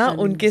स्टेप्स है ना,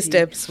 उनके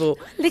स्टेप्स वो.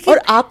 लेकिन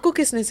और आपको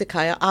किसने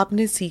सिखाया,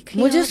 आपने सीखी?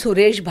 मुझे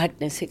सुरेश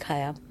भट्ट ने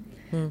सिखाया.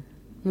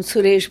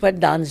 Suresh Bhatt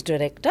dance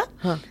director.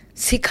 हाँ.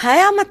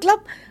 सिखाया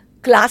मतलब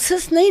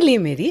क्लासेस नहीं ली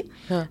मेरी.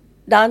 हाँ.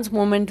 डांस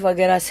मोमेंट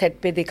वगैरह सेट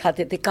पे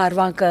दिखाते थे,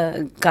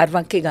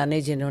 कारवां के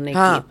गाने जिन्होंने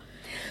हाँ. किए,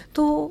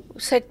 तो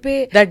सेट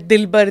पे दैट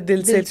दिल भर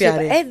दिल से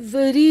प्यारे,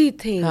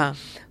 एवरीथिंग. हाँ.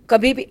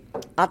 कभी भी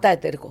आता है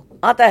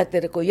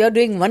तेरे को, you are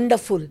doing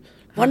wonderful,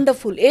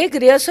 wonderful. एक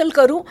रिहर्सल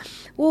करूं,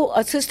 वो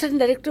असिस्टेंट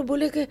डायरेक्टर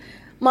बोले कि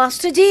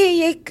मास्टर जी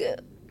ये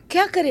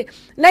क्या करे,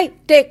 नहीं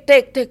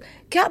टेक,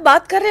 क्या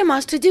बात कर रहे हैं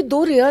मास्टर जी,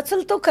 2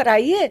 रिहर्सल तो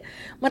कराइए.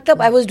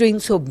 मतलब I was doing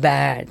so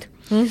bad.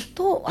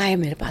 तो आए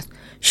मेरे पास,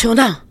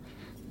 शोना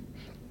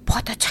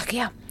बहुत अच्छा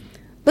किया,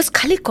 बस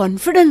खाली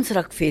कॉन्फिडेंस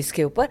रख फेस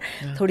के ऊपर,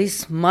 थोड़ी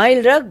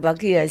स्माइल रख,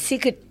 बाकी ऐसी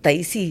कि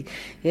तैसी,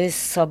 ये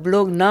सब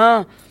लोग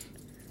ना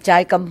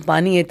चाय कम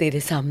पानी है तेरे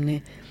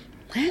सामने.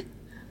 हैं?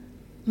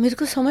 मेरे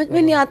को समझ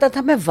में नहीं आता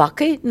था मैं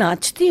वाकई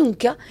नाचती हूँ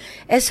क्या.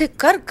 ऐसे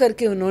कर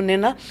करके उन्होंने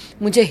ना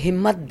मुझे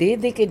हिम्मत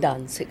दे के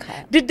डांस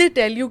सिखाया. डिड दे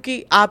टेल यू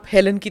कि आप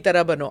हेलन की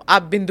तरह बनो,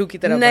 आप बिंदु की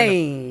तरह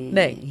नहीं,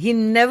 नहीं, ही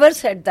नेवर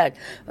सेड दैट.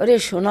 अरे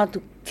सोना तू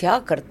क्या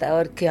करता है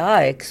और क्या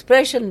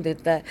एक्सप्रेशन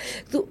देता है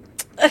तू.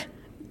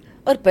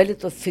 और पहले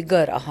तो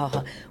फिगर,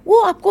 आहा,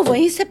 वो आपको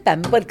वहीं से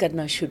पैम्पर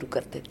करना शुरू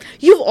कर देते.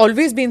 यू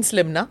ऑलवेज बीन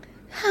स्लिम ना?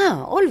 हाँ,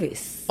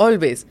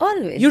 always.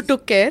 You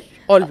took care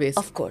always.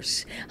 Of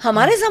course.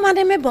 हमारे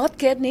जमाने में बहुत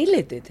केयर नहीं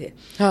लेते थे.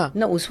 हाँ.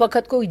 ना उस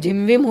वक्त कोई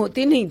जिम विम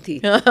होती नहीं थी.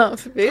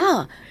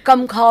 हाँ,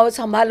 कम खाओ,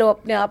 संभालो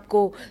अपने आप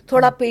को,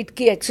 थोड़ा पेट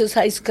की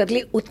एक्सरसाइज कर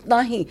ली, उतना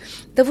ही.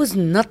 देयर वाज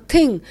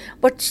नथिंग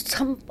बट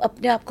हम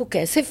अपने आप को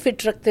कैसे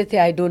फिट रखते थे,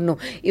 I don't know.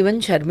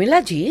 Even Sharmila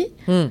ji,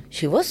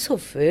 she was so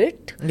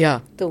fit.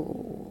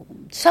 तो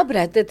सब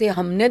रहते थे.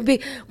 हमने भी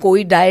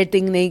कोई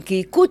डाइटिंग नहीं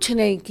की, कुछ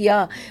नहीं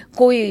किया,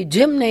 कोई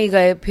जिम नहीं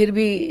गए, फिर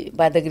भी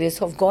by the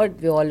grace of God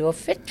we all were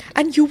fit.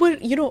 And you were,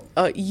 you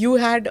know, you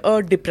had a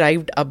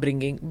deprived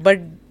upbringing, but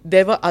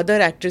there were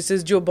other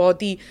actresses जो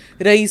बहुत ही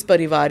रईस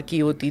परिवार की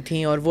होती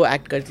थी और वो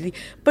एक्ट करती थी.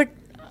 But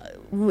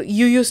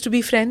you used to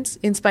be friends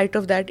in spite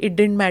of that. It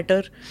didn't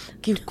matter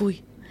कि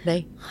कोई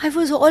नहीं. I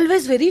was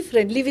always very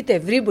friendly with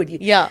everybody.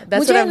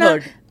 That's what I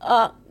heard.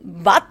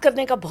 बात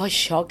करने का बहुत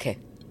शौक है.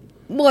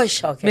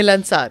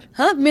 मिलनसार.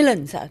 हाँ,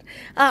 मिलनसार.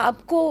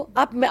 आपको,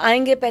 आप में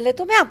आएंगे पहले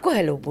तो मैं आपको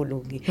हेलो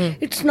बोलूंगी.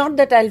 It's not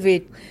that I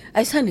wait,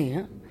 ऐसा नहीं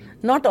है.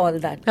 Not all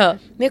that.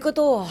 मेरे को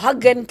तो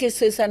hug and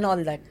kisses and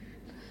all that.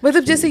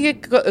 मतलब जैसे ये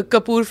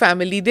Kapoor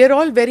family, they are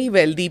all very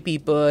wealthy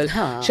people.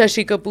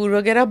 Shashi Kapoor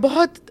वगैरह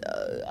बहुत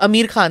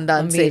अमीर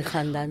खानदान से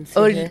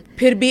और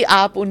फिर भी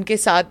आप उनके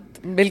साथ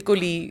बिल्कुल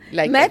ही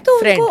लाइक मैं तो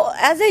उनको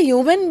एज ए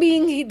ह्यूमन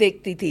बीइंग ही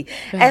देखती थी.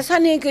 ऐसा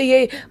नहीं कि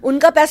ये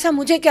उनका पैसा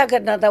मुझे क्या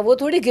करना था, वो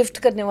थोड़ी गिफ्ट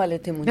करने वाले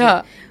थे मुझे.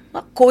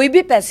 कोई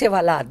भी पैसे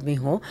वाला आदमी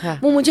हो,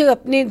 वो मुझे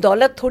अपनी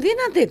दौलत थोड़ी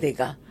ना दे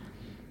देगा.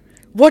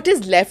 What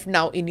is left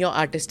now in your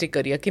artistic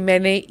career कि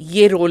मैंने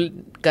ये रोल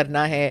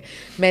करना है,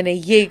 मैंने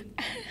ये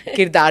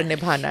किरदार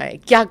निभाना है,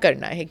 क्या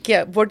करना है,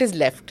 क्या what is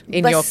left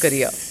in your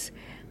career?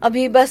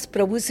 अभी बस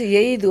प्रभु से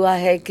यही दुआ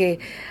है कि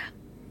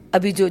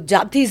अभी जो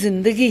जाती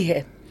जिंदगी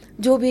है,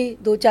 जो भी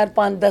 2, 4,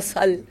 5, 10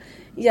 साल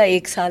या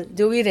 1 साल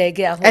जो भी रह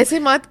गया हो. ऐसे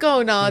मत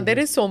कहो ना, there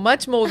is so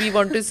much more we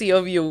want to see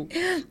of you.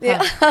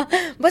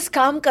 बस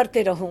काम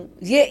करते रहूं,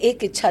 ये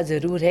एक इच्छा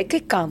जरूर है कि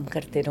काम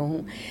करते रहूं,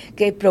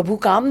 कि प्रभु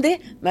काम दे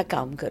मैं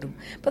काम करूं.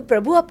 पर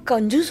प्रभु अब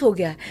कंजूस हो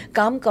गया है,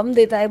 काम कम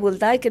देता है,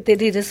 बोलता है कि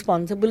तेरी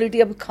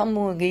रिस्पॉन्सिबिलिटी अब कम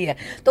हो गई है,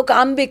 तो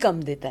काम भी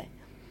कम देता है.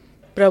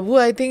 प्रभु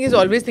I think is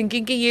always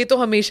thinking कि ये तो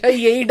हमेशा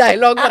यही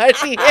डायलॉग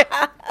मारती है.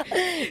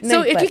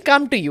 So it will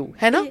come to you,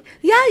 है ना?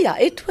 Yeah,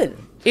 it will.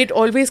 It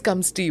always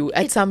comes to you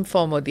at some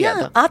form or the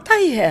other. आता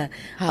ही है.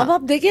 अब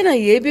आप देखिए ना,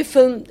 ये भी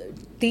फिल्म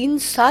 3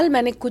 साल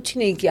मैंने कुछ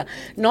नहीं किया,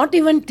 not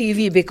even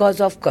TV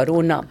because of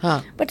corona,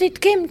 but it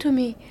came to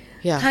me.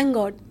 Thank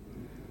God.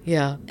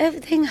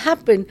 Everything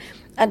happened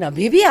and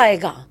अभी भी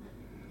आएगा.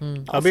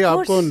 अभी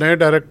आपको नए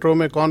डायरेक्टरों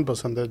में कौन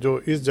पसंद है जो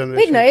इस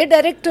जनरेशन? नए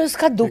डायरेक्टर्स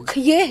का दुख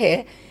ये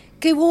है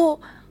कि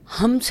वो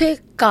हमसे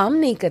काम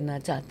नहीं करना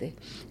चाहते.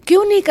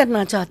 क्यों नहीं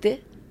करना चाहते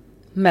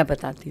मैं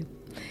बताती हूँ.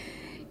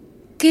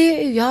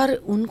 कि यार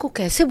उनको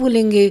कैसे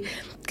बोलेंगे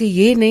कि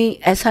ये नहीं,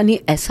 ऐसा नहीं,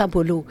 ऐसा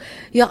बोलो,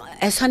 या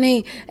ऐसा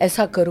नहीं,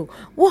 ऐसा करो.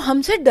 वो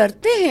हमसे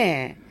डरते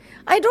हैं.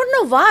 I don't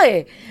know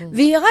why.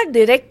 We are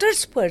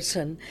directors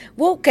person.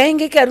 वो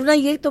कहेंगे कि अरुणा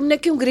ये तुमने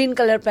क्यों ग्रीन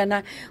कलर पहना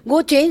है,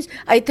 गो change,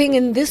 I think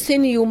in this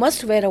seen you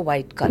must where a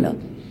white colour.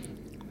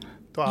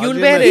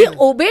 We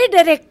ओबे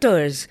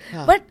डायरेक्टर्स.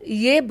 बट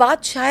ये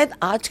बात शायद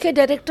आज के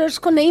डायरेक्टर्स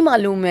को नहीं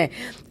मालूम है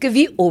कि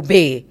वी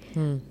ओबे.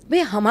 भाई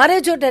हमारे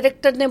जो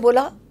डायरेक्टर ने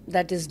बोला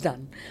दैट इज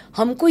डन.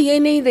 हमको ये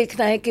नहीं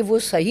देखना है कि वो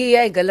सही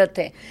है गलत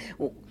है.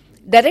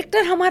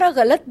 डायरेक्टर हमारा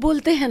गलत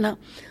बोलते हैं ना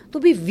तो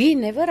भी वी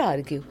नेवर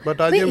आर्ग्यू.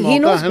 बट आज ये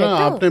मौका है ना,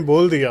 आपने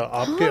बोल दिया.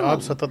 आपके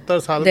आप 77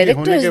 साल के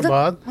होने के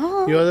बाद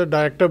you are the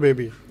director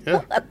baby,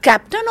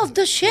 captain of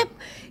the ship.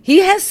 He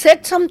has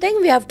said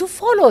something, we have to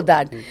follow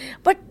that.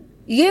 But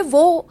ये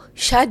वो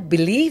शायद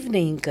बिलीव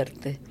नहीं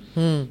करते.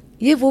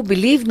 ये वो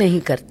बिलीव नहीं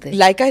करते.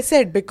 लाइक आई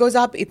सेड, बिकॉज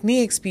आप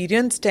इतनी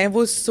एक्सपीरियंस्ड हैं,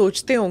 वो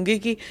सोचते होंगे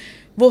कि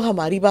वो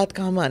हमारी बात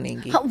कहाँ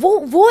मानेंगी. हाँ,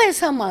 वो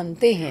ऐसा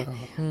मानते हैं.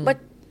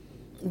 बट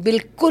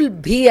बिल्कुल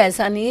भी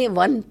ऐसा नहीं है.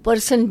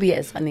 1% भी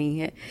ऐसा नहीं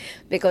है.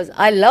 Because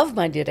I love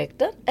my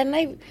director and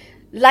I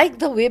like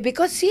the way.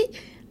 Because सी,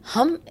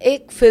 हम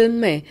एक फिल्म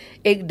में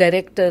एक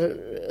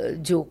डायरेक्टर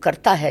जो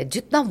करता है,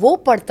 जितना वो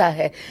पढ़ता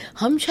है,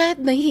 हम शायद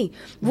नहीं.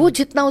 वो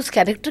जितना उस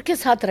कैरेक्टर के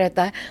साथ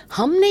रहता है,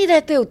 हम नहीं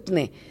रहते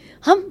उतने.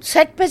 हम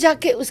सेट पे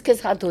जाके उसके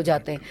साथ हो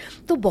जाते हैं.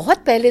 तो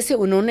बहुत पहले से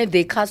उन्होंने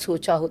देखा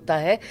सोचा होता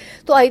है.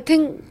 तो आई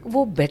थिंक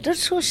वो बेटर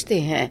सोचते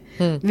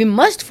हैं. We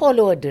must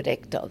follow a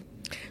director.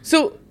 So,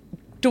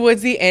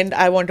 towards the end,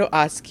 I want to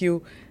ask you,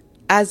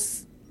 as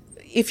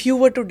if you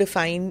were to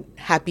define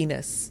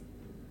happiness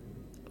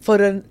for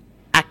an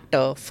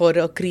actor, for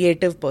a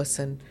creative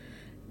person,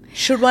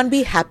 should one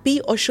be happy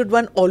or should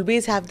one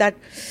always have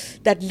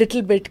that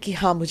little bit कि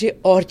हाँ मुझे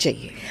और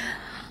चाहिए?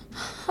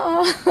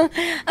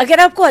 अगर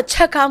आपको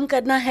अच्छा काम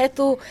करना है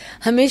तो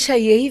हमेशा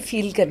यही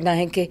फील करना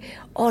है कि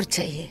और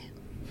चाहिए,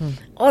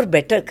 और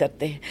बेटर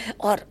करते हैं,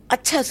 और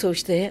अच्छा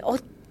सोचते हैं, और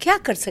क्या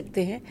कर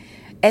सकते हैं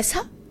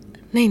ऐसा.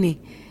 नहीं,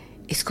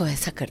 इसको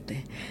ऐसा करते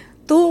हैं.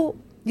 तो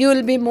you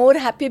will be more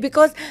happy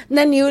because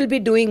then you will be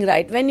doing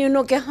right. When you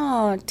know कि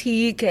हाँ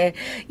ठीक है,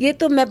 ये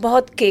तो मैं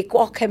बहुत केक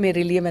वॉक है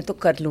मेरे लिए, मैं तो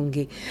कर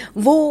लूँगी.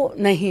 वो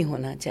नहीं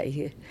होना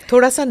चाहिए.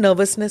 थोड़ा सा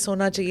नर्वसनेस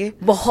होना चाहिए.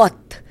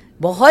 बहुत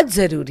बहुत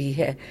ज़रूरी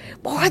है.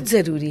 बहुत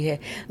ज़रूरी है.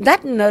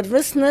 That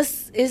nervousness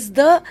is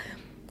the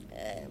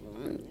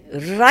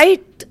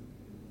right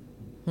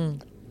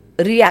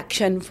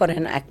reaction for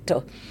an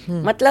actor.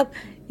 मतलब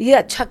ये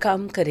अच्छा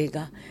काम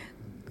करेगा.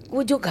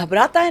 वो जो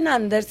घबराता है ना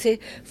अंदर से,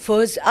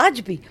 आज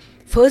भी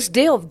first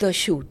day of the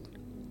shoot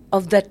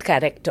of that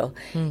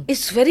character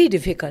is very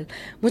difficult.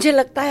 मुझे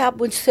लगता है आप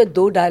मुझसे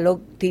 2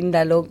 डायलॉग 3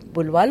 डायलॉग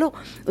बुलवा लो,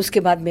 उसके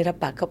बाद मेरा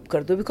पैकअप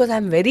कर दो. Because I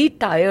am very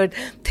tired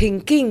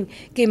thinking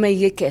कि मैं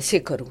ये कैसे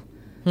करूँ.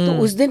 तो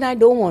उस दिन I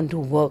don't want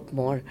to work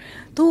more.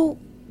 तो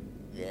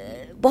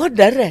बहुत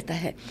डर रहता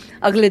है.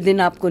 अगले दिन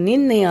आपको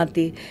नींद नहीं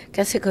आती.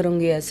 कैसे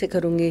करूँगी, ऐसे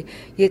करूँगी,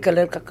 ये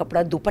कलर का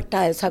कपड़ा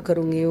दुपट्टा ऐसा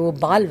करूँगी, वो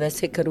बाल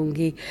वैसे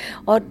करूँगी,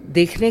 और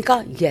देखने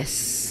का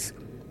यस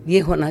ये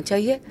होना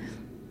चाहिए,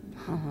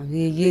 हाँ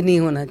ये नहीं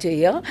होना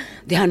चाहिए, हाँ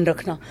ध्यान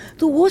रखना.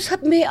 तो वो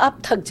सब में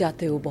आप थक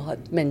जाते हो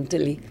बहुत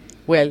mentally.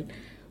 Well,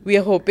 we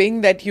are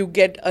hoping that you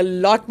get a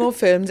lot more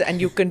films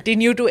and you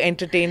continue to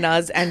entertain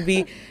us, and we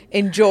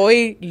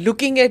enjoy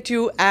looking at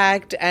you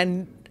act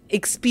and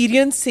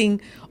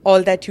experiencing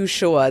all that you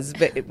show us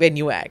when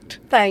you act.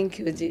 Thank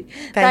you, ji.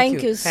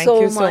 Thank you so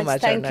much.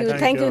 Thank you.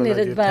 Thank you,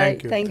 Neeraj bhai.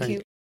 Thank you.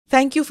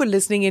 Thank you for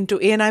listening into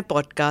ANI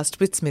Podcast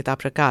with Smita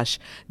Prakash.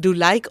 Do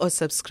like or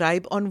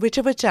subscribe on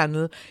whichever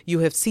channel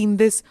you have seen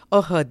this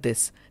or heard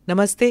this.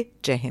 Namaste.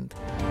 Jai Hind.